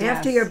 Yes.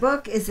 After your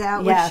book is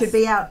out, Yes. which should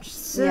be out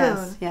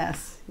soon.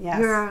 Yes.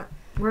 You're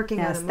working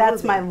on a Yes, movie.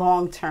 that's my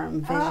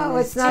long-term vision. Oh,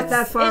 is it's not to-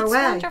 that far It's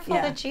away. wonderful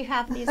Yeah. that you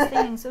have these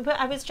things. But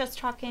I was just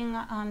talking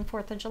on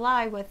 4th of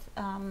July with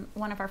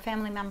one of our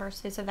family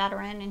members who's a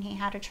veteran, and he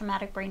had a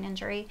traumatic brain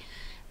injury.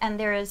 And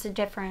there is a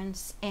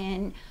difference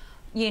in,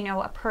 you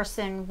know, a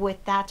person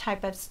with that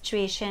type of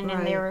situation and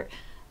Right. their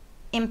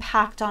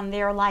impact on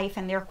their life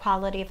and their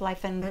quality of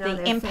life and And on the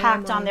their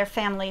impact on family. their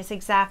families,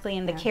 exactly,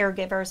 and the Yeah.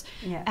 caregivers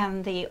Yeah.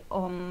 and the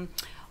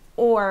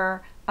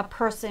or a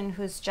person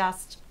who's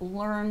just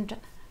learned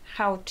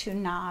how to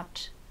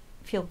not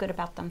feel good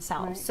about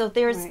themselves. Right, So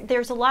there's right.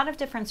 there's a lot of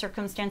different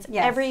circumstances.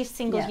 Yes, Every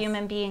single yes,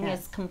 human being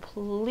yes. is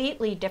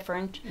completely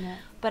different, Yeah.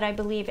 but I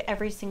believe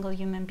every single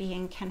human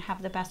being can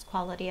have the best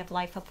quality of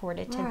life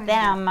afforded to Right.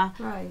 them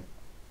Right.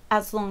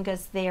 as long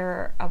as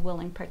they're a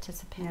willing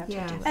participant Yeah. to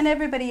Yes. do it. And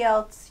everybody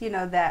else, you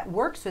know, that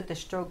works with the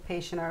stroke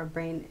patient or a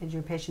brain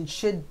injury patient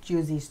should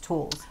use these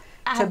tools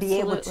to be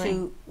able Absolutely.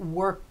 to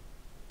work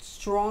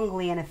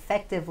strongly and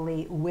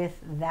effectively with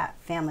that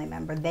family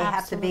member. They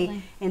have to be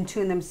Absolutely. in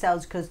tune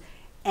themselves because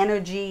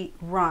energy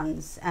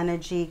runs,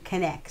 energy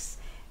connects,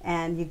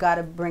 and you got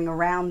to bring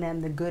around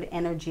them the good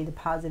energy, the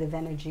positive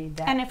energy.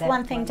 That, And if that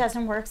one thing runs.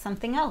 doesn't work,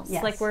 something else.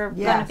 Yes. Like we're going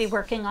to Yes. be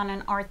working on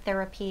an art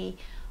therapy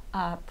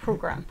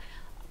program,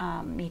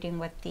 meeting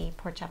with the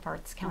Port Jeff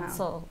Arts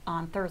Council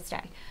on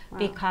Thursday, Wow.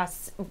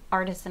 because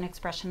art is an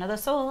expression of the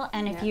soul.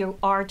 And if Yeah. you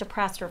are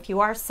depressed or if you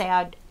are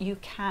sad, you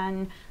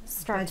can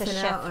start It's to an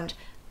shift. outlet.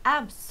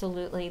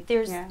 Absolutely,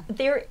 Yeah.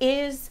 there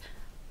is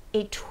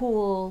a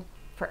tool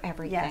for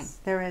everything. Yes,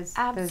 there is.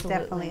 Absolutely. There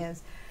definitely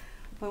is.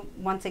 Well,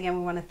 once again,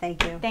 we want to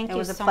thank you. Thank it you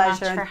was a so much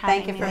pleasure. for and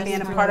thank you having for me.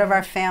 being It a was part of really-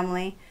 our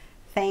family.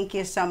 Thank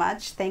you so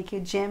much. Thank you,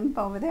 Jim,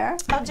 over there.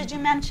 Oh, did you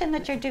mention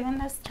that you're doing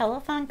this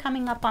telethon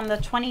coming up on the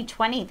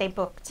 2020? They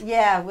booked.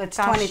 Yeah, it's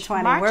Gosh,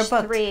 2020. March We're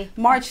booked 3.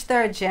 March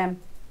 3rd, Jim.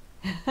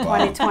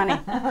 2020.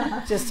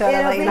 Just so to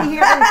It'll let you be know.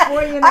 here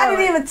before you know I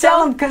didn't it. even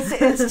tell him because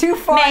it's too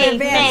far in May,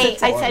 advance. May.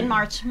 It's I like- said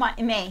March. May.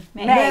 May,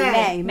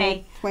 May.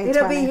 May.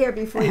 It'll be 2020. here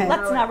before you know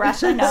Let's it. not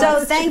rush. I know. So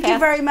it's too thank you fast.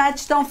 very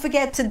much. Don't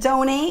forget to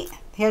donate.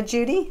 Here,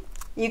 Judy,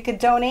 you could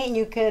donate.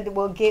 And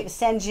we'll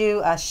send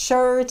you a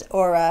shirt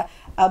or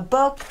a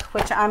book,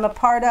 which I'm a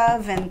part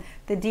of, and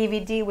the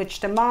DVD, which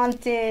Demont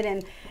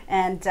did,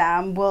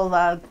 and we'll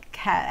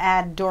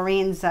add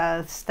Doreen's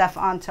stuff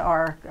onto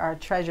our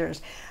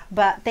treasures.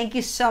 But thank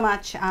you so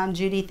much,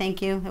 Judy.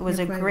 Thank you. It was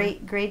Your a pleasure.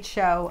 great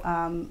show.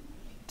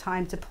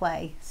 Time to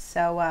play.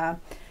 So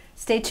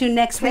stay tuned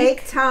next week.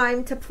 Take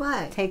time to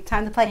play. Take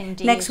time to play.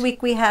 Indeed. Next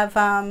week we have.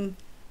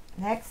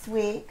 Next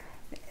week.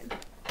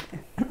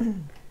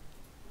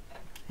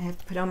 I have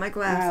to put on my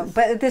glasses.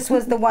 But this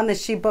was the one that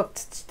she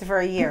booked for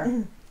a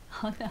year.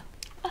 Oh, no.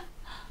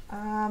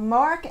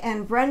 Mark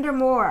and Brenda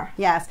Moore.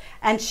 Yes,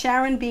 and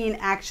Sharon Bean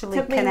actually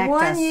Took me connect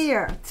 1 us.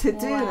 year to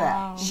do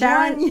Wow. that.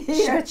 Sharon, 1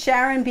 year.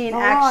 Sharon Bean The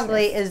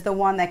actually longest. is the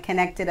one that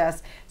connected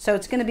us. So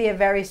it's going to be a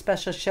very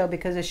special show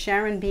because if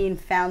Sharon Bean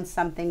found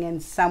something in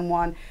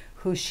someone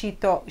who she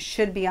thought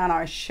should be on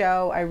our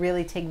show, I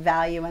really take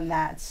value in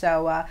that.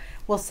 So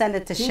we'll send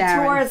it to She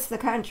Sharon. tours the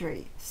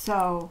country,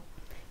 so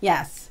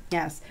Yes.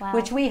 Wow.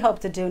 Which we hope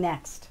to do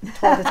next.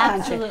 Tour the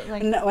country.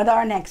 Absolutely. With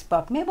our next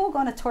book. Maybe we'll go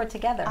on a tour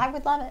together. I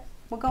would love it.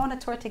 We'll go on a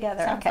tour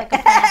together. Sounds Okay. like a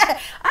plan.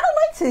 I don't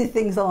like to do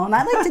things alone.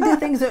 I like to do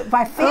things with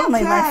my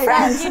family, my Okay.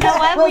 friends. You know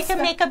what? Well, We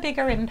can make a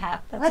bigger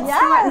impact. That's let's all.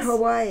 do it in Yes.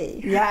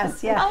 Hawaii.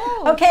 Yes, yes.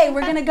 Oh. Okay,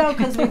 we're going to go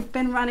because we've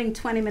been running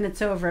 20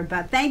 minutes over.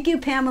 But thank you,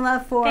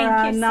 Pamela, for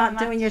Thank you so not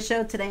much. doing your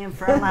show today and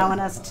for allowing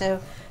us to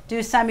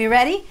do some. You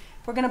ready?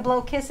 We're going to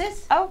blow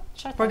kisses. Oh,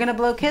 sure. We're going to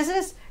blow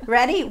kisses.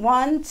 Ready?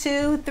 1,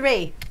 2,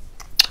 3.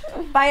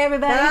 Bye,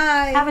 everybody.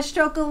 Bye. Have a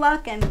stroke of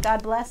luck, and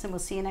God bless, and we'll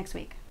see you next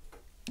week.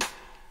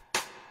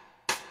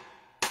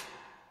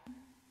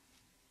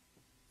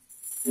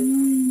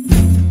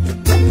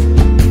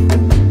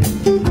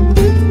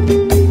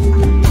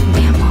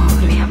 Mi amor,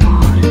 mi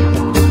amor, mi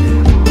amor, mi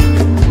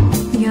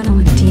amor. Yo no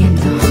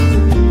entiendo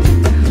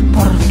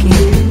por qué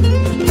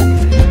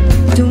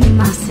tú ni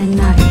más que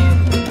nadie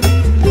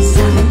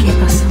sabe qué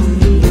pasó en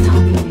mi vida,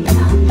 mi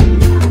vida, mi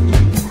vida.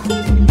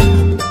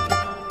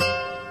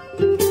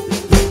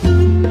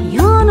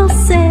 Yo no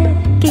sé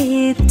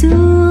qué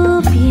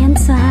tú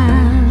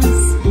piensas.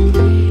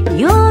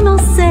 Yo no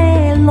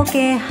sé lo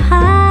que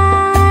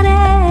haré.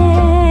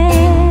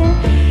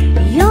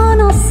 Yo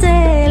no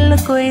sé lo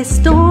que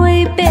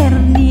estoy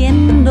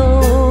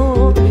perdiendo.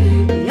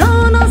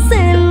 Yo no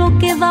sé lo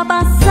que va a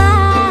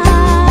pasar.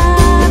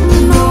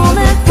 No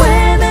me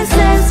puedes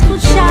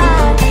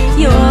escuchar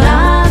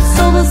llorar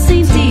solo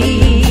sin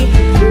ti.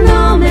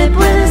 No me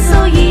puedes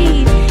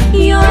oír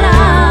llorar.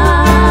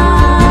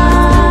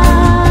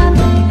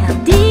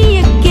 El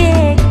día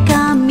que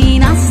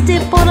caminaste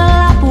por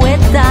la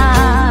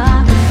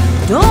puerta,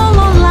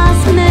 todas las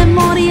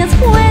memorias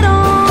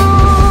fueron.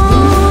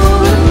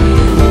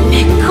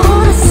 Mi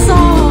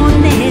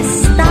corazón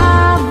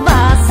estaba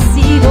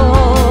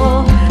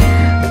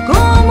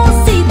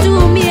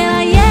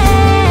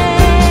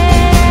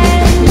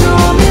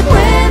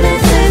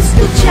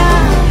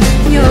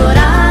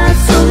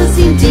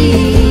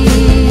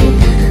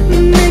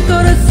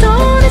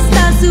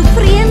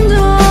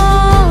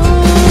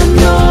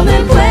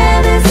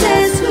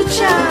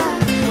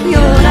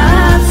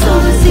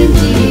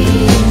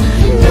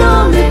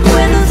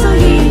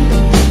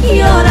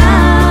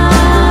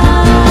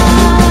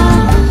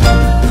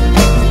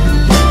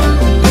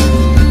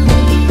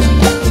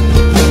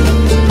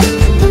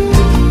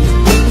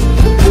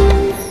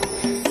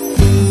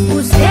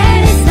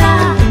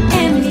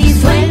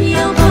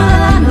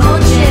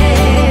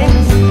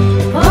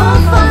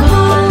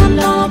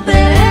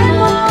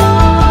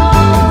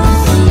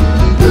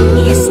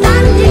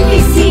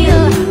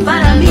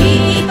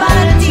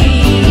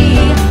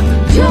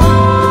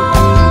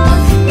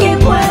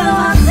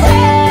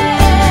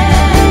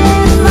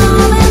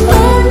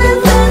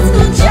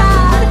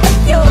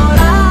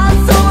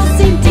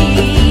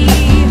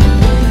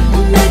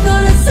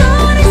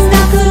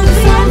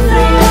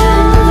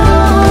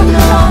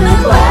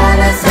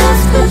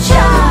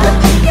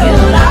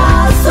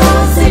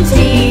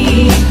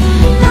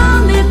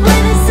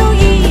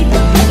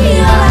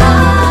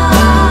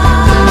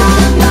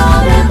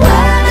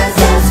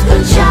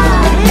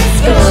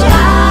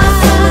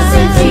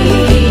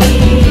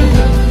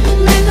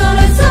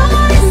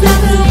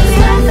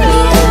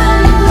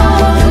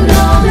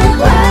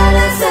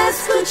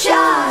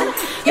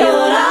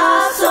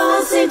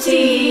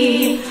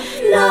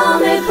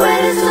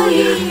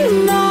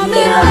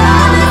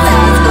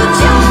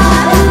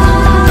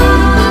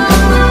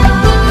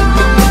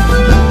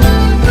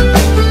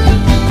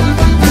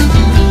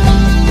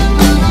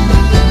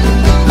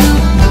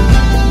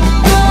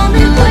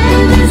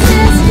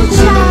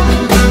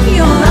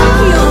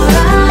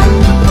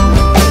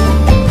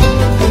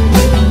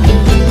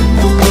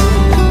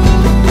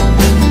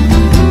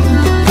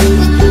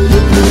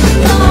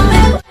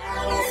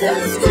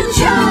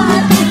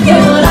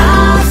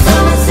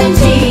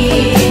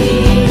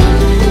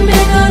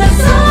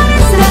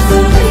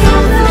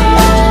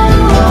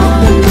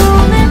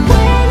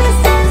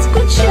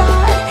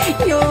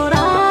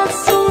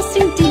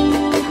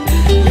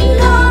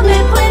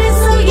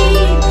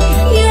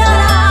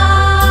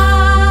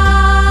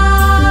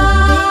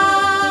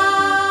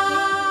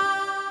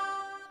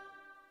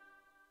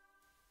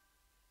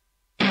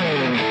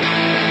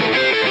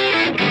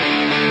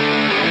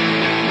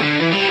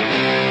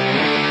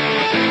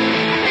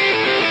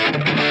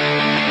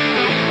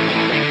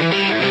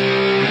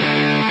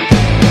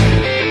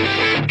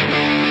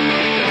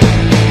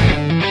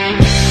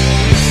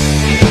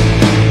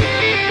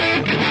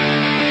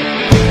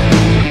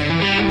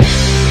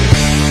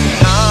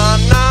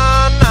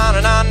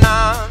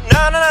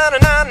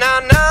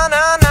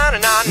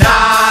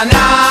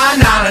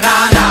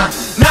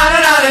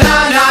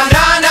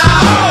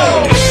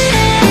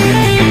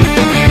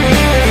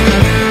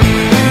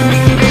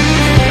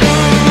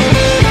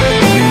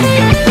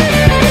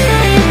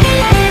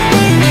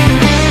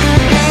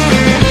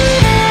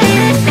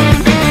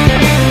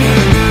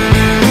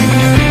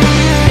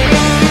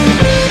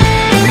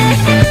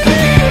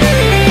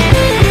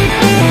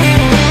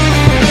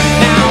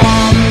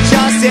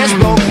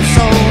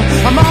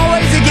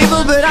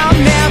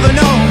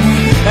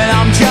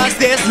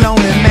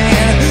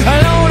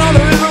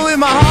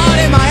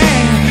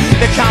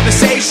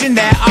conversation,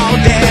 they're all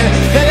dead.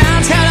 The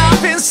lines held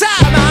up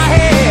inside my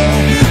head.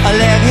 I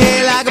left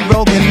here like a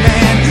broken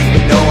man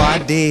with no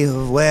idea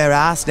of where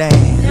I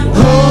stand.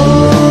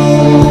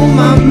 Oh,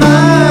 my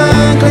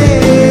mind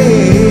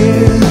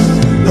clear.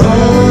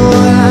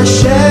 Lord, I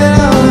shed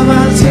all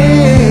my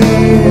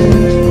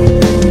tears.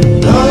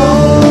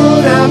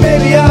 Oh, now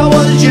baby, I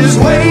was just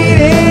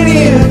waiting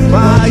here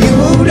while you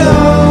moved on.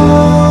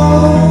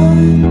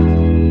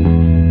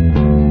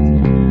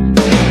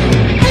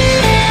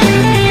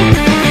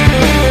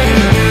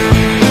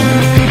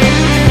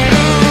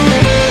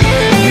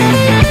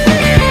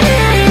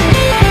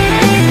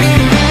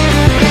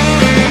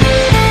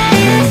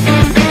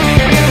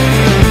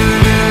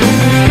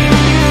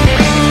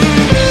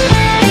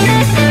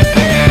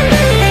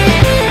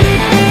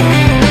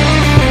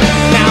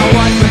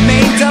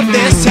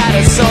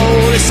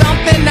 Soul is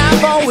something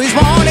I've always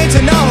wanted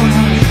to know.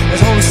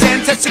 There's whole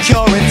sense of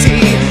security,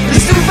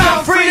 this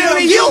newfound freedom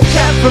you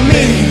kept from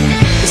me.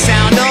 The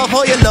sound of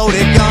all your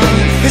loaded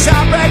guns, this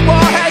outbreak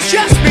war has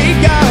just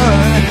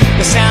begun.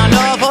 The sound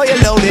of all your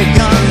loaded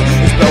guns,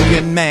 this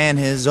broken man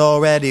has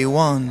already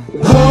won.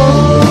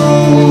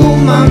 Oh,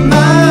 my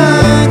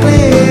mind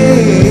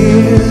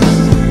clear.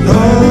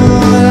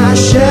 Lord, I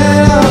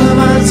shed all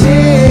my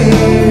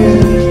tears.